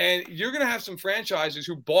 and you're going to have some franchises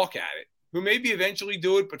who balk at it, who maybe eventually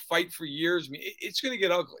do it but fight for years. I mean, it's going to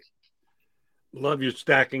get ugly. Love you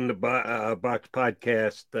stacking the box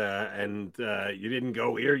podcast, and you didn't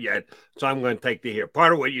go here yet, so I'm going to take the here.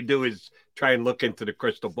 Part of what you do is try and look into the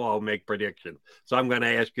crystal ball, make predictions. So I'm going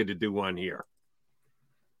to ask you to do one here.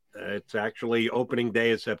 It's actually opening day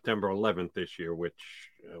is September 11th this year, which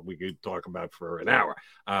we could talk about for an hour,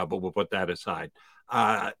 but we'll put that aside.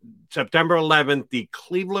 September 11th, the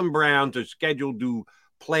Cleveland Browns are scheduled to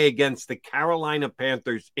play against the Carolina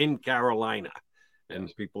Panthers in Carolina.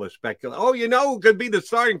 And people are speculating, who could be the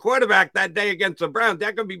starting quarterback that day against the Browns?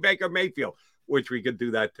 That could be Baker Mayfield, which we could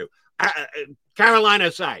do that too. Carolina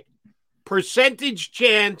aside, percentage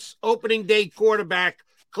chance opening day quarterback,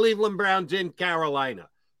 Cleveland Browns in Carolina.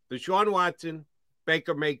 Deshaun Watson,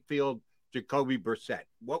 Baker Mayfield, Jacoby Brissett.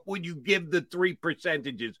 What would you give the 3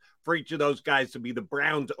 percentages for each of those guys to be the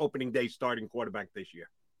Browns opening day starting quarterback this year?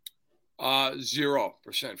 0%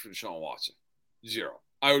 for Deshaun Watson. 0.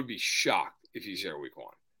 I would be shocked if he's there week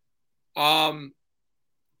 1.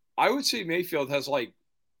 I would say Mayfield has like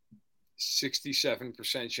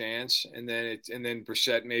 67% chance, and then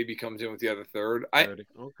Brissett maybe comes in with the other third.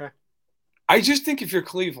 Okay. I just think if you're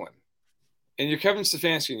Cleveland and you're Kevin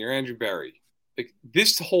Stefanski and you're Andrew Berry, like,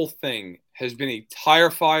 this whole thing has been a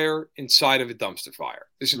tire fire inside of a dumpster fire.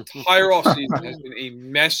 This entire offseason has been a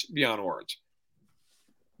mess beyond words.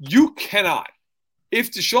 You cannot,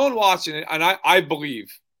 if Deshaun Watson, and I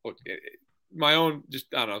believe, look, my own, just,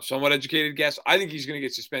 I don't know, somewhat educated guess, I think he's going to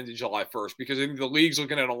get suspended July 1st because I think the league's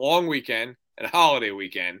looking at a long weekend and a holiday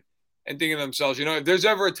weekend and thinking to themselves, if there's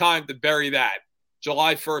ever a time to bury that,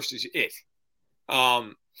 July 1st is it.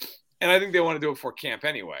 And I think they want to do it before camp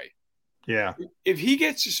anyway. Yeah. If he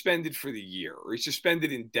gets suspended for the year, or he's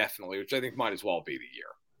suspended indefinitely, which I think might as well be the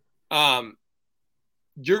year,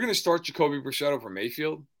 you're going to start Jacoby Brissett over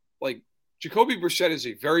Mayfield. Like, Jacoby Brissett is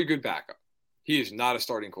a very good backup. He is not a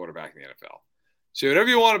starting quarterback in the NFL. So whatever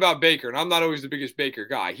you want about Baker, and I'm not always the biggest Baker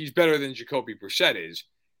guy, he's better than Jacoby Brissett is.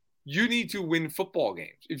 You need to win football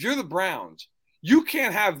games. If you're the Browns, you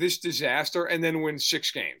can't have this disaster and then win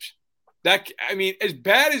 6 games. As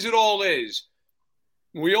bad as it all is,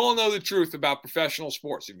 we all know the truth about professional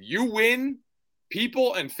sports. If you win,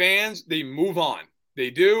 people and fans, they move on.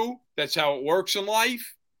 They do. That's how it works in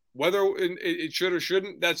life. Whether it should or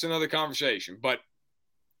shouldn't, that's another conversation. But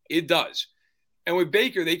it does. And with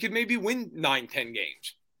Baker, they could maybe win 9-10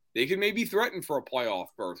 games. They could maybe threaten for a playoff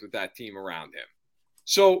berth with that team around him.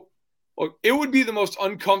 So, look, it would be the most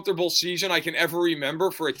uncomfortable season I can ever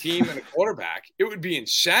remember for a team and a quarterback. It would be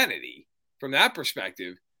insanity from that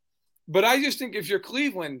perspective. But I just think if you're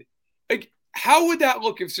Cleveland, like, how would that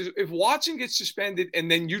look if Watson gets suspended and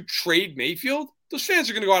then you trade Mayfield? Those fans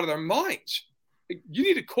are going to go out of their minds. Like, you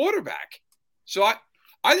need a quarterback. So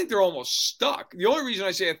I think they're almost stuck. The only reason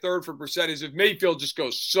I say a third for Brissett is if Mayfield just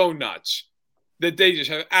goes so nuts that they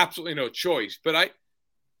just have absolutely no choice. But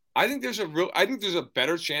I think there's a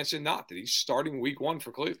better chance than not that he's starting week 1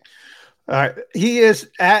 for Cleveland. He is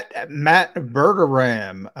at Matt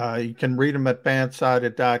Bergeram. You can read him at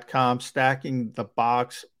fansided.com. Stacking the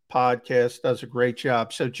Box podcast does a great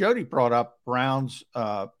job. So Jody brought up Browns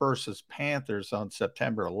versus Panthers on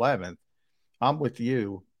September 11th. I'm with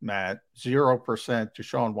you, Matt. 0%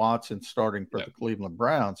 Deshaun Watson starting for the Cleveland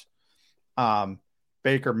Browns.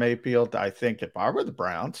 Baker Mayfield, I think if I were the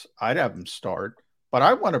Browns, I'd have him start. But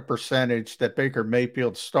I want a percentage that Baker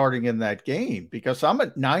Mayfield's starting in that game because I'm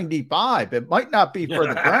at 95. It might not be for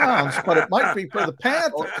the Browns, but it might be for the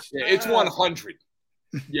Panthers. It's 100.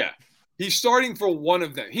 Yeah. He's starting for one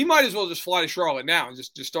of them. He might as well just fly to Charlotte now and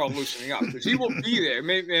just start loosening up because he will be there.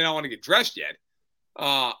 Maybe not want to get dressed yet.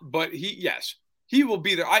 But he will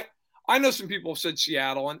be there. I know some people have said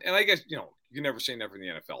Seattle, and I guess, you can never say never in the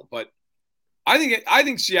NFL, but I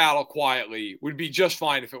think Seattle quietly would be just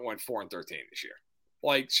fine if it went 4-13 this year.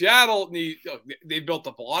 Like, Seattle they built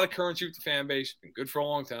up a lot of currency with the fan base, been good for a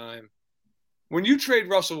long time. When you trade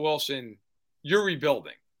Russell Wilson, you're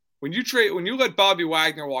rebuilding. When you let Bobby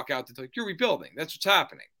Wagner walk out, you're rebuilding. That's what's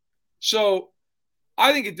happening. So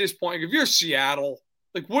I think at this point, if you're Seattle,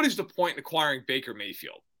 like, what is the point in acquiring Baker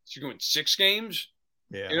Mayfield? So you're going 6 games?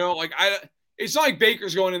 Yeah. It's not like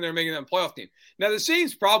Baker's going in there and making them a playoff team. Now, the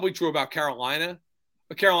same's probably true about Carolina.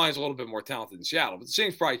 But Carolina's a little bit more talented than Seattle. But the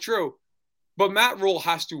same's probably true. But Matt Rule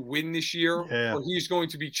has to win this year or he's going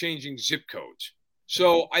to be changing zip codes.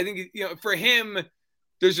 So I think, for him,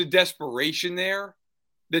 there's a desperation there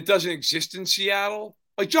that doesn't exist in Seattle.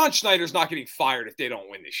 Like, John Schneider's not getting fired if they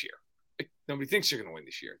don't win this year. Like, nobody thinks they're going to win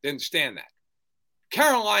this year. They understand that.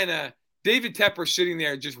 Carolina, David Tepper's sitting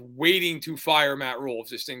there just waiting to fire Matt Rule if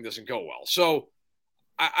this thing doesn't go well. So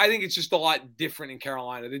I think it's just a lot different in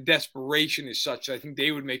Carolina. The desperation is such that I think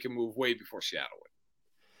they would make a move way before Seattle would.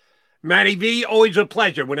 Matty V, always a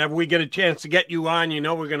pleasure. Whenever we get a chance to get you on,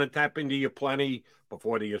 we're going to tap into you plenty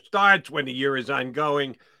before the year starts, when the year is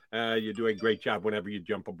ongoing. You do a great job whenever you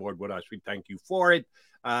jump aboard with us. We thank you for it.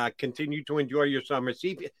 Continue to enjoy your summer.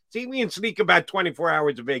 See we can sneak about 24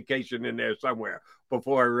 hours of vacation in there somewhere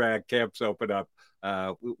before camps open up.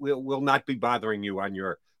 We'll not be bothering you on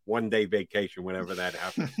your one-day vacation whenever that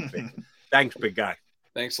happens. Thanks, big guy.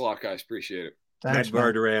 Thanks a lot, guys. Appreciate it. Thanks,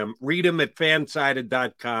 Matt Verderam. Read him at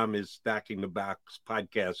fansided.com. His Stacking the Box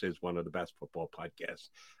podcast is one of the best football podcasts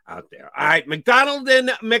out there. All right, McDonald and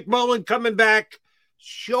McMullen coming back.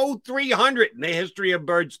 Show 300 in the history of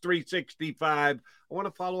Birds 365. I want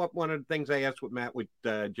to follow up one of the things I asked with Matt with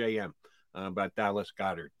JM about Dallas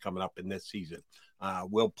Goedert coming up in this season.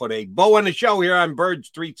 We'll put a bow on the show here on Birds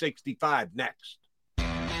 365 next.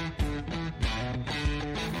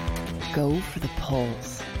 Go for the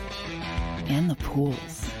polls and the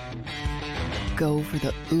pools. Go for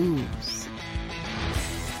the oohs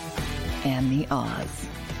and the Oz.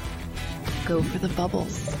 Go for the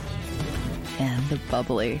bubbles and the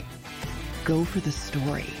bubbly. Go for the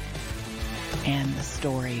story and the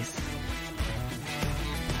stories.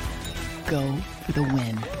 Go for the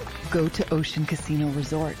win. Go to Ocean Casino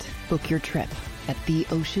Resort. Book your trip at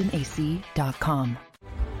theoceanac.com.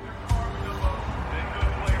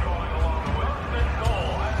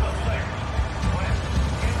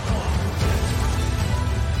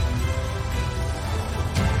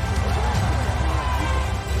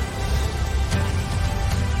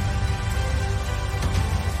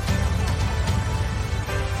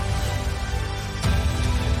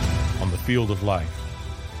 On the field of life,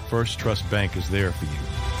 First Trust Bank is there for you.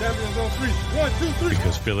 Champions on three. 1, 2, 3.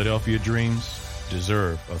 Because Philadelphia dreams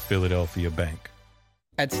deserve a Philadelphia bank.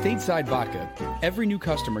 At Stateside Vodka, every new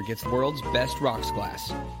customer gets the world's best rocks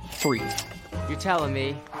glass, free. You're telling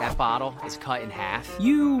me that bottle is cut in half?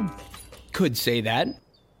 You could say that.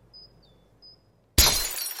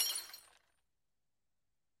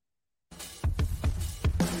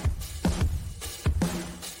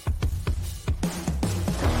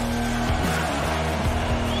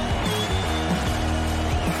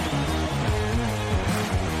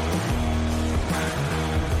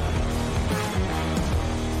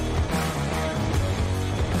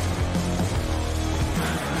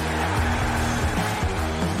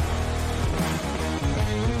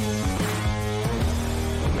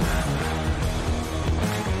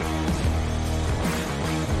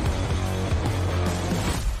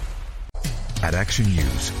 At Action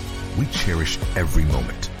News, we cherish every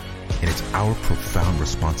moment, and it's our profound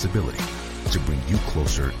responsibility to bring you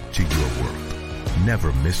closer to your world.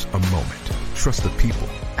 Never miss a moment. Trust the people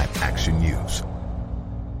at Action News. All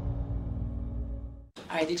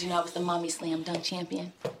right, did you know I was the mommy slam dunk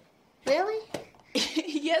champion? Really?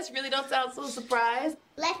 Yes, really, don't sound so surprised.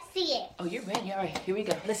 Let's see it. Oh, you're ready. All right, here we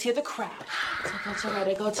go. Let's hear the crowd. So go to right,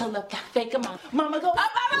 I go to left, fake 'em out. Mama, go up,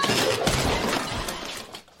 up, up.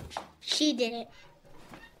 She did it.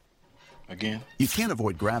 Again? You can't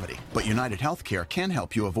avoid gravity, but United Healthcare can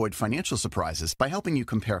help you avoid financial surprises by helping you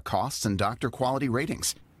compare costs and doctor quality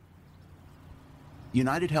ratings.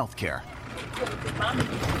 United Healthcare.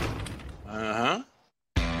 Uh-huh.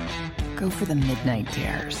 Go for the midnight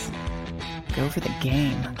dares. Go for the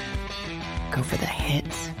game. Go for the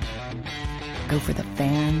hits. Go for the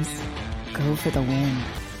fans. Go for the win.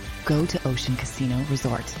 Go to Ocean Casino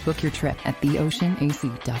Resort. Book your trip at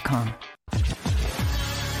theoceanac.com.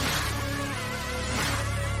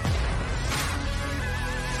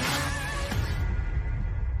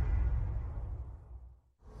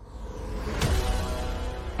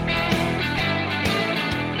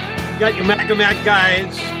 Got your Mac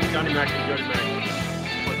guys. Johnny Mac and Johnny Mac.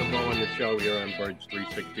 Put them all on the show here on Birds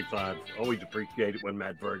 365. Always appreciate it when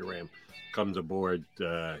Matt Verderam comes aboard.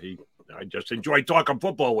 I just enjoy talking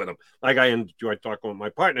football with him. Like I enjoy talking with my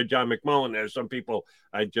partner, John McMullen. There's some people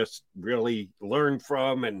I just really learn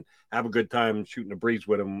from and have a good time shooting a breeze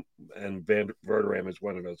with him. And Verderam is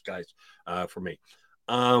one of those guys for me.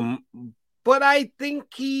 But I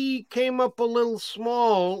think he came up a little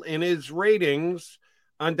small in his ratings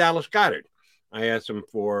on Dallas Goedert. I asked him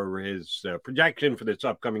for his projection for this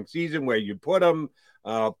upcoming season, where you put him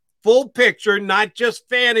full picture, not just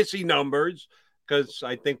fantasy numbers, because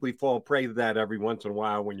I think we fall prey to that every once in a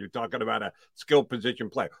while when you're talking about a skill position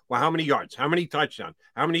player. Well, how many yards? How many touchdowns?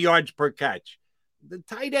 How many yards per catch? The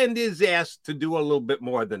tight end is asked to do a little bit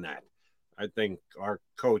more than that. I think our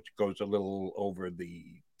coach goes a little over the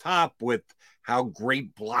top with how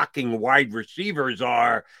great blocking wide receivers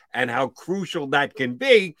are and how crucial that can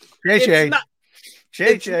be. JJ.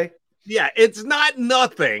 It's not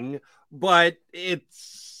nothing, but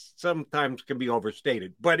it's sometimes can be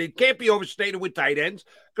overstated. But it can't be overstated with tight ends,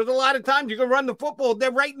 because a lot of times you can run the football,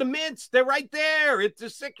 they're right in the midst, they're right there. It's a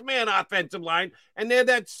six-man offensive line, and they're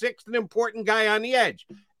that sixth and important guy on the edge.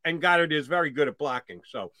 And Goddard is very good at blocking.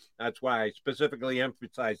 So that's why I specifically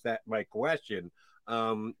emphasize that in my question.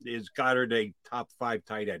 Is Goddard a top 5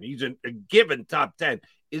 tight end? He's a given top 10.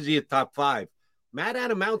 Is he a top 5? Matt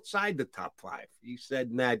had him outside the top 5. He said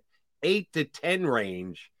in that 8 to 10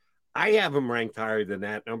 range. I have him ranked higher than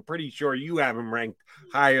that. I'm pretty sure you have him ranked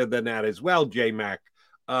higher than that as well, J-Mac.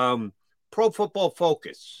 Pro Football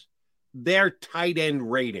Focus, their tight end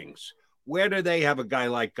ratings. Where do they have a guy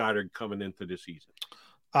like Goddard coming into the season?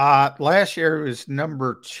 Last year it was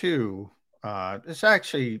number 2. It's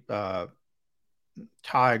actually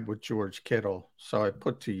tied with George Kittle. So I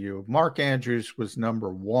put to you, Mark Andrews was number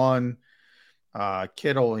 1.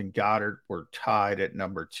 Kittle and Goddard were tied at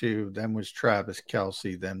number 2. Then was Travis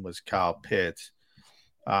Kelce. Then was Kyle Pitts.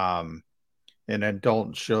 In and then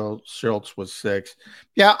Dalton Schultz was 6.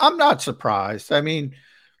 Yeah, I'm not surprised. I mean,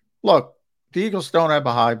 look, the Eagles don't have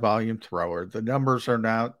a high volume thrower. The numbers are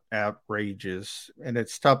not outrageous, and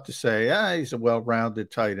it's tough to say, he's a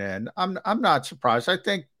well-rounded tight end. I'm not surprised. I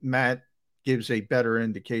think Matt gives a better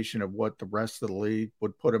indication of what the rest of the league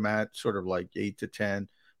would put him at, sort of like 8 to 10.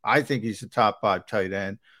 I think he's a top 5 tight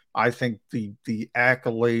end. I think the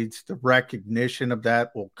accolades, the recognition of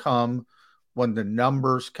that will come when the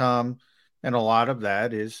numbers come. And a lot of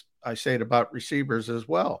that is, I say it about receivers as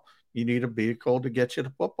well. You need a vehicle to get you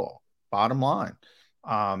the football, bottom line.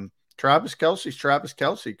 Travis Kelce's Travis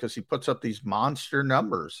Kelce because he puts up these monster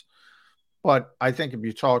numbers. But I think if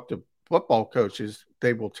you talk to football coaches,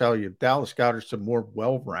 they will tell you Dallas Goedert's a more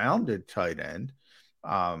well-rounded tight end.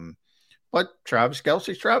 But Travis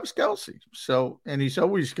Kelce's Travis Kelce. So, and he's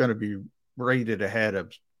always going to be rated ahead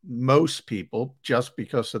of most people just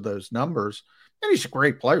because of those numbers. And he's a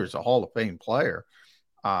great player. He's a Hall of Fame player.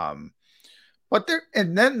 But there,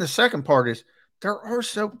 and then the second part is there are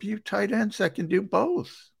so few tight ends that can do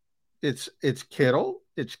both. It's Kittle,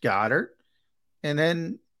 it's Goddard, and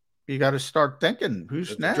then you got to start thinking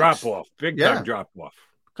who's next. Drop off, big time drop off.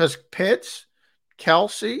 Because Pitts,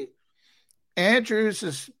 Kelce, Andrews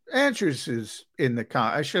is in the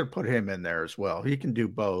I should have put him in there as well. He can do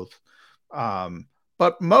both.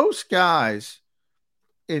 But most guys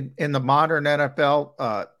in the modern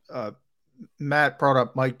NFL, Matt brought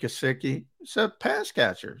up Mike Gesicki. He's a pass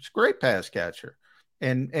catcher. It's a great pass catcher.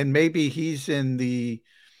 And maybe he's in the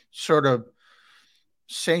sort of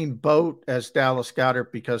same boat as Dallas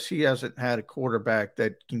Goedert because he hasn't had a quarterback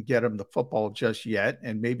that can get him the football just yet.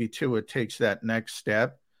 And maybe Tua takes that next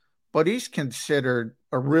step. But he's considered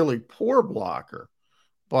a really poor blocker.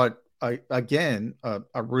 But again,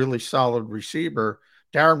 a really solid receiver.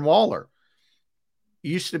 Darren Waller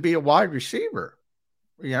used to be a wide receiver.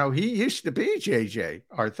 You know, he used to be J.J.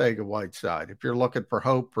 Arcega-Whiteside. If you're looking for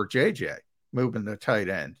hope for J.J. moving the tight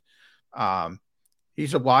end,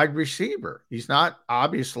 he's a wide receiver. He's not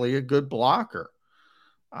obviously a good blocker.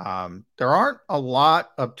 There aren't a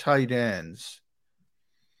lot of tight ends.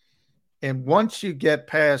 And once you get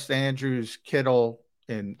past Andrews, Kittle,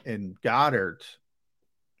 and Goddard,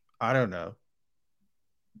 I don't know.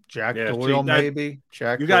 Jack Doyle, maybe.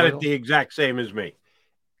 You got it the exact same as me.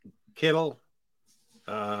 Kittle,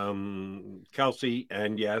 Kelce,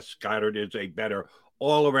 and yes, Goddard is a better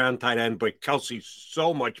all-around tight end, but Kelsey's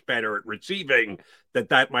so much better at receiving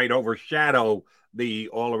that might overshadow the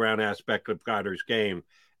all-around aspect of Goddard's game.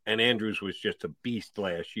 And Andrews was just a beast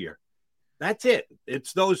last year. That's it.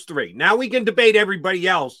 It's those three. Now we can debate everybody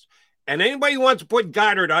else. And anybody who wants to put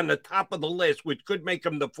Goddard on the top of the list, which could make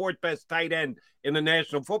him the 4th best tight end in the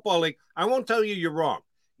National Football League, I won't tell you you're wrong.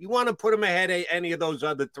 You want to put him ahead of any of those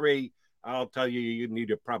other three, I'll tell you, you need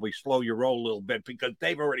to probably slow your roll a little bit because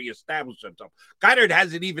they've already established themselves. Goddard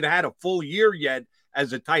hasn't even had a full year yet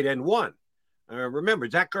as a tight end 1. Remember,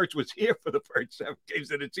 Zach Ertz was here for the first 7 games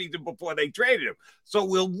of the season before they traded him. So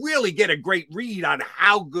we'll really get a great read on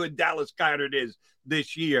how good Dallas Goedert is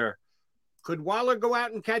this year. Could Waller go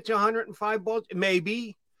out and catch 105 balls?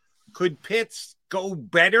 Maybe. Could Pitts go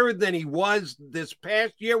better than he was this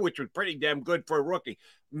past year, which was pretty damn good for a rookie?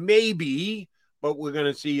 Maybe, but we're going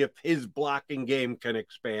to see if his blocking game can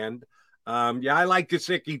expand. I like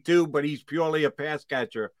Gesicki too, but he's purely a pass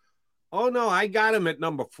catcher. Oh, no, I got him at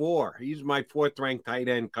number 4. He's my 4th-ranked tight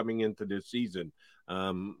end coming into this season.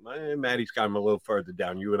 Maddie's got him a little further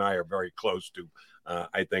down. You and I are very close to,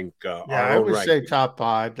 I think. I would say top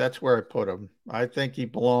 5. That's where I put him. I think he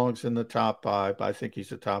belongs in the top 5. I think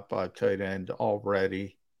he's a top 5 tight end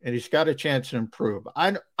already. And he's got a chance to improve.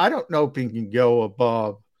 I don't know if he can go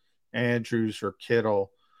above Andrews or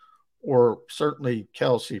Kittle or certainly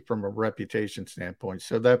Kelce from a reputation standpoint.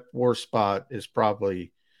 So that 4 spot is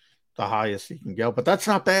probably the highest he can go, but that's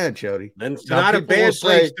not bad, Jody. And it's not a bad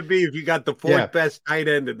place to be if you got the 4th best tight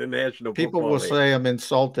end in the National Football League. People will say I'm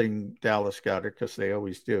insulting Dallas Goedert because they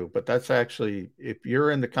always do, but that's actually, if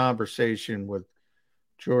you're in the conversation with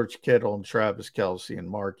George Kittle and Travis Kelce and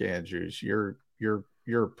Mark Andrews, you're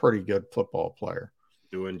a pretty good football player.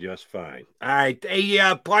 Doing just fine. All right,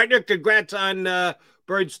 hey partner, congrats on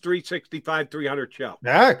Birds 365 300 show.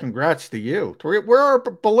 Yeah, congrats to you. Where are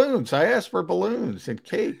balloons? I asked for balloons and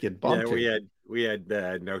cake and bunting. Yeah, we had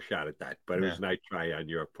no shot at that, but it was a nice try on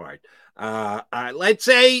your part. Let's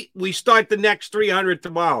say we start the next 300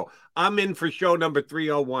 tomorrow. I'm in for show number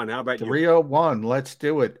 301. How about 301? Let's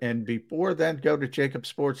do it. And before then, go to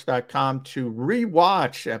jacobsports.com to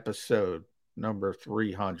rewatch episode number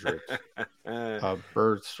 300 of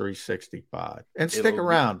Birds 365. And stick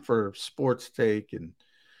around for Sports Take and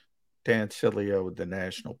Dan Sileo with the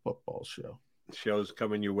National Football Show. Shows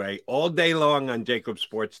coming your way all day long on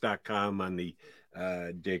jacobsports.com, on the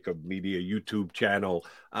Jacob Media YouTube channel.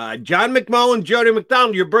 John McMullen, Jody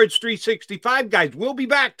McDonald, your Birds 365 guys. We'll be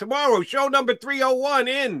back tomorrow. Show number 301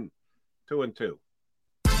 in 2 and 2.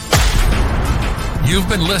 You've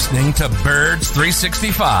been listening to Birds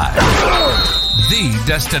 365, the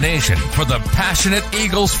destination for the passionate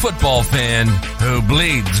Eagles football fan who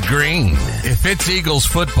bleeds green. If it's Eagles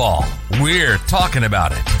football, we're talking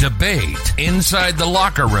about it. Debate inside the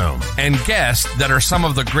locker room and guests that are some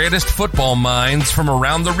of the greatest football minds from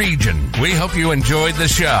around the region. We hope you enjoyed the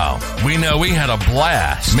show. We know we had a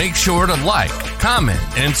blast. Make sure to like, comment,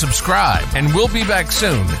 and subscribe, and we'll be back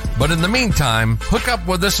soon. But in the meantime, hook up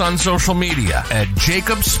with us on social media at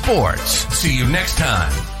Jacob Sports. See you next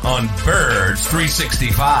time on Birds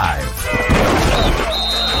 365.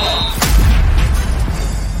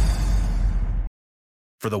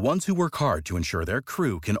 For the ones who work hard to ensure their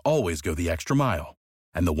crew can always go the extra mile,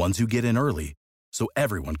 and the ones who get in early so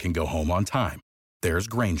everyone can go home on time, there's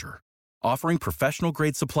Grainger, offering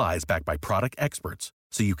professional-grade supplies backed by product experts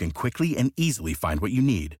so you can quickly and easily find what you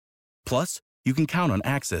need. Plus, you can count on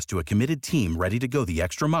access to a committed team ready to go the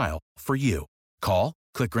extra mile for you. Call,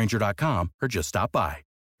 click Grainger.com, or just stop by.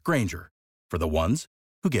 Grainger, for the ones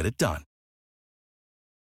who get it done.